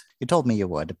times. You told me you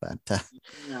would, but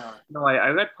no, I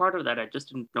read part of that. I just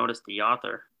didn't notice the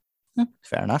author.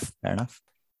 Fair enough.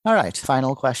 All right,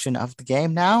 final question of the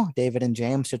game now. David and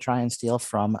James to try and steal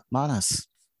from Manas.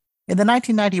 In the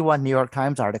 1991 New York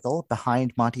Times article,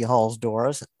 Behind Monty Hall's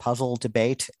Doors, Puzzle,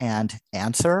 Debate, and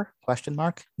Answer, ?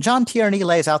 John Tierney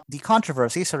lays out the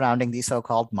controversy surrounding the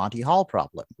so-called Monty Hall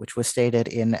problem, which was stated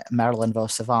in Marilyn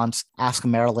Vos Savant's Ask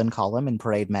Marilyn column in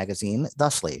Parade magazine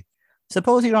thusly.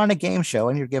 Suppose you're on a game show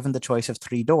and you're given the choice of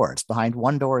 3 doors. Behind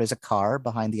one door is a car,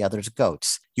 behind the other's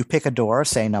goats. You pick a door,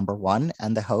 say number 1,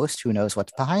 and the host, who knows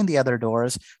what's behind the other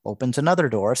doors, opens another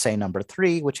door, say number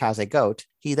 3, which has a goat.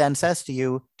 He then says to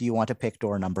you, do you want to pick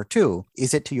door number 2?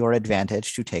 Is it to your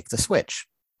advantage to take the switch?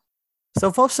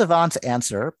 So Vos Savant's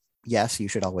answer, yes, you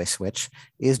should always switch,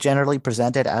 is generally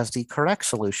presented as the correct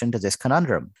solution to this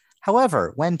conundrum.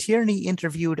 However, when Tierney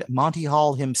interviewed Monty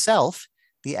Hall himself,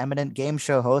 the eminent game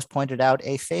show host pointed out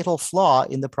a fatal flaw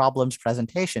in the problem's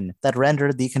presentation that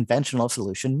rendered the conventional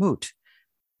solution moot.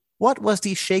 What was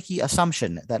the shaky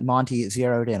assumption that Monty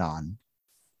zeroed in on?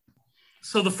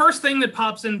 So the first thing that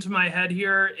pops into my head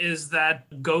here is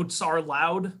that goats are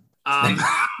loud,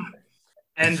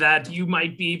 and that you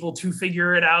might be able to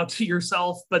figure it out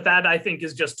yourself, but that I think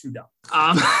is just too dumb.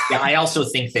 Yeah, I also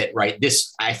think that, right,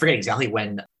 I forget exactly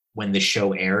when the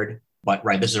show aired, but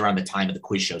right, this is around the time of the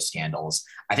quiz show scandals.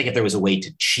 I think if there was a way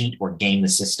to cheat or game the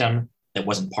system that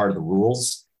wasn't part of the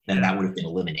rules, then that would have been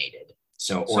eliminated.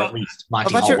 Or at least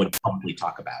Monty Hall would probably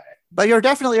talk about it. But you're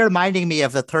definitely reminding me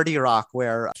of the 30 Rock,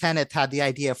 where Kenneth had the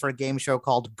idea for a game show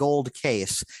called Gold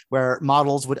Case, where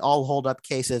models would all hold up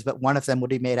cases, but one of them would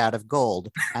be made out of gold.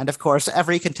 And of course,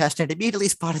 every contestant immediately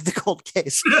spotted the gold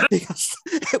case because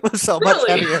it was so much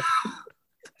heavier.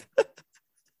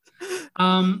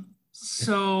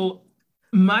 So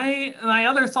my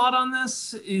other thought on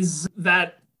this is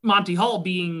that Monty Hall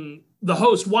being the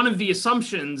host, one of the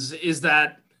assumptions is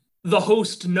that the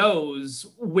host knows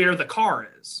where the car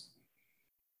is.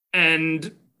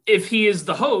 And if he is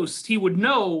the host, he would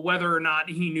know whether or not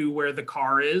he knew where the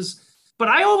car is. But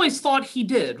I always thought he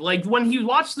did. Like when he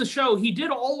watched the show, he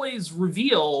did always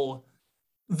reveal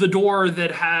the door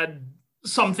that had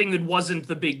something that wasn't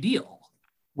the big deal.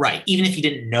 Right. Even if he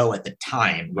didn't know at the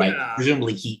time, right? Yeah.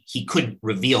 Presumably he couldn't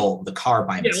reveal the car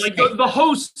by mistake. Like the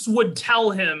hosts would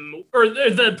tell him, or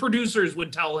the producers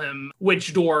would tell him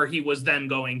which door he was then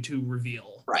going to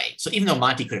reveal. Right. So even though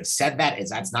Monty could have said that, as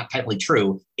that's not technically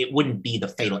true, it wouldn't be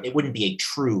it wouldn't be a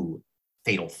true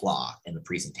fatal flaw in the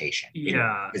presentation.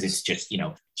 Yeah. Because it's just,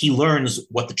 he learns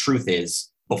what the truth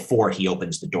is before he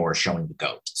opens the door showing the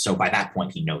goat. So by that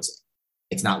point, he knows it.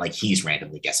 It's not like he's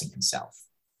randomly guessing himself.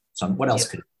 So what else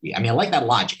could it be? I mean, I like that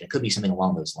logic. It could be something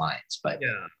along those lines, but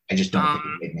I just don't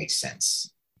think it makes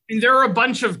sense. And there are a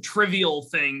bunch of trivial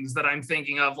things that I'm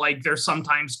thinking of, like there's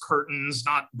sometimes curtains,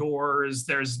 not doors.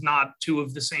 There's not 2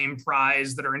 of the same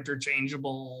prize that are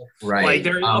interchangeable. Right. Like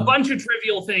there's a bunch of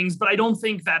trivial things, but I don't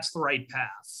think that's the right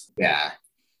path. Yeah.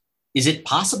 Is it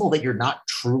possible that you're not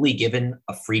truly given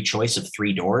a free choice of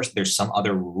 3 doors? There's some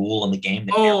other rule in the game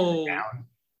that narrows it down?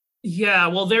 Yeah,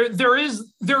 well, there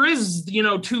is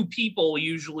 2 people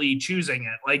usually choosing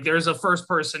it. Like there's a first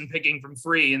person picking from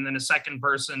 3 and then a second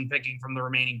person picking from the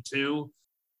remaining 2.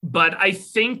 But I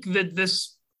think that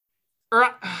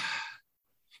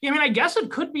I guess it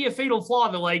could be a fatal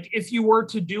flaw that, like, if you were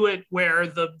to do it where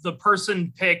the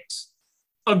person picked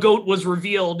a goat was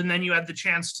revealed and then you had the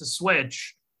chance to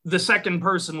switch, the second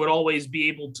person would always be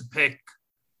able to pick.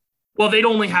 Well, they'd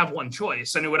only have one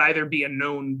choice, and it would either be a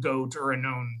known goat or a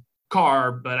known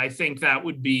car, but I think that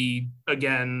would be,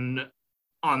 again,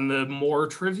 on the more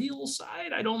trivial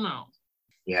side. I don't know.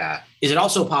 Yeah. Is it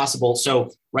also possible?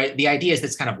 So, right, the idea is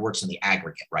this kind of works in the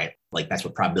aggregate, right? Like that's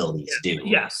what probabilities do.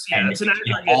 Yes. Yeah, and it's an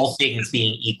aggregate. All things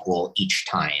being equal each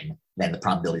time, then the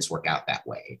probabilities work out that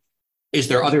way. Is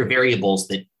there other variables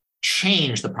that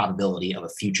change the probability of a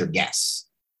future guess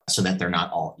so that they're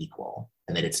not all equal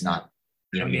and that it's not,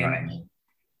 you know what I mean?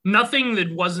 Nothing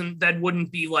that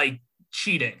wouldn't be like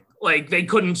cheating. Like they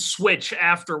couldn't switch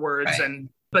afterwards. Right.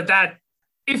 But that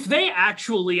if they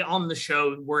actually on the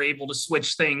show were able to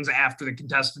switch things after the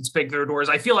contestants picked their doors,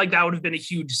 I feel like that would have been a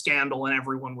huge scandal and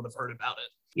everyone would have heard about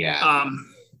it. Yeah.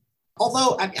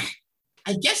 Although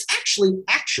I guess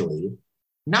actually,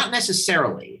 not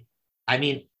necessarily. I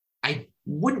mean, I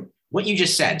wouldn't, what you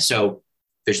just said. So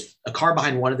there's a car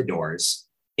behind one of the doors.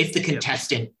 If the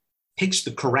contestant picks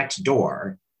the correct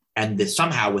door and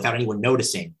somehow without anyone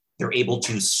noticing, they're able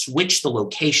to switch the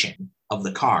location of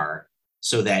the car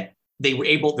so that they're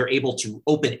able to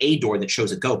open a door that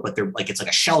shows a goat, but they're like, it's like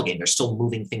a shell game. They're still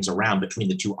moving things around between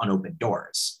the 2 unopened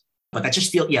doors. But that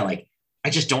just I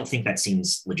just don't think that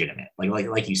seems legitimate.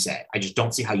 Like you said, I just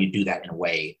don't see how you do that in a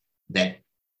way that,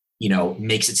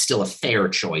 makes it still a fair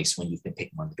choice when you've been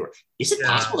picking one of the doors. Is it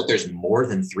possible that there's more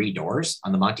than 3 doors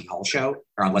on the Monty Hall show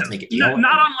or on Let's Make a Deal?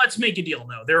 Not on Let's Make a Deal.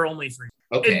 No, there are only 3.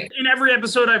 Okay. In every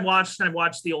episode I've watched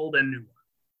the old and new one.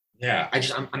 Yeah,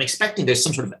 I'm expecting there's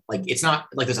some sort of like, it's not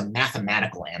like there's a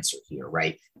mathematical answer here,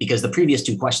 right? Because the previous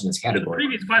two questions in this category. The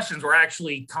previous questions were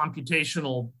actually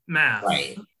computational math.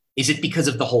 Right. Is it because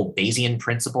of the whole Bayesian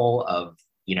principle of,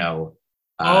 and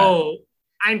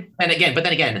then again,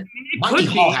 it Monty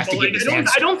could Hall be, has to but give like, this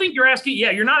answer. I don't think you're asking,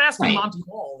 you're not asking Right. Monty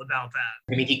Hall about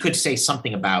that. I mean, he could say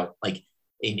something about like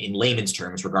in layman's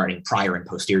terms regarding prior and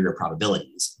posterior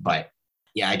probabilities, but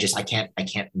yeah, I can't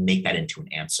make that into an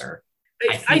answer.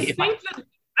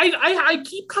 I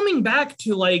keep coming back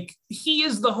to like, he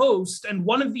is the host, and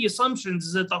one of the assumptions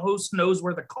is that the host knows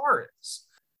where the car is.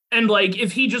 And like,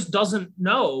 if he just doesn't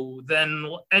know, then,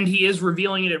 and he is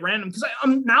revealing it at random, because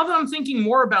now that I'm thinking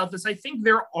more about this, I think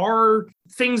there are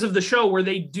things of the show where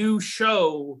they do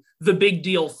show the big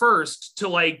deal first to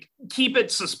like keep it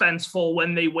suspenseful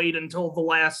when they wait until the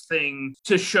last thing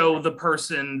to show the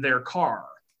person their car.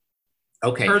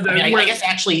 Okay. I guess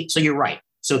actually, so you're right.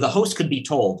 So the host could be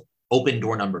told, open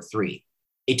door number 3.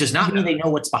 It does not mean they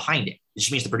know what's behind it. It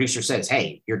just means the producer says,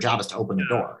 hey, your job is to open the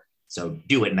door. So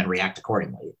do it and then react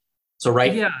accordingly. So,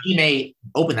 he may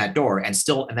open that door and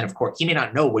then of course he may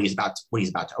not know what he's about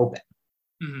to open.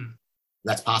 Mm-hmm.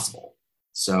 That's possible.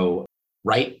 So,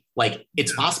 right, like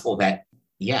it's possible that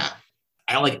I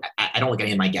don't like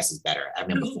any of my guesses better.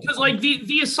 Because like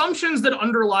the assumptions that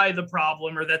underlie the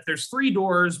problem are that there's 3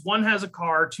 doors, 1 has a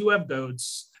car, 2 have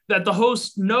goats. That the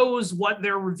host knows what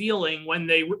they're revealing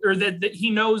that he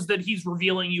knows that he's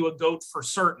revealing you a goat for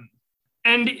certain.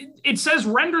 And it says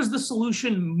renders the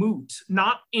solution moot,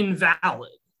 not invalid.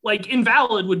 Like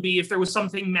invalid would be if there was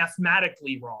something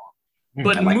mathematically wrong.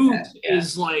 But moot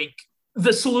is like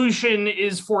the solution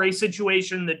is for a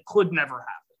situation that could never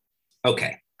happen.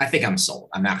 Okay. I think I'm sold.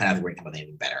 I'm not gonna have to worry about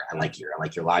anything better. I like your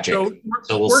logic.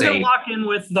 So we're gonna lock in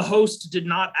with the host did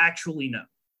not actually know.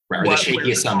 Right. Or the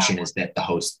shaky assumption is that the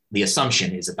host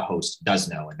does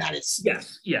know, and that is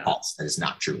false. That is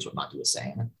not true, is what Monty was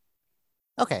saying.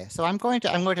 Okay, so I'm going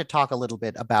to talk a little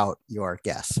bit about your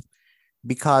guess,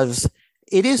 because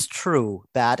it is true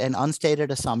that an unstated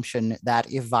assumption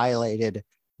that if violated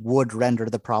would render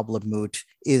the problem moot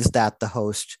is that the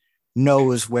host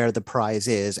knows where the prize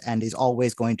is and is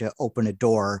always going to open a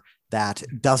door that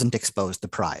doesn't expose the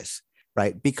prize,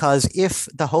 right? Because if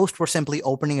the host were simply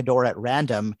opening a door at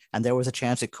random and there was a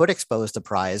chance it could expose the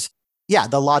prize,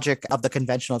 the logic of the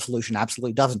conventional solution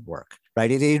absolutely doesn't work,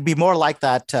 right? It'd be more like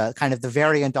that kind of the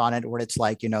variant on it where it's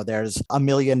like, there's 1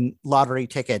 million lottery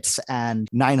tickets and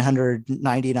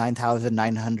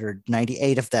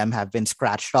 999,998 of them have been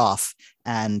scratched off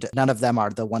and none of them are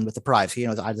the one with the prize.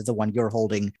 It's either the one you're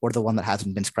holding or the one that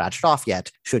hasn't been scratched off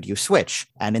yet. Should you switch?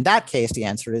 And in that case, the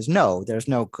answer is no. There's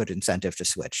no good incentive to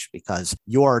switch because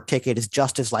your ticket is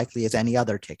just as likely as any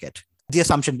other ticket. The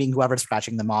assumption being whoever's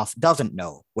scratching them off doesn't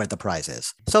know where the prize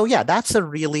is. So that's a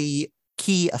really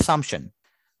key assumption.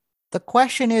 The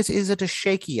question is it a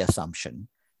shaky assumption?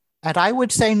 And I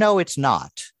would say no, it's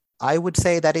not. I would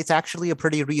say that it's actually a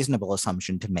pretty reasonable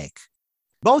assumption to make,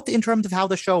 both in terms of how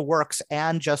the show works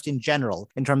and just in general,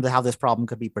 in terms of how this problem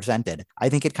could be presented. I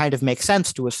think it kind of makes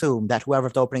sense to assume that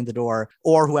whoever's opening the door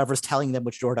or whoever's telling them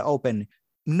which door to open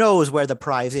knows where the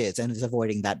prize is and is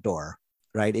avoiding that door.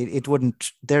 Right? It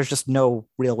wouldn't, there's just no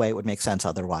real way it would make sense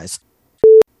otherwise.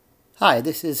 Hi,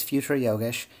 this is Future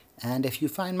Yogesh, and if you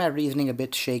find my reasoning a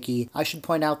bit shaky, I should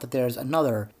point out that there's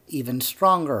another, even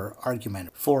stronger argument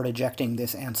for rejecting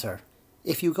this answer.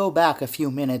 If you go back a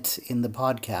few minutes in the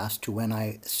podcast to when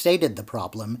I stated the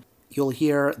problem, you'll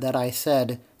hear that I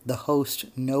said the host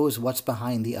knows what's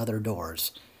behind the other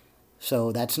doors.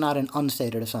 So that's not an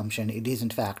unstated assumption, it is in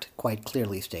fact quite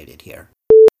clearly stated here.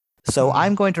 So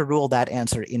I'm going to rule that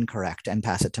answer incorrect and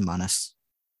pass it to Manas.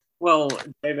 Well,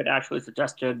 David actually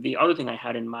suggested the other thing I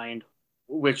had in mind,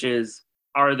 which is,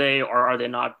 are they or are they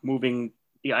not moving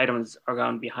the items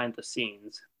around behind the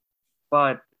scenes?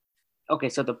 But, okay,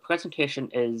 so the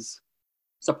presentation is,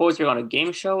 suppose you're on a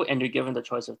game show and you're given the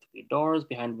choice of 3 doors.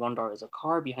 Behind one door is a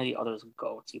car, behind the other is a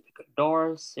goat. So you pick a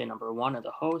door, say number 1, and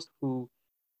the host, who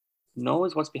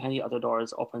knows what's behind the other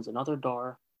doors, opens another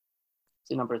door.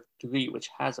 Say number 3,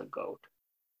 which has a goat.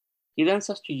 He then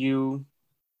says to you,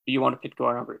 do you want to pick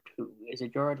door number 2? Is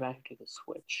it your advantage to take a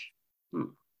switch?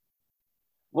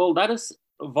 Well, that is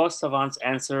Vos Savant's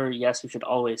answer, yes, you should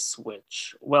always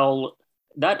switch. Well,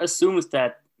 that assumes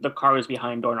that the car is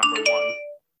behind door number 1.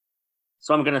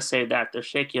 So I'm going to say that the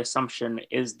shaky assumption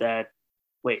is that,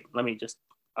 wait, let me just...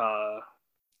 I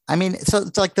mean, so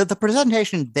it's like the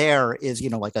presentation there is,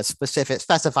 like a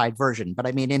specified version. But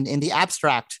I mean, in the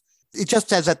abstract, it just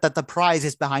says that the prize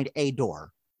is behind a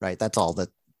door, right? That's all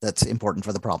that's important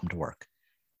for the problem to work.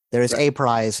 There is a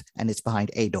prize and it's behind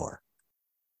a door.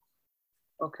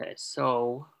 Okay,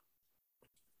 so...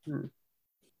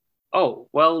 Oh,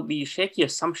 well, the shaky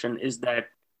assumption is that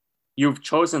you've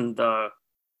chosen the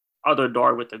other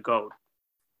door with the goat.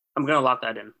 I'm going to lock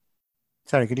that in.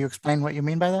 Sorry, could you explain what you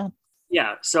mean by that?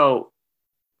 Yeah, so,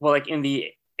 well, like in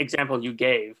the example you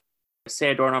gave,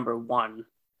 say door number 1,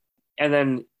 and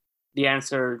then the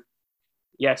answer,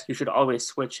 yes, you should always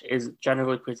switch, is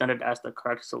generally presented as the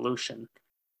correct solution.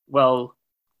 Well,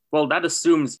 that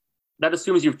assumes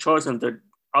you've chosen the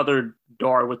other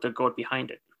door with the goat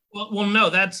behind it. Well, no,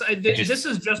 this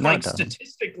is just like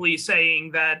statistically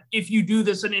saying that if you do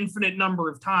this an infinite number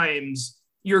of times,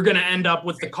 you're going to end up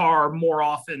with the car more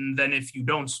often than if you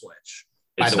don't switch.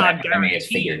 It's not guaranteed. I may have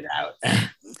figured it out.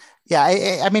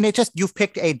 Yeah, I mean, it just, you've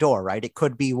picked a door, right? It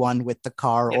could be one with the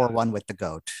car or one with the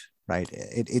goat, right?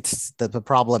 It's the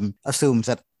problem assumes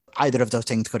that either of those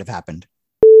things could have happened.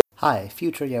 Hi,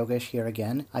 Future Yogesh here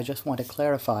again. I just want to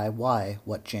clarify why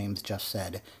what James just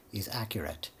said is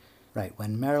accurate. Right,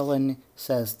 when Marilyn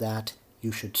says that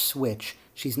you should switch,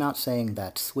 she's not saying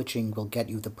that switching will get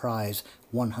you the prize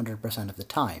 100% of the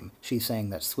time. She's saying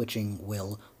that switching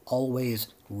will always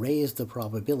raise the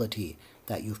probability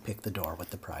that you've picked the door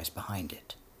with the prize behind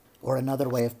it. Or another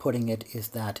way of putting it is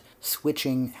that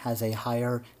switching has a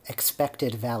higher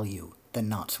expected value than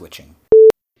not switching.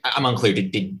 I'm unclear.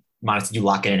 Did you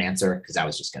lock in an answer? Because I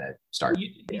was just going to start.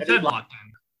 You said locked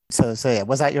in. So yeah,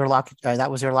 was that your lock?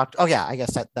 That was your locked. Oh yeah, I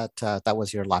guess that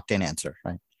was your locked in answer,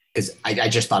 right? Because I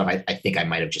just thought of I think I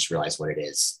might have just realized what it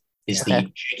is. Is the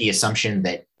shaky assumption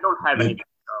that I don't have any.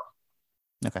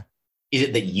 Okay. Is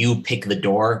it that you pick the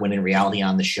door when in reality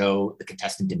on the show the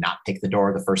contestant did not pick the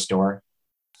door, the first door?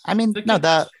 I mean, no,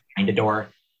 the kind of door.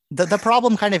 The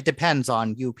problem kind of depends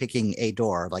on you picking a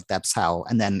door, like that's how,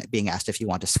 and then being asked if you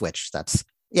want to switch. That's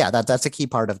a key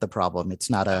part of the problem. It's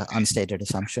not an unstated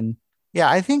assumption. Yeah,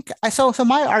 I think so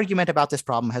my argument about this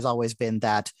problem has always been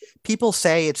that people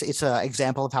say it's an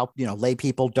example of how, lay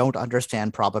people don't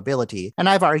understand probability. And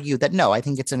I've argued that no, I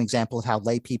think it's an example of how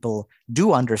lay people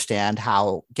do understand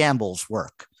how gambles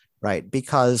work, right?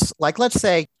 Because like, let's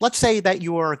say that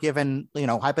you were given,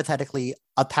 hypothetically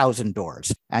 1,000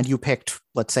 doors and you picked,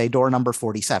 let's say, door number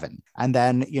 47. And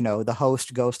then, the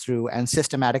host goes through and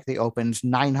systematically opens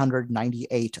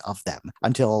 998 of them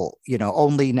until,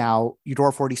 only now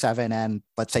door 47 and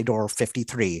let's say door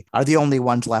 53 are the only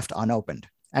ones left unopened.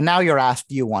 And now you're asked,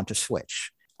 do you want to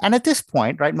switch? And at this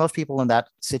point, right, most people in that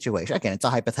situation, again, it's a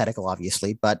hypothetical,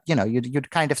 obviously, but,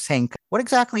 you'd kind of think, what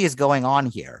exactly is going on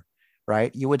here?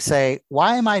 Right? You would say,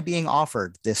 why am I being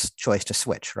offered this choice to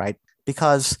switch, right?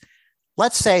 Because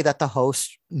let's say that the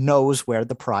host knows where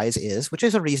the prize is, which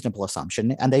is a reasonable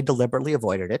assumption, and they deliberately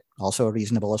avoided it, also a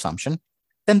reasonable assumption.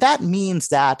 Then that means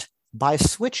that by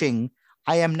switching,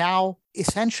 I am now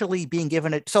essentially being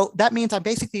given it. So that means I'm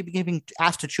basically being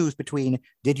asked to choose between,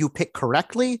 did you pick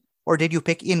correctly or did you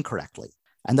pick incorrectly?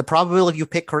 And the probability you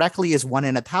pick correctly is 1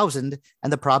 in 1,000,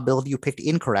 and the probability you picked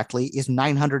incorrectly is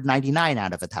 999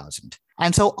 out of 1,000.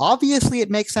 And so obviously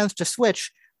it makes sense to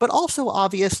switch, but also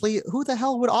obviously, who the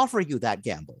hell would offer you that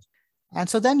gamble? And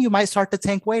so then you might start to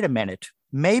think, wait a minute,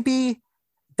 maybe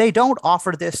they don't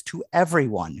offer this to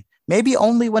everyone. Maybe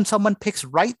only when someone picks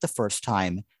right the first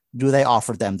time do they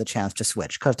offer them the chance to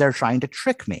switch, because they're trying to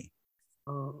trick me.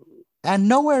 And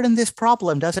nowhere in this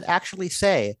problem does it actually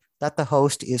say that the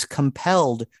host is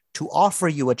compelled to offer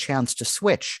you a chance to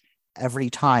switch every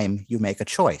time you make a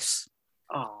choice.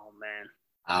 Oh, man.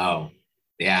 Oh,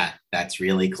 yeah, that's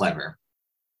really clever.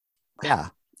 Yeah.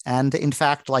 And in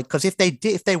fact, because if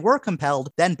they were compelled,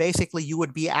 then basically you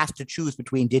would be asked to choose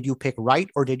between did you pick right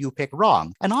or did you pick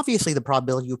wrong? And obviously the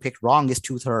probability you picked wrong is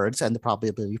 2/3 and the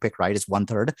probability you picked right is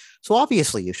 1/3. So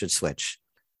obviously you should switch.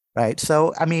 Right.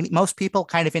 So, I mean, most people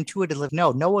kind of intuitively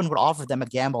know no one would offer them a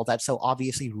gamble that's so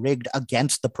obviously rigged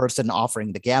against the person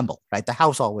offering the gamble. Right. The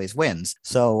house always wins.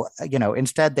 So,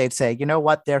 instead they'd say, you know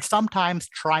what, they're sometimes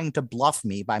trying to bluff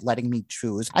me by letting me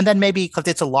choose. And then maybe because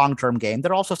it's a long-term game,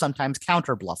 they're also sometimes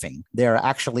counter bluffing. They're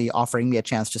actually offering me a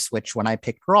chance to switch when I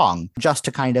picked wrong, just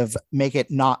to kind of make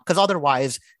it not, because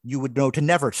otherwise you would know to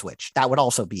never switch. That would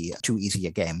also be too easy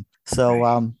a game.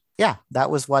 So, yeah,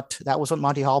 that was what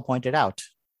Monty Hall pointed out.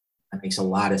 That makes a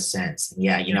lot of sense.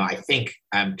 Yeah, I think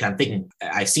I'm thinking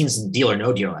I've seen some Deal or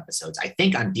No Deal episodes. I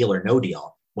think on Deal or No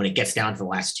Deal, when it gets down to the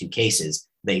last two cases,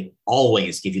 they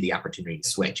always give you the opportunity to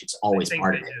switch. It's always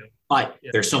part of it. But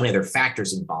there's so many other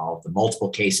factors involved, the multiple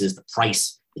cases, the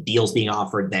price, the deals being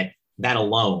offered, that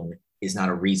alone is not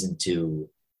a reason to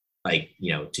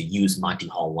to use Monty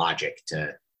Hall logic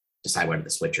to decide whether to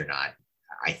switch or not.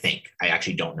 I think. I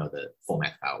actually don't know the full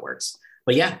math of how it works.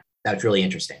 But yeah, That was really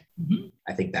interesting. Mm-hmm.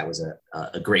 I think that was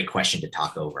a great question to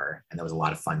talk over, and that was a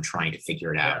lot of fun trying to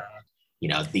figure it out.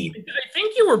 I think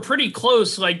you were pretty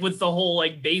close, like with the whole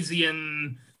like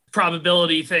Bayesian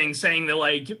probability thing, saying that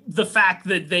like the fact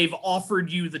that they've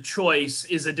offered you the choice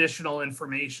is additional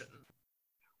information.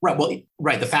 Right. Well,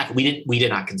 right. The fact we did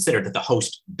not consider that the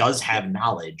host does have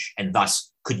knowledge and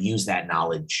thus could use that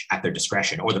knowledge at their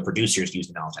discretion, or the producers use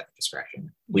the knowledge at their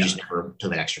discretion. We just never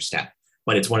took that extra step.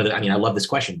 But it's one of the, I love this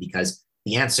question because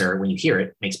the answer, when you hear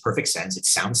it, makes perfect sense. It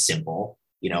sounds simple.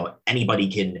 Anybody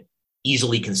can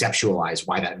easily conceptualize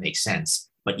why that makes sense.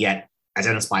 But yet, as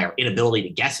evidenced by our inability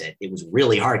to guess it, it was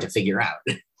really hard to figure out.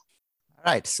 All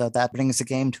right, so that brings the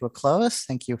game to a close.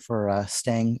 Thank you for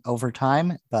staying over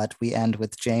time, but we end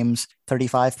with James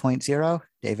 35.0,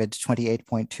 David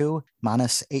 28.2,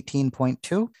 Manas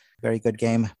 18.2. Very good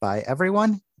game by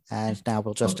everyone. And now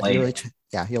we'll just,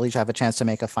 you'll each have a chance to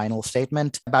make a final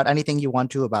statement about anything you want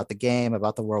to, about the game,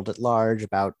 about the world at large,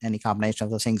 about any combination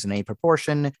of those things in any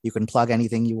proportion. You can plug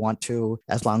anything you want to,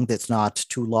 as long as it's not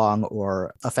too long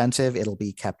or offensive, it'll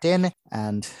be kept in.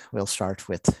 And we'll start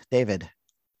with David.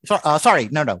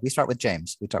 We start with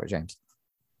James.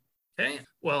 Okay,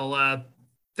 well,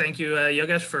 thank you,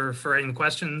 Yogesh, for writing the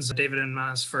questions, David and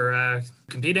Manas for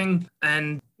competing.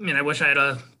 And I wish I had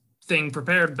a thing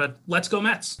prepared, but let's go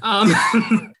Mets. All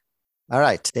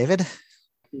right, David.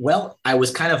 Well, I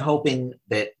was kind of hoping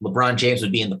that LeBron James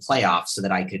would be in the playoffs so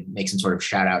that I could make some sort of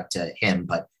shout out to him,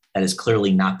 but that is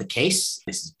clearly not the case.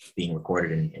 This is being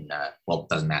recorded in it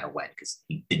doesn't matter when, because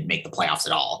he didn't make the playoffs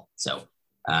at all. So,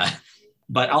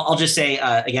 but I'll just say,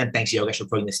 again, thanks, Yogesh, for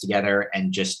putting this together.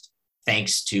 And just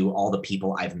thanks to all the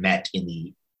people I've met in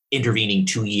the intervening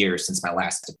 2 years since my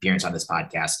last appearance on this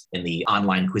podcast in the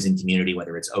online quizzing community,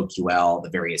 whether it's OQL, the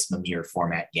various Mimir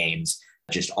format games,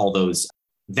 just all those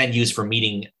venues for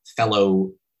meeting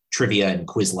fellow trivia and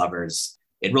quiz lovers.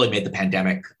 It really made the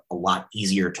pandemic a lot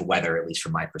easier to weather, at least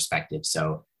from my perspective.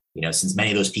 So, since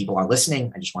many of those people are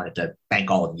listening, I just wanted to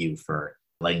thank all of you for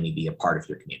letting me be a part of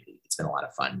your community. It's been a lot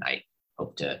of fun. I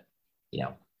hope to,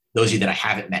 those of you that I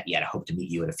haven't met yet, I hope to meet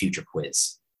you at a future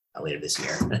quiz later this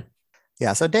year.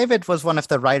 Yeah, so David was one of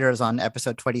the writers on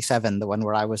episode 27, the one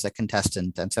where I was a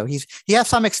contestant. And so he has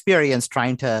some experience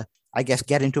trying to, I guess,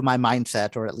 get into my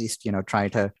mindset, or at least,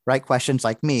 trying to write questions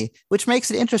like me, which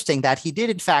makes it interesting that he did,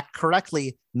 in fact,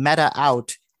 correctly meta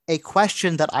out a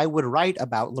question that I would write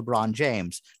about LeBron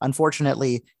James.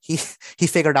 Unfortunately, he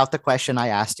figured out the question I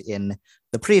asked in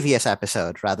the previous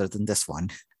episode rather than this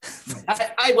one.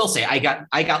 I will say I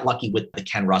got lucky with the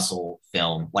Ken Russell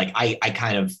film. Like I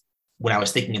kind of, when I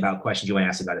was thinking about questions you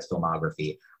asked about his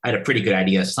filmography, I had a pretty good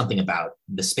idea. Something about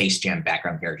the Space Jam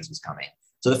background characters was coming.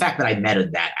 So the fact that I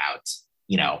meted that out,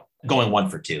 going 1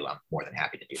 for 2, I'm more than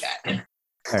happy to do that.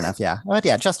 Fair enough, yeah. But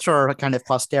yeah, just for kind of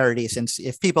posterity, since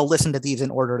if people listen to these in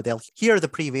order, they'll hear the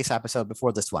previous episode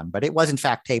before this one. But it was in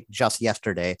fact taped just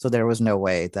yesterday, so there was no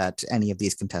way that any of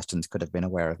these contestants could have been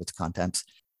aware of its contents.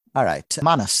 All right,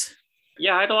 Manas.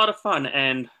 Yeah, I had a lot of fun,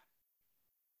 and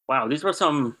wow, these were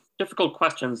some difficult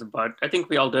questions, but I think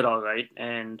we all did all right,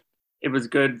 and it was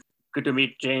good to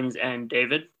meet James and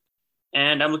David,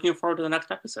 and I'm looking forward to the next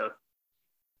episode.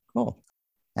 Cool.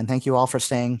 And thank you all for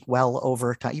staying well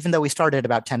over time. Even though we started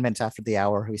about 10 minutes after the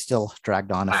hour, we still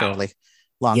dragged on a fairly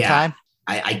long time.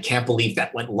 I can't believe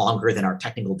that went longer than our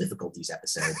technical difficulties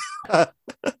episode.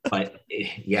 But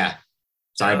yeah,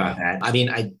 sorry about that. I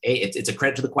mean, it's a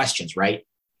credit to the questions, right?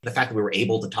 The fact that we were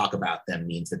able to talk about them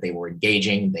means that they were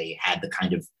engaging. They had the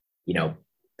kind of,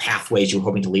 pathways you were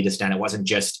hoping to lead us down. It wasn't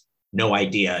just no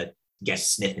idea, guess,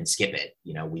 sniff, and skip it.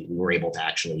 We were able to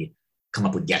actually come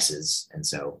up with guesses. And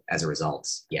so as a result,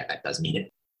 yeah, that does mean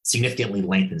it significantly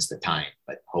lengthens the time,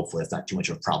 but hopefully it's not too much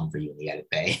of a problem for you in the edit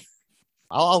bay.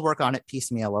 I'll work on it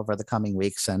piecemeal over the coming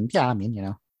weeks. And yeah, I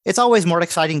mean, it's always more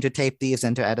exciting to tape these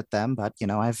than to edit them, but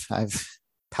I've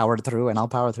powered through, and I'll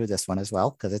power through this one as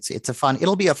well, because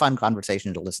it'll be a fun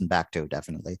conversation to listen back to,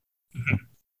 definitely. Mm-hmm.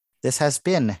 This has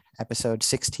been episode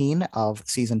 16 of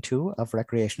season 2 of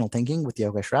Recreational Thinking with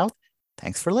Yogesh Raut.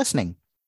 Thanks for listening.